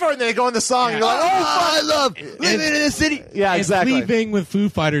 1, 2, 3, 4." And they go in the song, and you're like, "Oh, I love living in the city." Yeah, And exactly. leaving with Foo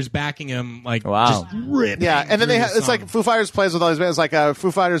Fighters backing him, like Wow. just ripping. Yeah, and then they through have, the it's like song. Foo Fighters plays with all these bands, like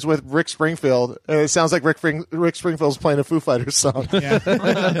Foo Fighters with Rick Springfield. And it sounds like Rick Springfield's playing a Foo Fighters song. It's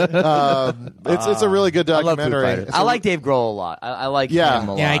a really good I love Foo documentary. Fighters. It's I a- like Dave Grohl a lot. I like Yeah. him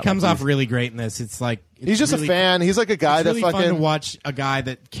a lot. Yeah, he comes Like, off really great in this. It's like He's just really, a fan. He's like a guy It's really that fun to fucking watch a guy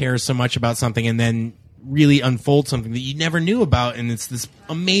that cares so much about something and then really unfold something that you never knew about, and it's this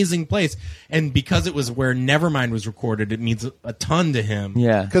amazing place. And because it was where Nevermind was recorded, it means a ton to him.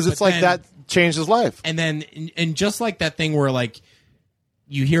 Yeah. because it's But like then- that changed his life. And then, and just like that thing where like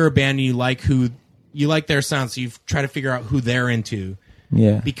you hear a band and you like their sound, so you try to figure out who they're into.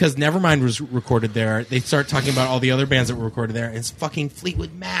 Yeah. because Nevermind was recorded there. They start talking about all the other bands that were recorded there. It's fucking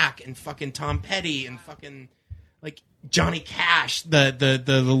Fleetwood Mac and fucking Tom Petty and fucking like Johnny Cash.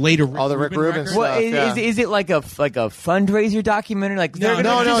 The later All the Rick Rubin records. stuff. What yeah. is it like a fundraiser documentary? Like they're No,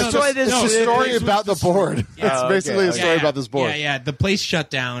 gonna No, it's destroy a, this. it's a story it's about the board. Yeah. It's basically a story about this board. Yeah. The place shut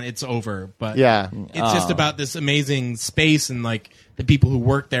down. It's over. But Yeah. it's just about this amazing space and like the people who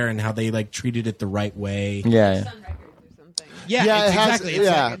work there and how they like treated it the right way. Yeah. Sun Records or something. Yeah, Yeah, it's it has. exactly. It's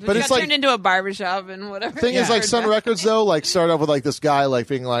Yeah, like- but It it's got like turned into a barbershop and whatever. thing is like Sun Records though like started off with like this guy like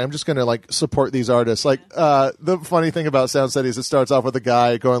being like I'm just gonna like support these artists like the funny thing about Sound City is it starts off with a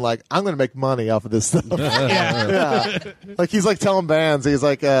guy going like I'm gonna make money off of this stuff. Yeah. Like he's like telling bands he's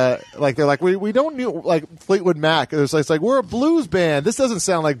like they're like we don't need like Fleetwood Mac it's like we're a blues band, this doesn't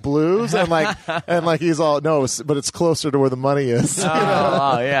sound like blues, and like he's all no but it's closer to where the money is.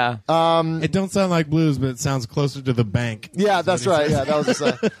 Oh yeah. It don't sound like blues, but it sounds closer to the bank. Yeah, that's right. Yeah, that was the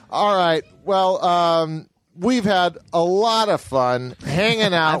same. All right. Well, we've had a lot of fun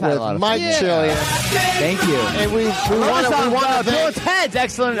hanging out I've had a lot with of Mike fun. Chillian, Thank you. and we want to Bullet's thank. Heads,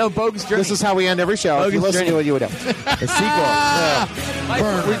 excellent. Oh, Bogus Journey. This is how we end every show. If you Bogus listen to Journey. it, you would know. the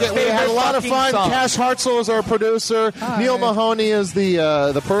sequel. We had a lot of fun. Song. Cash Hartzell is our producer. Neil Mahoney is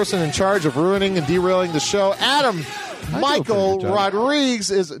the person in charge of ruining and derailing the show. Adam. Michael job.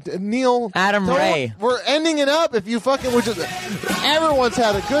 Rodriguez is Neil. Adam don't- Ray. We're ending it up. If you fucking would just, everyone's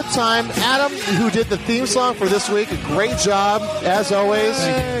had a good time. Adam, who did the theme song for this week, a great job as always.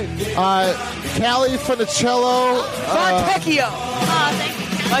 Callie Funicello, Fontecchio. Oh, thank you.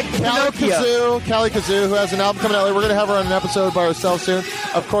 Like Pinocchio. Callie Kazoo, who has an album coming out later. We're going to have her on an episode by herself soon.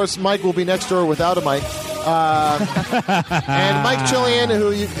 Of course, Mike will be next door without a mic. And Mike Chillian,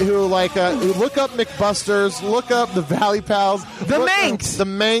 who look up McBusters, look up the Valley Pals, The look- Manx. the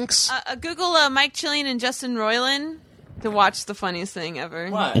Manx. Google Mike Chillian and Justin Roiland to watch the funniest thing ever.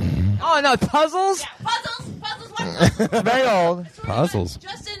 What? Oh no, puzzles. Puzzles, watch puzzles. Very old. Puzzles.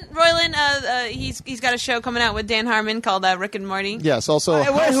 Justin Roiland, he's got a show coming out with Dan Harmon called Rick and Morty. Yes, also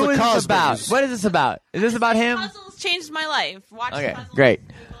Hey, House who of is this Cosmos. about? What is this about? Is this about him? Puzzles changed my life. Watch Okay, puzzles. great.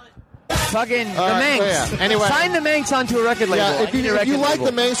 Fucking the right, Manx. well, yeah. Anyway. Sign the Manx onto a record label. Yeah, I if need a you record like label.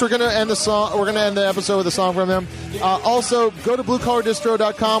 the Manx, we're gonna end the song. We're gonna end the episode with a song from them. Also, go to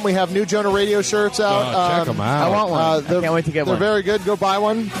bluecollardistro.com. We have new Jonah Radio shirts out. Check them out. I want one. I they're- can't wait to get They're one. very good. Go buy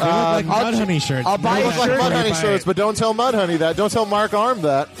one. They look like Mudhoney shirts. I'll buy They a look like shirt. Mudhoney shirts, but don't tell Mudhoney that. Don't tell Mark Arm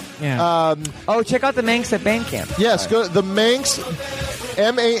that. Yeah. Oh, check out the Manx at Bandcamp. Yes, go the Manx,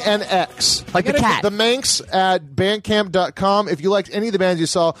 MANX. Like the cat. The Manx at bandcamp.com. If you liked any of the bands you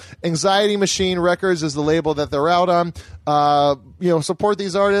saw, Anxiety Machine Records is the label that they're out on. Support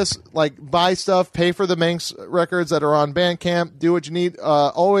these artists. Like, buy stuff, pay for the Manx records that are on Bandcamp. Do what you need.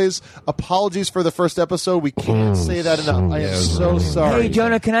 Always apologies for the first episode. We can't say that enough. I am so sorry. Hey,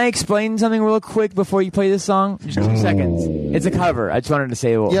 Jonah, can I explain something real quick before you play this song? Just 2 seconds. It's a cover. I just wanted to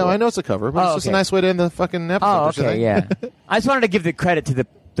say. Yeah, I know it's a cover, but Oh, it's just a okay. nice way to end the fucking episode. Oh, don't you okay, think? yeah. I just wanted to give the credit to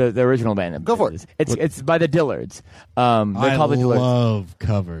the original band. Go for it. It's by the Dillards. They're I called the Dillards. love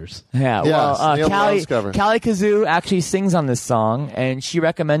covers. Yeah, Yes, well, Neil Callie loves cover. Kazoo actually sings on this song, and she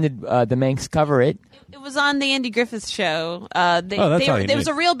recommended the Manx cover it. It was on the Andy Griffith show. that's all you There was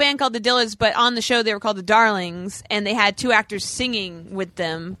need. a real band called the Dillards, but on the show they were called the Darlings, and they had 2 actors singing with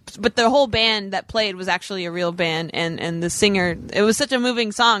them. But the whole band that played was actually a real band, and the singer. It was such a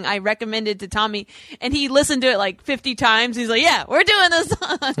moving song. I recommended to Tommy, and he listened to it like 50 times. He's like, "Yeah, we're doing this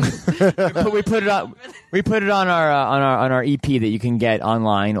song." we put it on. We put it on our EP that you can get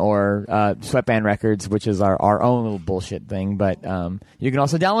online or Sweatband Records, which is our own little bullshit thing. But you can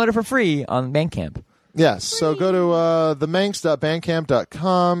also download it for free on Bandcamp. Yes, so go to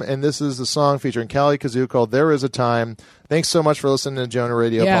themanx.bandcamp.com, and this is the song featuring Callie Kazoo called There Is a Time. Thanks so much for listening to Jonah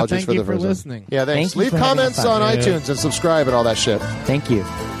Radio. Yeah, Apologies thank for you the for first one. listening. Yeah, thanks. Thank you Leave for having comments us on on. iTunes and subscribe and all that shit. Thank you.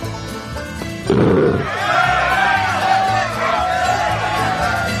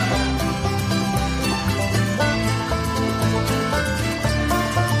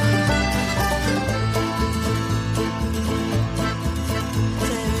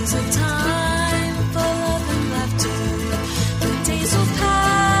 There's a time for love and laughter. The days will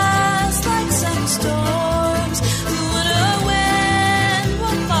pass like some storms. Who would know when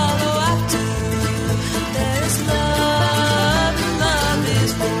will follow after? There's love and love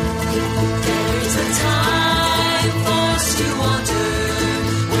is born. There's a time for us to wander.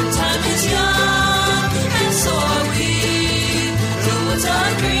 When time is young and so are we. The woods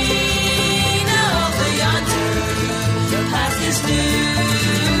are green over yonder. The path is new.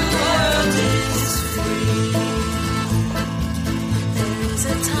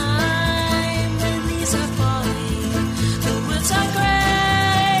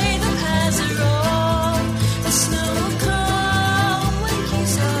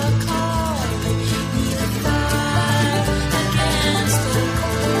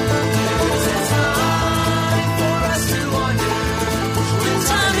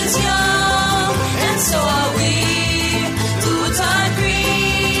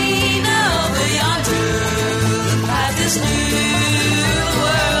 this new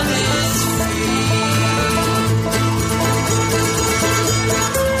world is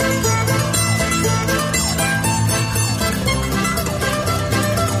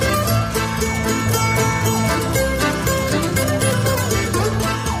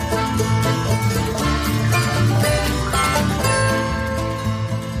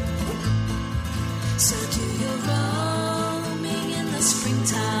So do your roaming in the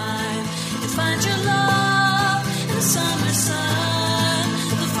springtime and find your love in the summer sun.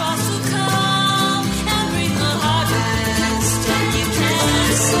 The frost will come and bring the harvest, and you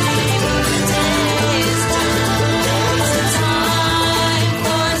can't say the day is done. It's a time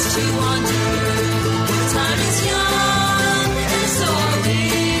for us to wander. The time is young and so are we.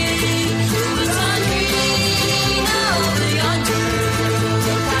 Who's hungry over yonder?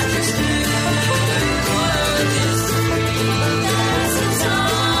 The path is through.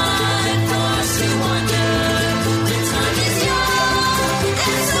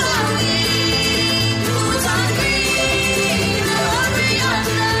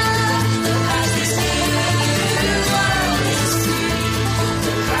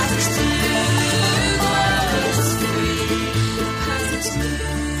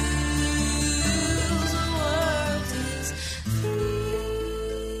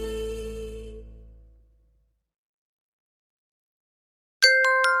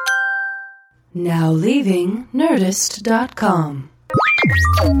 Now leaving Nerdist.com.